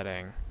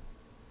forgetting.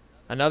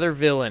 Another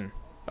villain.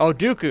 Oh,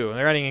 Dooku.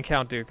 They're adding in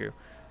Count Dooku.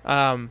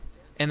 And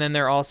then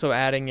they're also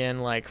adding in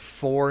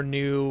 4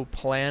 new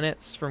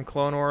planets from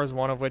Clone Wars,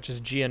 one of which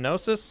is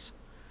Geonosis,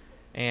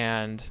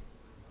 and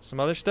some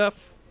other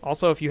stuff.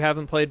 Also, if you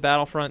haven't played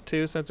Battlefront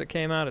 2 since it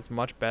came out, it's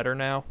much better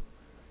now.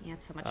 Yeah,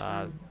 it's so much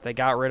fun. They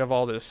got rid of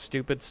all this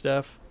stupid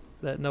stuff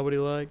that nobody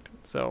liked.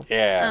 So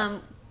Yeah.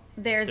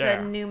 There's Yeah.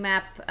 a new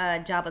map,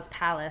 Jabba's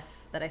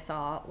Palace, that I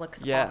saw.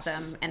 Looks Yes.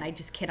 awesome, and I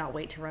just cannot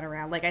wait to run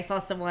around. I saw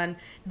someone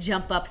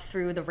jump up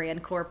through the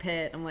Rancor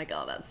pit. I'm like,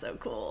 oh, that's so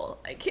cool.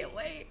 I can't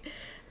wait.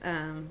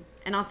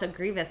 And also,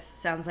 Grievous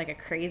sounds like a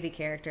crazy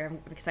character.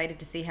 I'm excited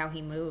to see how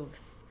he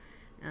moves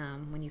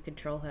when you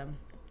control him.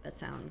 That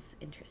sounds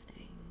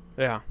interesting.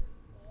 yeah.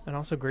 And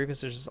also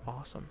Grievous is just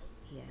awesome.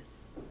 Yes.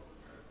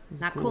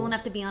 Not cool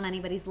enough to be on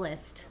anybody's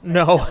list.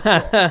 No.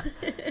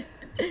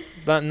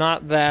 But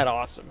not that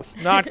awesome. It's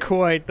not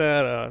quite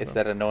that awesome. It's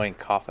that annoying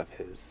cough of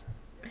his.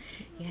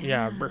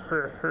 Yeah.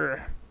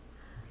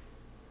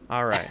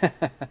 All right.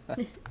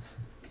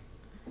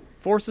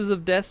 Forces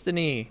of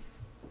Destiny.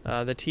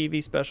 The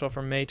TV special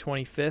from May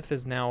 25th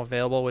is now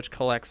available, which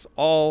collects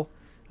all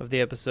of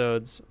the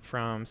episodes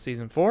from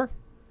Season 4.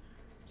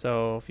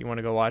 So if you want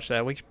to go watch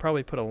that, we should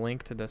probably put a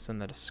link to this in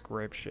the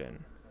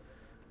description.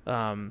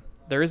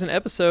 There is an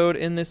episode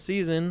in this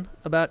season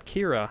about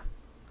Kira.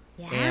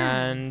 Yes.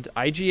 And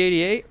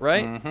IG-88,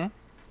 right? Mm-hmm.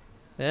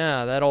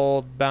 Yeah, that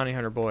old bounty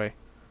hunter boy.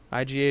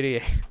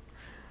 IG-88.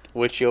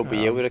 Which you'll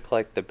be able to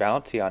collect the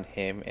bounty on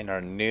him in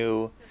our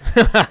new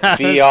Star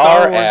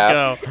VR Wars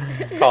app. Go.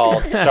 It's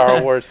called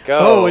Star Wars Go.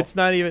 Oh, it's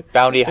not even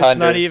Bounty It's Hunters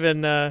not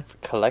even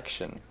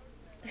collection.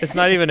 it's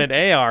not even an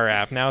AR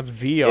app. Now it's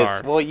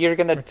VR. Well, you're We're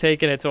gonna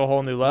taking it to a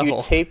whole new level.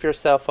 you tape your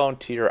cell phone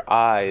to your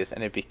eyes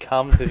and it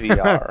becomes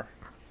VR.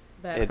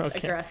 That's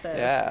It's- aggressive.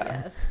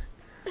 yeah.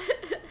 Yes.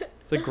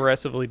 It's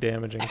aggressively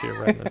damaging to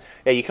your retinas.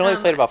 Yeah, you can only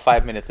play it about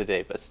 5 minutes a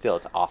day, but still,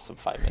 it's awesome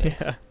 5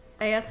 minutes. Yeah.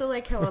 I also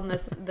like how on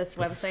this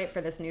website for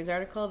this news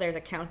article, there's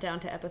a countdown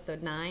to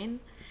episode 9,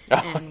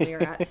 and we're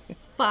at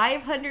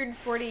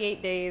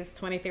 548 days,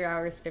 23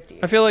 hours,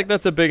 58 I feel like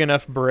minutes. that's a big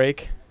enough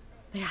break.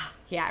 Yeah,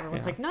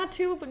 everyone's Yeah. like, not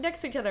too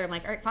next to each other. I'm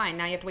like, all right, fine.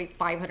 Now you have to wait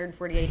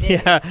 548 days.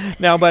 Yeah.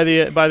 Now by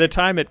the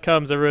time it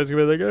comes, everyone's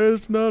gonna be like,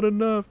 it's not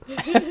enough.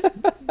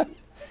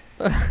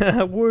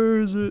 Where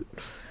is it?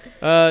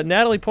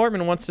 Natalie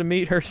Portman wants to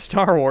meet her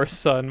Star Wars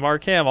son,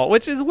 Mark Hamill,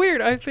 which is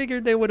weird. I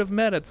figured they would have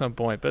met at some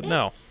point, but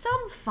no. It's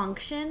some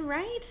function,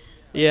 right?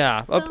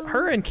 Yeah, some-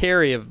 her and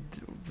Carrie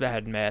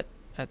had met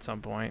at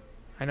some point.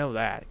 I know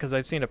that because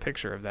I've seen a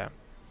picture of them.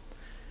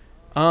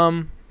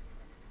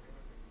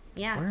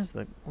 Yeah.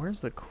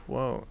 Where's the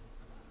quote?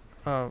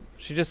 Oh,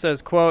 she just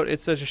says, "quote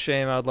It's such a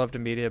shame. I would love to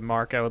meet him,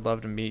 Mark. I would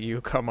love to meet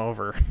you. Come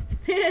over."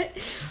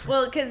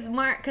 Well, because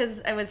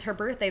it was her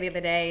birthday the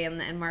other day,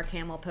 and Mark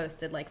Hamill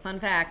posted fun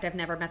fact: I've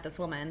never met this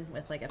woman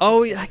with a.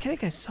 Oh, picture. yeah, I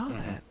think I saw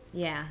that.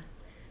 Yeah.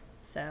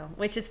 So,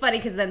 which is funny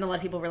because then a lot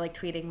of people were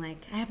tweeting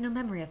I have no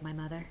memory of my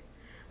mother.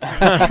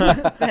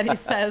 That he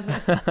says.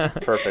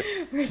 Perfect.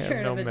 I Return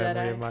have no of the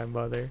memory Jedi. of my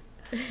mother.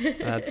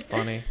 That's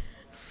funny.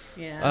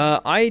 Yeah.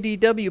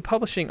 IDW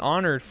Publishing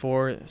honored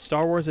for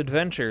Star Wars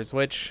Adventures,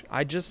 which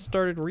I just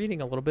started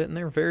reading a little bit, and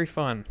they're very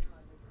fun.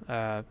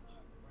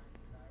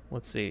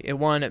 let's see. It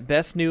won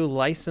Best New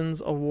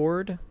License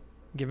Award,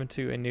 given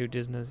to a new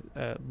Disney.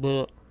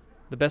 The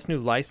Best New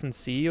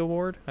Licensee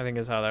Award, I think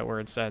is how that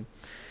word said.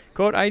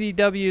 Quote,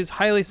 IDW's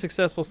highly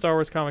successful Star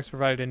Wars comics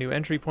provided a new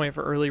entry point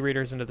for early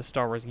readers into the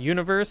Star Wars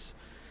universe,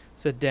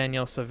 said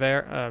Daniel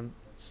Sava?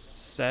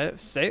 I'm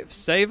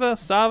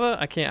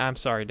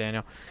sorry,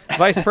 Daniel.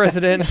 Vice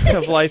President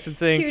of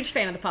Licensing. Huge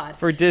fan of the pod.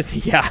 For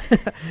Disney, yeah.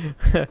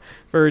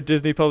 For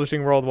Disney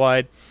Publishing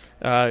Worldwide.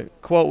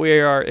 Quote, we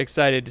are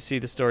excited to see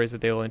the stories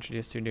that they will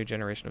introduce to a new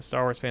generation of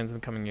Star Wars fans in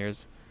the coming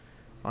years.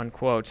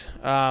 Unquote.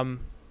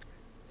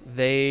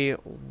 They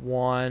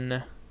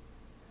won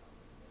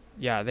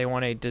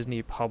a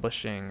Disney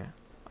Publishing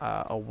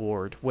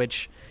award,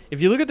 which,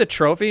 if you look at the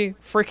trophy,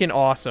 freaking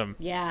awesome.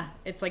 Yeah,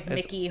 it's like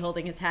Mickey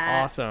holding his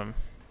hat. Awesome.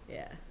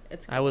 Yeah,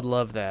 it's cool. I would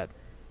love that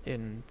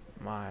in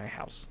my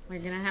house. We're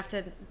going to have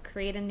to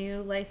create a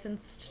new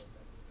licensed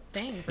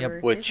thing for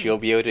Yep. Which Disney. you'll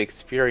be able to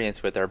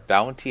experience with our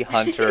Bounty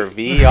Hunter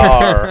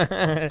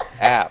VR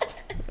app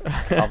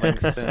coming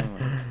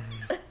soon.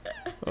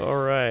 All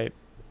right.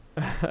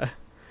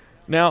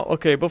 Now,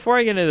 okay, before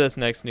I get into this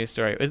next news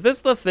story, is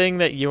this the thing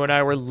that you and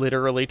I were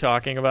literally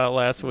talking about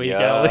last week,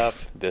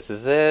 Alex? This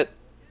is it.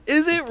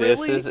 Is it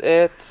really? This is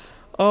it.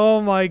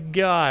 Oh my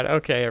god.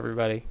 Okay,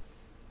 everybody.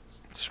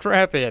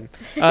 Strap in.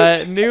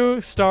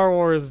 New Star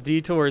Wars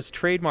Detours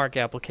trademark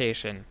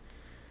application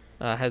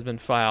has been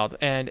filed.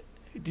 And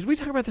did we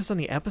talk about this on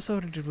the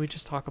episode, or did we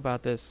just talk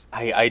about this?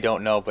 I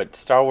don't know, but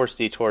Star Wars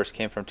Detours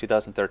came from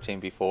 2013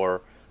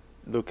 before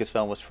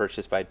Lucasfilm was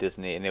purchased by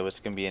Disney, and it was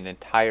going to be an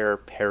entire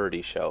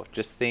parody show.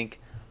 Just think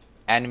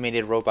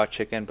animated Robot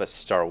Chicken, but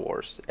Star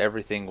Wars.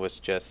 Everything was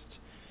just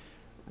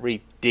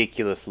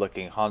ridiculous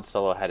looking. Han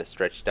Solo had a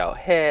stretched out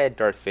head.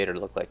 Darth Vader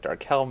looked like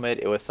Dark Helmet.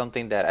 It was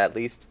something that at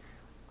least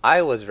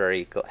I was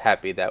very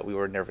happy that we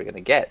were never going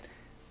to get.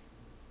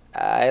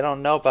 I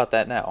don't know about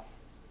that now.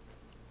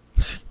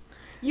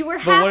 You were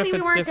But what happy if we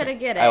it's weren't different? going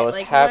to get it. I was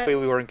Like, happy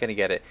what? we weren't going to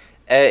get it.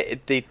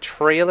 The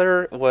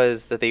trailer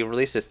was that they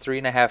released is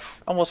 3.5,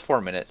 almost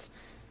 4 minutes.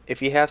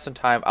 If you have some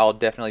time, I'll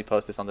definitely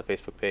post this on the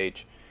Facebook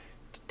page.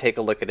 Take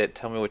a look at it.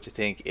 Tell me what you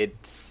think.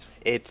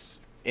 It's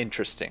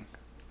interesting.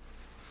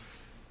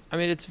 I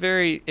mean, it's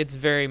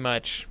very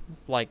much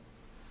like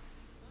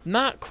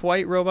not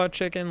quite Robot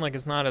Chicken, like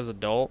it's not as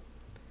adult.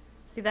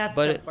 See, that's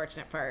but the it-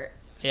 unfortunate part.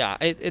 Yeah,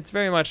 it's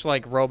very much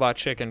like Robot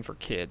Chicken for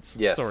kids,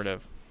 Yes. sort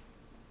of.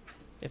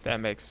 If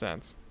that makes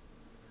sense.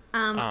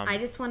 I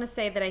just want to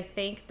say that I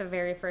think the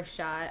very first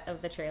shot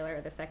of the trailer,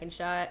 or the second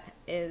shot,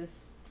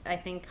 is I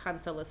think Han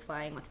Solo's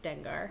flying with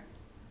Dengar.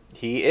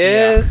 He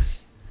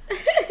is.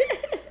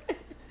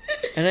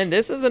 And then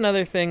this is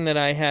another thing that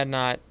I had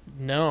not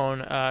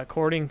known.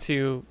 According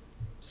to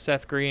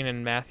Seth Green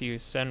and Matthew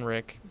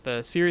Senrick,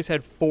 the series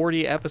had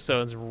 40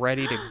 episodes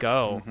ready to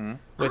go,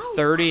 with Oh,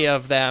 30 what?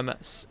 of them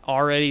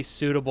already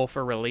suitable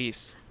for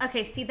release.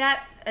 Okay, see,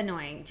 that's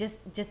annoying.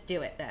 Just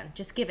do it then.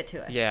 Just give it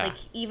to us. Yeah. Like,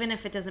 even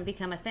if it doesn't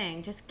become a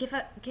thing, just give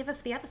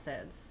us the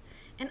episodes.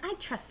 And I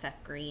trust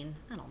Seth Green.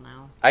 I don't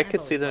know. I I've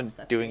could see always them loved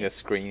Seth doing Green. a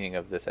screening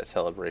of this at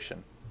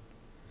Celebration.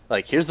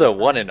 Like, here's the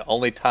one and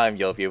only time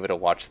you'll be able to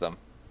watch them.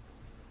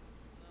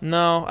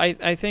 No,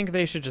 I think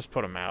they should just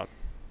put them out.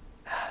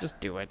 Just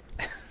do it.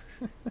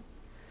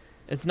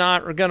 It's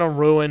not gonna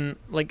ruin,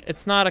 like,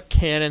 it's not a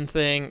canon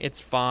thing. It's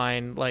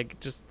fine. Like,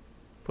 just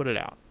put it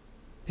out.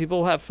 People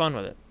will have fun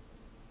with it.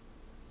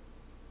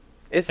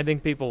 It's I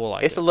think people will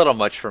like it's it. a little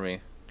much for me.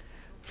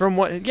 From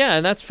what, yeah,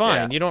 and that's fine.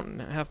 Yeah. You don't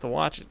have to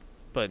watch it.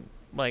 But,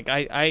 like,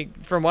 I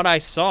from what I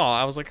saw,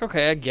 I was like,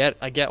 okay, I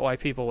get why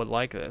people would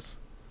like this.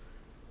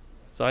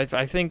 So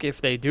I think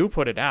if they do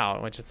put it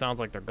out, which it sounds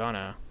like they're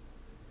gonna,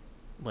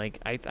 like,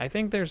 I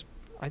think there's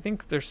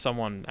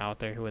someone out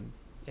there who would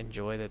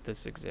enjoy that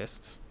this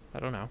exists. I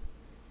don't know.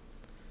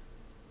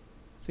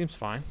 Seems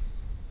fine.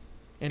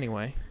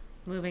 Anyway.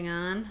 Moving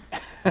on.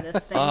 This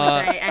thing which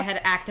I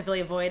had actively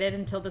avoided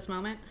until this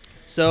moment.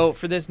 So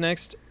for this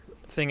next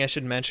thing, I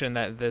should mention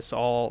that this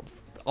all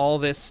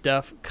this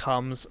stuff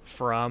comes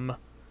from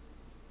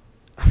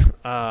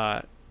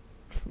the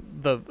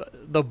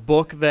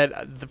book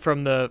that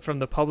from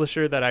the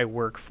publisher that I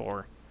work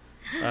for.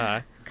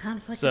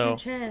 Conflict So-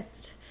 of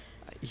interest.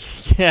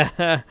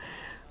 Yeah.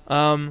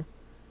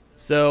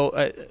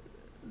 So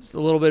just a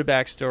little bit of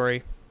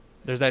backstory.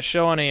 There's that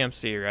show on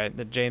AMC, right?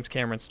 The James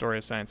Cameron story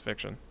of science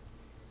fiction.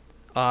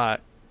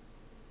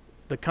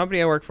 The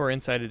company I work for,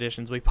 Inside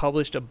Editions, we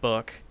published a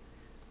book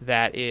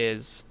that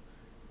is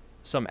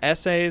some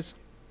essays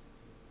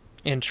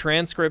and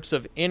transcripts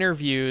of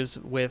interviews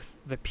with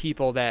the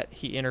people that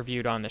he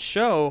interviewed on the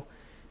show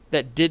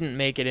that didn't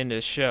make it into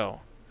the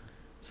show.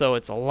 So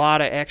it's a lot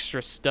of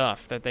extra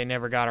stuff that they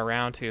never got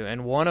around to.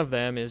 And one of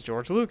them is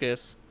George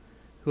Lucas,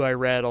 who I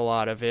read a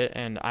lot of it.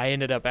 And I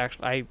ended up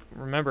I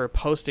remember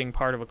posting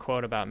part of a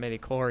quote about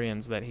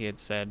midichlorians that he had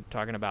said,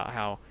 talking about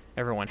how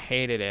everyone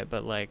hated it,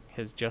 but like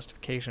his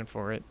justification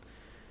for it.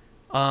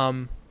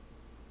 And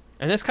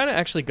this kind of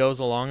actually goes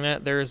along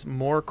that. There's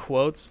more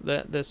quotes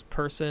that this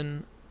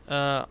person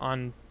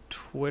on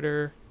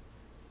Twitter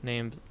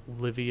named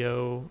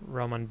Livio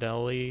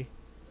Ramondelli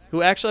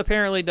who actually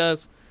apparently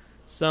does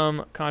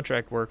some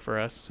contract work for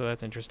us, so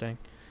that's interesting,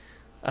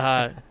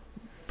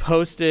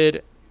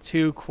 posted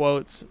 2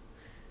 quotes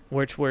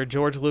which were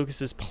George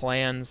Lucas's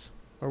plans,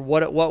 or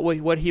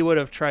what he would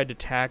have tried to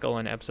tackle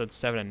in episodes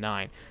 7 and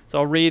 9. So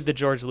I'll read the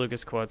George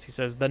Lucas quotes. He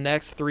says, "The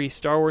next 3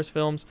 Star Wars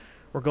films,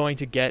 we're going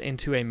to get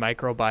into a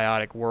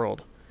microbiotic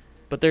world.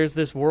 But there's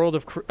this world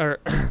of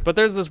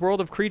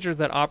creatures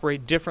that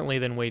operate differently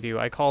than we do.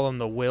 I call them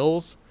the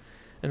Wills.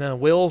 And the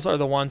Wills are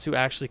the ones who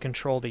actually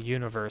control the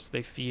universe.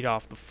 They feed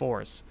off the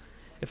Force.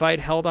 If I had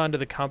held on to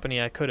the company,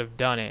 I could have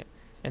done it.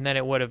 And then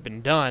it would have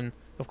been done.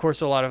 Of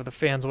course, a lot of the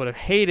fans would have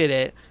hated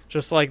it,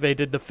 just like they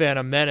did the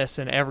Phantom Menace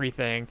and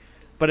everything.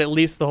 But at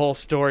least the whole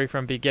story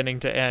from beginning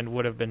to end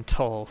would have been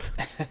told."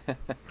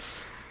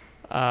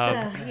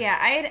 Yeah,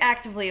 I had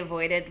actively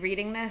avoided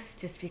reading this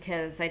just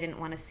because I didn't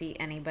want to see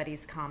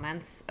anybody's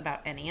comments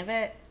about any of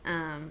it.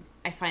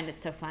 I find it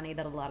so funny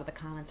that a lot of the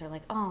comments are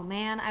like, "Oh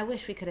man, I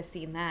wish we could have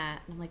seen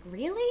that." And I'm like,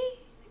 really?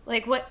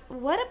 Like,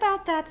 what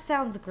about that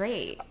sounds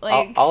great?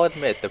 Like, I'll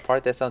admit, the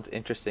part that sounds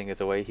interesting is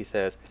the way he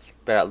says,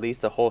 but at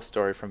least the whole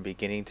story from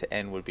beginning to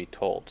end would be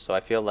told. So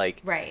I feel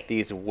like Right.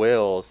 these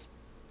Wills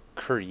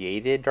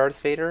created Darth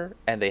Vader,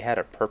 and they had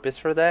a purpose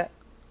for that.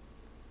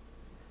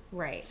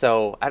 right.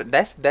 So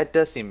that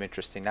does seem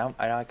interesting. Now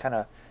I kind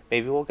of,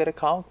 maybe we'll get a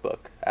comic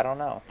book. I don't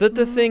know.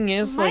 The thing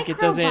is, like, it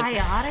doesn't...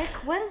 Microbiotic?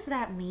 What does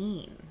that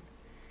mean?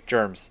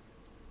 Germs.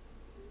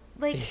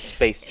 Like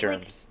Space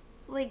germs.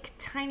 Like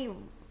tiny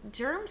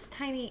germs,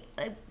 tiny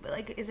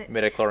like is it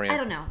Midichlorian. I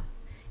don't know.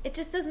 It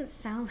just doesn't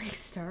sound like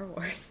Star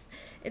Wars.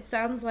 It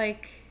sounds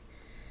like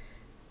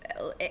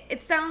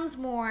it sounds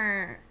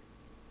more,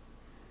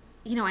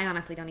 I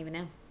honestly don't even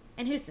know.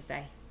 And who's to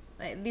say?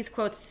 Like, these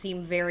quotes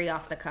seem very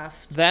off the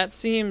cuff. That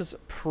seems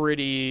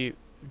pretty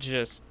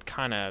just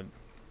kind of...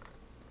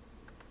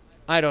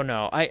 I don't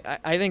know.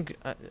 I think...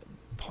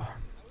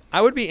 I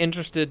would be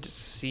interested to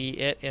see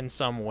it in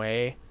some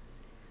way.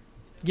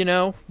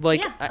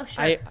 Like, Yeah,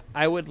 sure.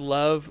 I would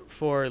love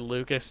for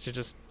Lucas to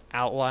just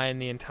outline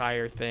the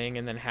entire thing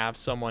and then have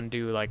someone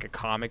do, like, a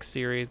comic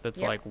series that's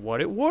Yep. like what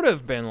it would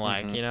have been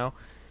like,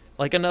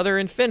 like another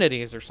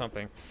Infinities or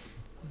something.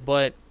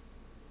 But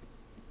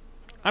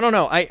I don't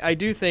know. I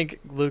do think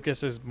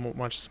Lucas is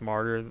much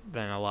smarter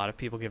than a lot of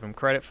people give him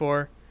credit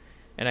for.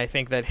 And I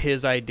think that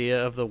his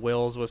idea of the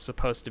Wills was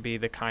supposed to be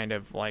the kind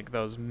of, like,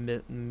 those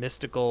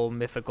mythical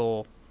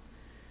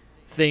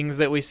things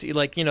that we see,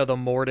 like, the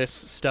Mortis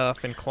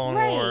stuff in Clone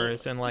Right,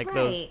 Wars, and, like,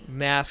 those right.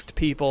 masked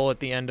people at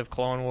the end of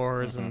Clone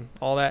Wars and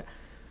all that.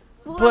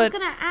 Well, I was But-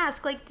 going to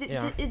ask, like,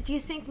 Yeah. do you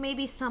think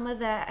maybe some of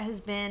that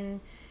has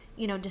been,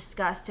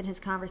 discussed in his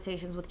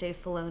conversations with Dave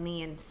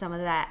Filoni, and some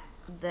of that,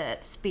 the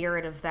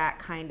spirit of that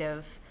kind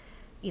of,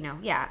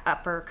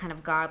 upper kind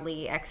of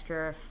godly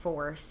extra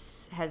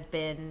force has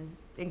been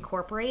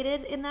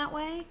incorporated in that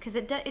way? Because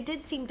it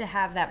did seem to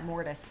have that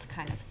Mortis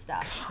kind of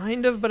stuff.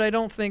 Kind of, but I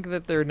don't think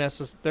that they're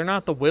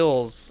not the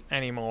Wills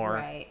anymore.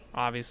 Right.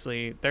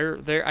 Obviously,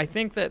 they're. I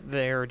think that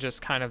they're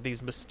just kind of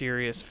these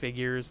mysterious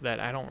figures that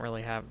I don't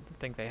really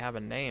think they have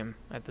a name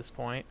at this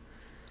point.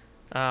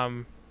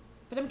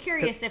 But I'm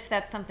curious if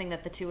that's something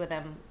that the two of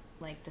them,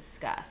 like,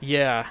 discussed.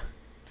 Yeah,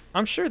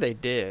 I'm sure they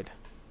did,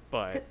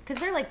 but Because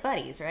they're like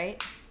buddies,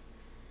 right?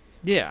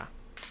 yeah,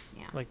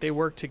 Yeah. like they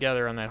worked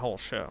together on that whole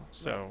show.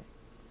 So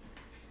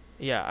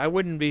yeah, I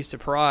wouldn't be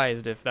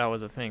surprised if that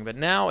was a thing. But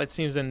now it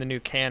seems in the new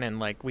canon,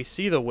 like, we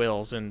see the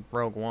Wills in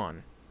Rogue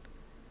One,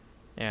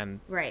 and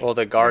Right. Well,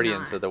 the They're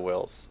Guardians not. of the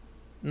Wills.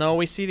 no,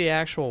 we see the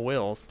actual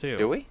Wills too.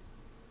 Do we?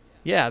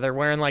 Yeah, they're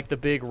wearing, like, the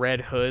big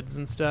red hoods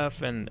and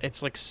stuff, and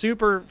it's, like,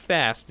 super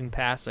fast in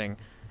passing.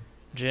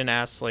 Jin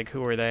asks, like,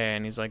 who are they?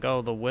 And he's like,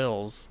 oh, the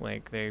Wills.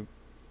 Like, they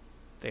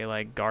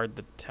like, guard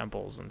the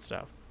temples and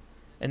stuff.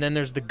 And then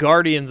there's the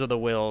Guardians of the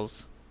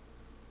Wills,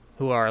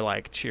 who are,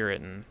 like, Chirrut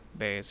and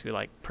Baze, who,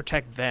 like,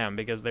 protect them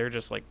because they're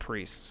just, like,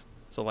 priests.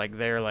 So, like,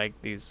 they're like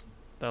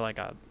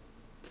a,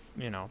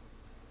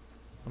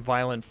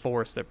 violent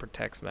force that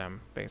protects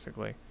them,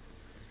 basically,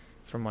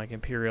 from, like,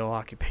 Imperial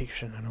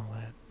occupation and all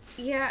that.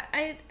 Yeah,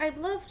 I'd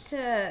love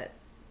to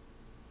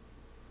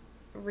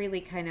really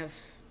kind of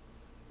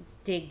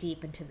dig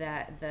deep into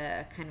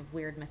the kind of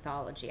weird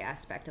mythology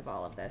aspect of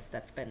all of this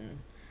that's been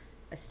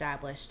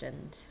established,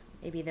 and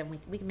maybe then we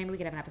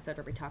could have an episode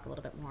where we talk a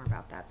little bit more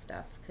about that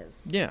stuff,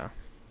 because Yeah.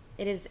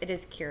 it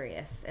is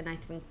curious, and I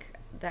think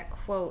that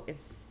quote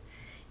is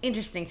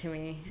interesting to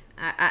me.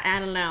 I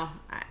don't know.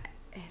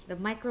 The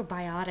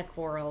microbiotic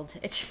world,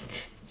 it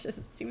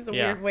just seems a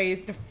Yeah. weird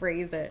ways to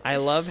phrase it. I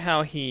love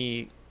how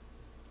he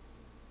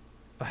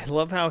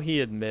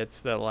admits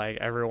that, like,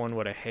 everyone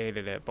would have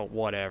hated it, but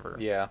whatever.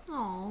 Yeah.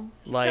 Oh,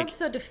 he Like- sounds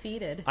so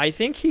defeated. I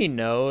think he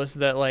knows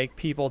that, like,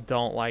 people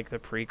don't like the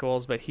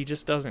prequels, but he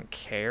just doesn't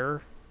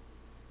care.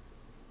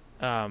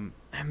 Man,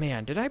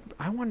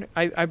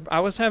 I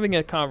was having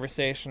a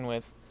conversation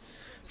with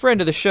a friend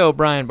of the show,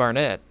 Brian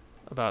Barnett,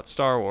 about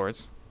Star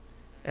Wars,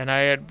 and I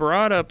had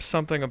brought up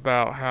something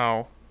about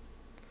how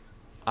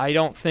I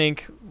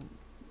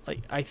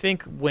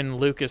think when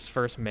Lucas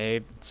first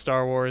made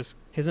Star Wars,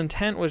 his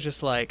intent was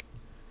just like,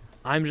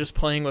 I'm just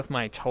playing with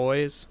my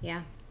toys.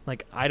 Yeah.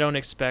 Like, I don't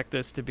expect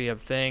this to be a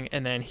thing.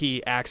 And then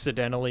he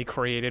accidentally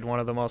created one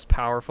of the most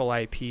powerful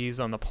IPs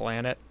on the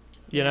planet,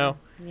 you know?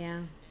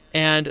 Yeah.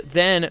 And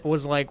then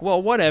was like,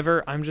 well,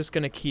 whatever. I'm just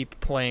going to keep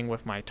playing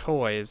with my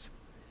toys.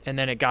 And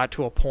then it got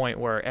to a point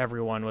where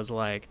everyone was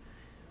like,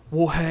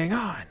 well, hang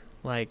on.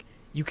 Like,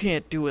 you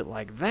can't do it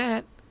like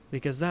that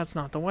because that's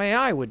not the way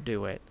I would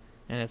do it.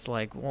 And it's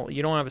like, well,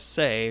 you don't have a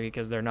say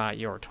because they're not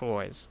your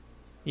toys.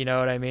 You know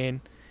what I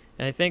mean?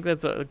 And I think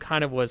that's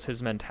kind of was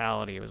his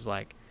mentality. It was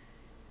like,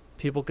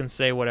 people can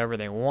say whatever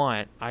they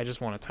want. I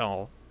just want to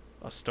tell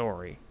a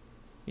story,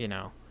 you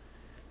know,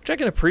 which I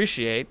can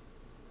appreciate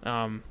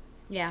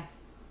Yeah.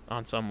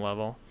 on some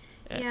level.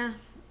 Yeah.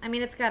 I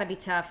mean, it's got to be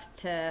tough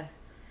to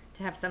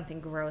have something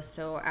grow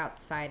so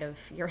outside of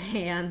your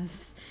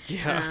hands.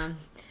 Yeah.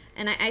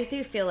 And I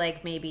do feel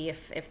like maybe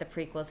if the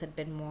prequels had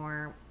been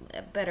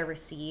better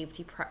received,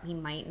 he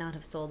might not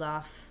have sold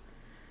off.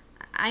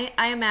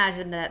 I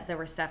imagine that the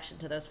reception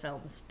to those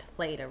films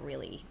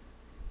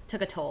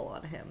took a toll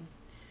on him.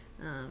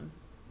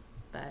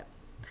 But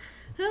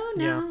who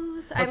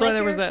knows? Yeah. That's why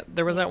there was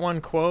that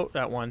one quote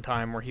at one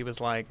time where he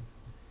was like,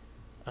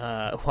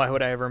 why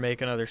would I ever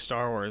make another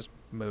Star Wars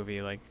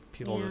movie? Like,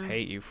 people just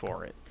hate you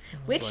for it.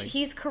 Which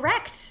he's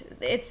correct.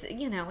 It's,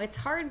 it's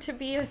hard to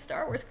be a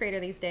Star Wars creator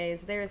these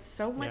days. There's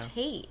so much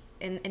hate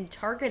and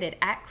targeted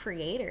at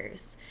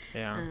creators.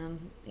 Yeah. I'm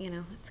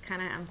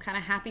kind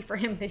of happy for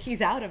him that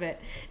he's out of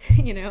it,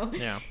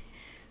 Yeah.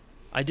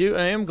 I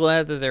am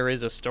glad that there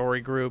is a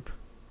story group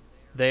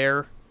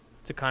there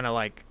to kind of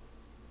like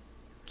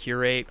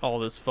curate all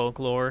this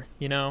folklore,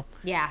 Yeah,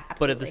 absolutely.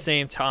 But at the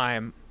same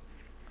time,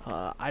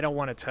 I don't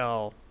want to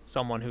tell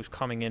someone who's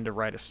coming in to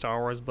write a Star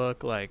Wars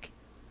book, like,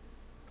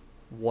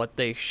 what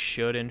they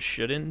should and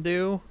shouldn't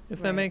do,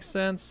 if that makes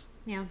sense.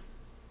 Yeah.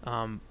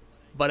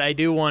 But I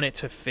do want it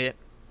to fit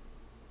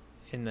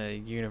in the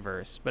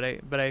universe. But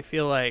I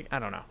feel like, I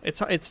don't know.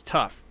 It's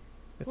tough.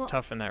 It's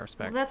tough in that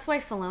respect. Well, that's why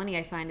Filoni,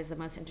 I find, is the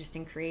most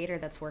interesting creator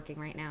that's working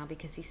right now,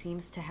 because he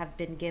seems to have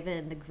been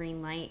given the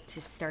green light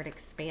to start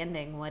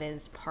expanding what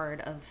is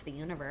part of the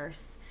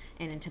universe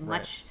and into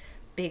much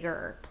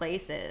bigger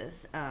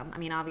places. I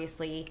mean,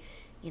 obviously,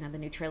 the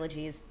new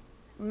trilogy is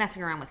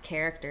messing around with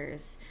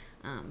characters,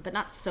 but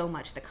not so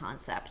much the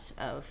concept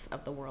of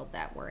the world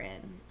that we're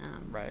in.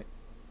 Right.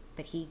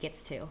 But he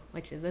gets to,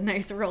 which is a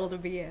nice role to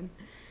be in.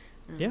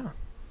 Yeah.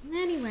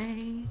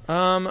 Anyway.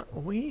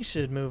 We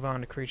should move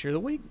on to Creature of the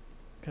Week,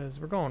 because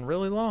we're going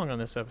really long on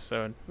this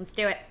episode. Let's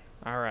do it.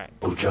 All right.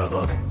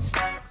 Ujaba.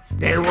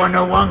 They want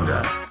no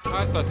wonder.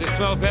 I thought they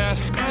smelled bad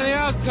on the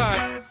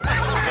outside.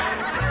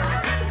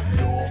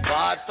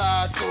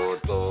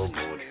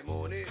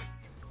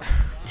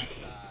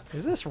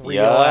 Is this real,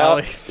 Yup,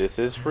 Alex? this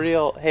is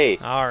real. Hey,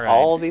 All right.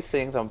 all these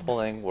things I'm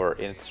pulling were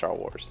in Star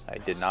Wars. I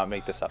did not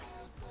make this up.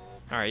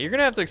 All right, you're going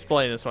to have to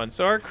explain this one.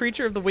 So our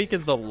Creature of the Week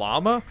is the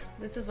llama?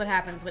 This is what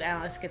happens when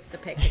Alex gets to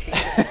pick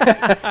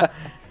the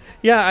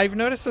Yeah, I've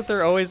noticed that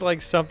they're always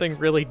like something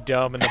really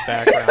dumb in the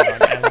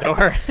background on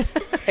Endor.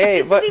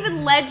 Hey, This is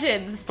even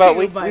Legends, but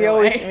too, by we the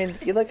always, way. I mean,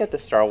 you look at the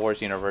Star Wars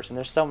universe, and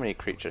there's so many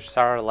creatures.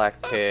 Sarlacc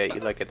pit.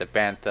 You look at the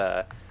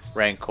Bantha,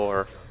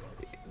 Rancor.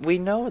 We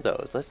know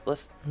those.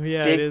 Let's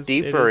Yeah, dig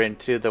deeper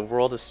into the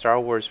world of Star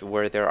Wars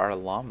where there are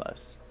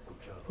llamas.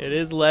 It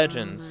is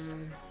Legends.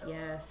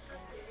 Yes.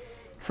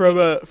 From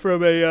a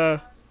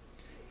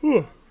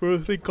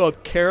thing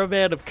called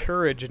Caravan of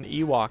Courage, an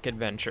Ewok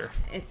adventure.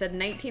 It's a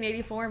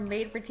 1984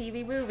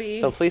 made-for-TV movie.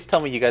 So please tell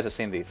me you guys have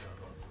seen these.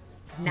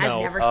 I've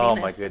No. never Oh,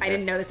 seen my this. I didn't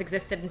goodness. know this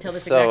existed until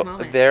this So exact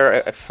moment. there,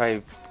 if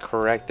I'm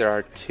correct, there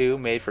are 2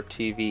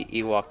 made-for-TV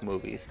Ewok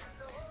movies.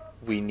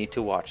 We need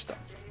to watch them.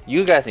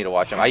 You guys need to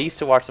watch them. I used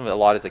to watch them a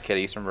lot as a kid.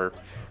 I used to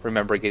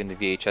remember getting the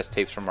VHS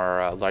tapes from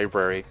our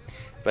library,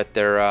 but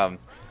they're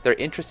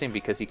interesting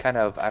because you kind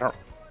of, I don't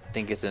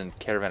think it's in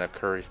Caravan of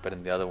Courage, but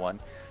in the other one,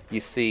 you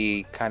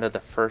see kind of the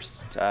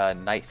first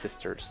Night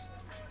Sisters.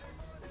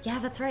 Yeah,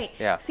 that's right.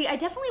 Yeah. See, I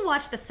definitely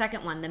watched the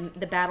second one,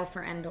 the Battle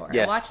for Endor.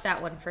 Yes. I watched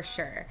that one for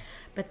sure.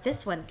 But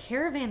this one,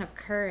 Caravan of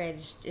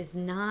Courage, is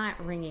not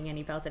ringing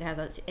any bells. It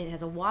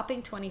has a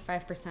whopping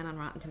 25% on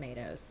Rotten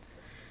Tomatoes.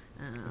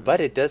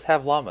 But it does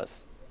have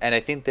llamas. And I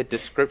think the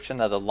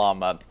description of the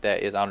llama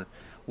that is on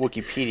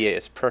Wikipedia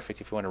is perfect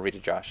if you want to read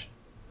it, Josh.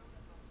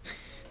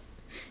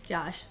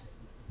 Josh.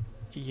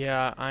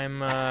 Yeah,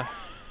 I'm, all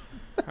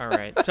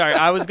right. Sorry,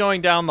 I was going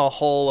down the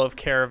hole of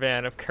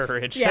Caravan of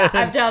Courage. Yeah,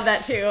 I've done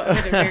that too. I'm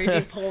in a very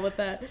deep hole with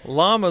that.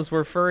 Llamas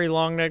were furry,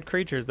 long-necked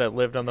creatures that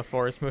lived on the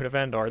forest moon of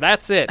Endor.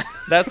 That's it.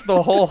 That's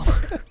the whole.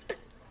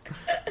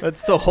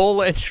 That's the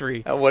whole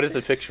entry. What is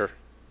the picture?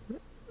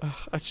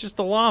 It's just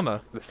a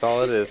llama. That's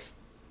all it is.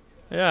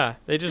 Yeah,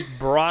 they just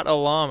brought a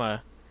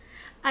llama.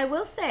 I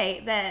will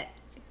say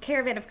that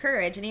Caravan of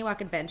Courage, an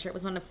Ewok adventure,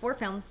 was one of 4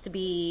 films to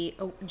be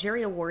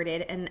jury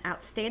awarded an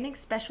Outstanding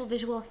Special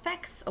Visual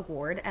Effects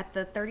Award at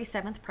the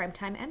 37th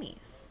Primetime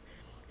Emmys.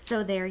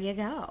 So there you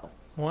go.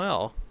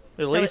 Well,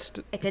 At So least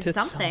it did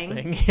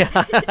something.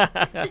 Yeah.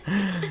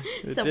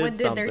 It Someone did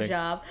did their something.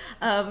 job.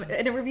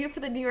 In a review for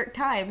the New York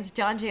Times,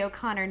 John J.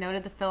 O'Connor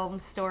noted the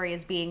film's story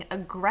as being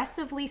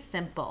aggressively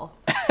simple.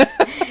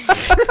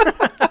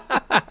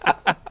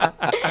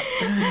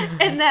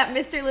 And that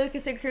Mr.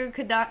 Lucas and crew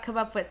could not come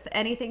up with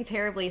anything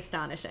terribly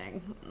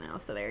astonishing. No,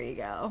 so there you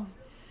go.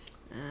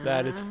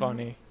 That is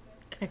funny.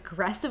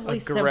 Aggressively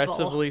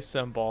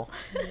simple.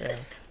 Yeah.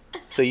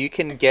 So you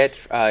can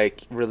get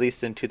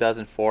released in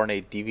 2004 in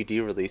a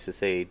DVD release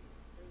as a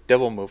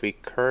double movie,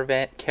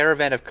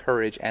 Caravan of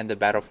Courage and The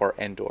Battle for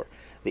Endor,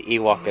 the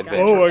Ewok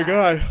Adventure.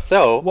 god.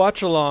 So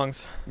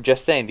Watch-alongs.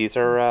 just saying, these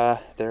are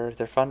they're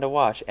fun to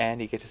watch, and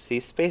you get to see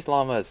space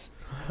llamas.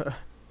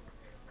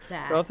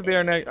 They'll have to be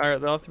our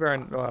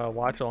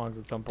watch-alongs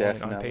at some point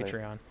Definitely. on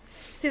Patreon.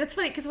 See, that's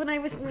funny because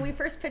when we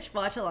first pitched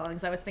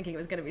watch-alongs, I was thinking it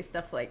was going to be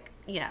stuff like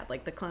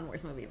the Clone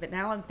Wars movie. But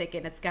now I'm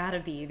thinking it's got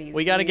to be these.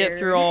 We got to get weird-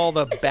 through all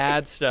the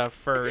bad stuff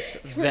first,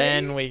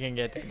 then we can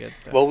get to the good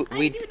stuff. Well, I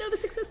didn't even know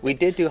this existed. we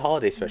did do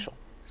holiday special,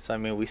 so I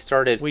mean we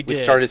started did.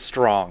 started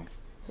strong.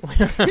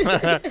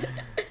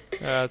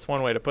 That's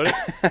one way to put it.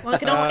 Well, it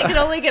can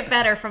only get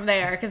better from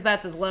there because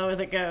that's as low as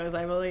it goes,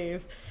 I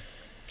believe.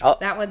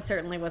 That one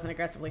certainly wasn't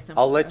aggressively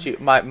simple. I'll let you.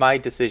 My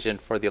decision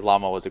for the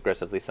llama was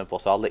aggressively simple,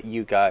 so I'll let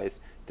you guys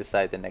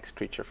decide the next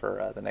creature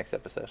for the next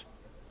episode.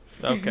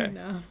 Okay.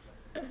 No.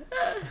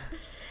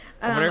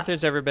 I wonder if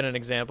there's ever been an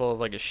example of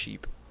like a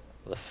sheep.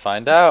 Let's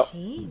find out.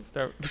 Jeez.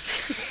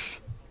 Start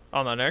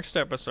on the next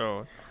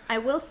episode. I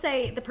will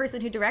say the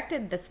person who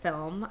directed this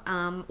film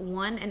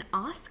won an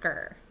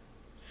Oscar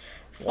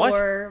What?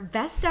 for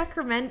Best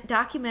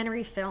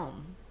Documentary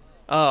Film.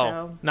 Oh,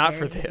 So, not there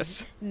for you go.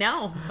 this.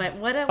 No, but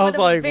what a was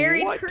like,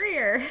 varied what?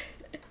 career.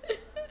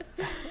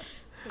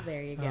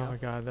 There you Oh go. my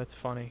god, that's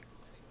funny.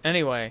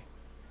 Anyway,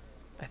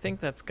 I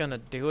think that's gonna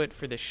do it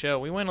for the show.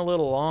 We went a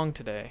little long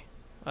today.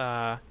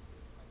 That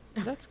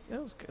was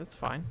good. That's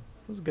fine.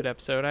 It was a good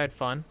episode. I had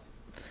fun.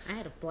 I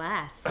had a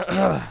blast.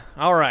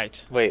 All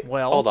right. Wait,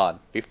 Well, hold on.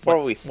 Before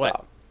what- we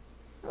stop,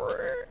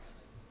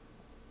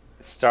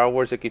 Star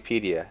Wars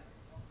Wikipedia.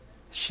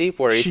 Sheep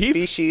were a Sheep?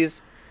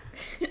 species.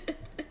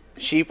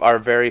 Sheep are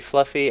very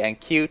fluffy and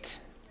cute.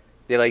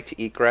 They like to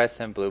eat grass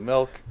and blue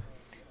milk.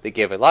 They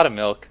give a lot of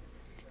milk.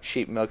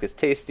 Sheep milk is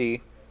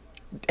tasty.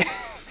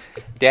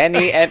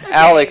 Danny and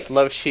Alex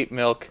love sheep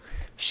milk.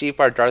 Sheep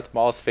are Darth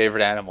Maul's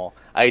favorite animal.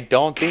 I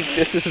don't think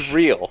this is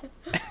real.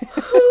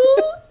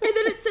 And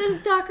then it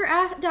says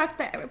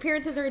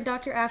appearances are in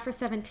Dr. Afra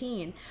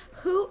 17.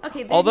 Who?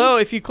 Okay. then Although,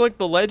 if you click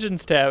the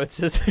Legends tab, it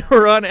says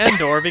we're on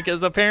Endor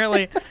because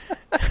apparently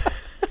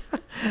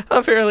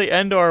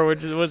Endor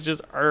was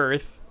just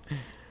Earth.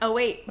 Oh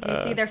wait, do you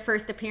see their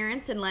first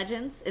appearance in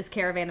Legends is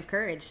Caravan of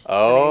Courage?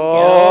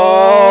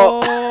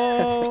 Oh,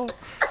 Oh.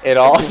 it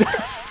all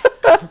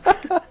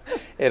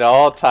it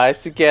all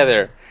ties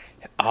together.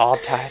 It all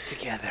ties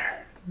together.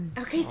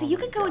 Okay, so you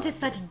could go into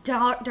such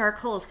dark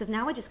holes because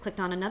now I just clicked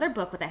on another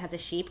book that has a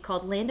sheep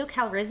called Lando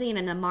Calrissian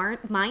and the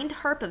Mind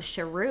Harp of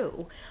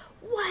Sharu.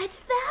 What's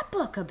that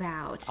book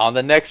about? On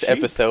the next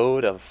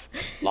episode of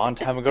Long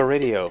Time Ago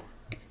Radio.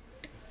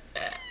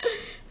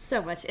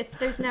 So much.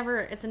 It's a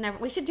never.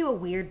 We should do a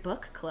weird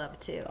book club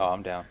too. Oh,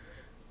 I'm down.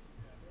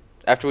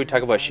 After we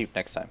talk about sheep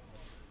next time.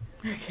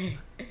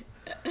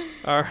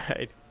 All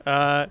right.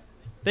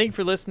 Thank you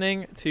for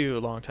listening to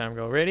Long Time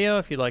Ago Radio.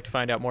 If you'd like to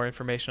find out more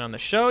information on the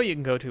show, you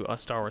can go to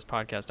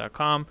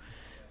StarWarsPodcast.com.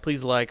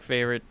 Please like,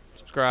 favorite,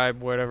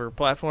 subscribe, whatever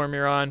platform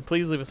you're on.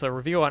 Please leave us a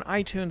review on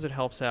iTunes. It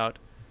helps out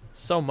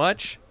so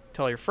much.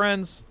 Tell your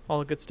friends, all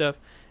the good stuff.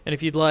 And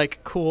if you'd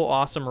like cool,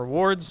 awesome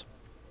rewards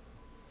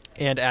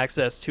and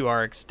access to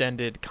our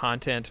extended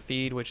content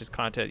feed, which is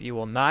content you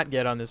will not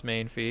get on this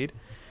main feed,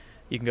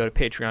 you can go to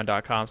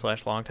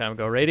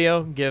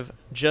patreon.com/longtimeagoradio. Give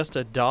just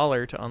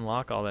 $1 to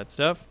unlock all that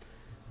stuff.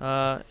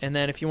 And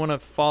then if you want to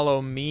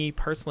follow me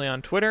personally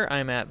on Twitter,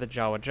 I'm at the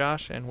Jawa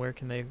Josh. And where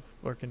can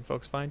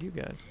folks find you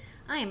guys?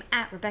 I am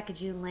at Rebecca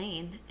June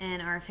Lane,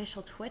 and our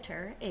official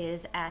Twitter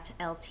is at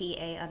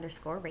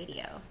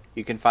LTA_radio.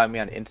 You can find me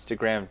on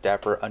Instagram,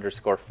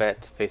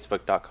 dapper_fet,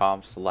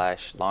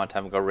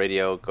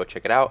 facebook.com/longtimeagoradio. Go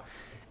check it out.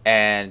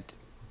 And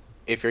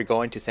if you're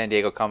going to San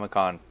Diego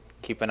Comic-Con,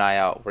 keep an eye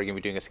out. We're going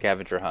to be doing a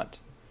scavenger hunt.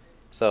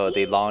 So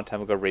the Long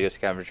Time Ago Radio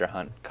scavenger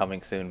hunt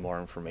coming soon. More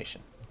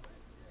information.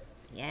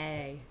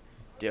 Yay.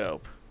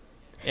 Dope.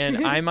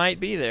 And I might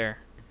be there.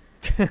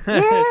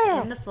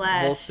 In the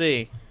flesh. We'll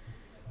see.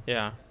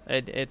 Yeah.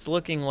 It's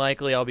looking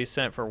likely I'll be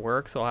sent for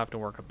work, so I'll have to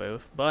work a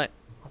booth. But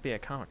I'll be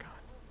at Comic-Con,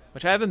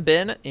 which I haven't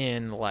been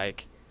in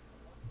like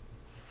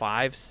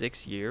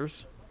 5-6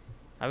 years.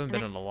 I haven't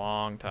been in a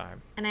long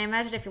time. And I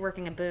imagine if you're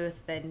working a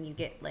booth, then you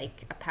get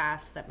like a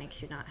pass that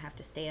makes you not have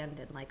to stand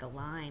in like a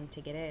line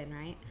to get in,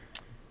 right?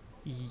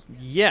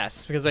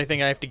 Yes, because I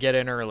think I have to get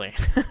in early.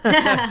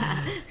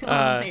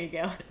 There you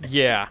go.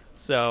 Yeah,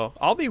 so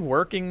I'll be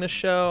working the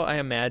show. I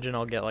imagine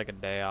I'll get like a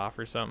day off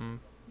or something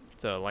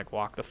to like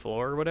walk the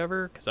floor or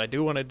whatever, because I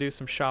do want to do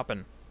some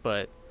shopping.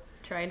 But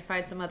Try and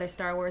find some other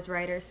Star Wars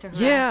writers to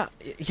Yeah, harass.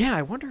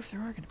 I wonder if there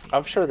are going to be.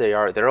 I'm sure they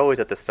are. They're always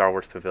at the Star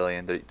Wars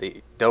Pavilion.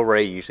 Del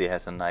Rey usually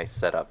has a nice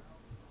setup.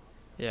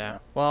 Yeah.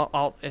 Well,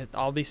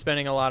 I'll be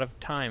spending a lot of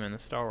time in the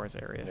Star Wars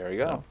area. There you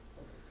go. So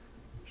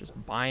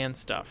just buying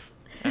stuff.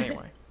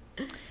 Anyway.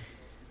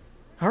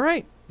 All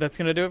right. That's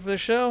going to do it for the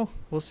show.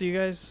 We'll see you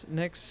guys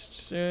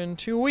in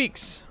 2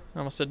 weeks. I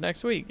almost said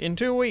next week. In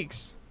 2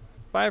 weeks.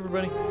 Bye,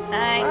 everybody.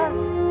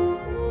 Bye.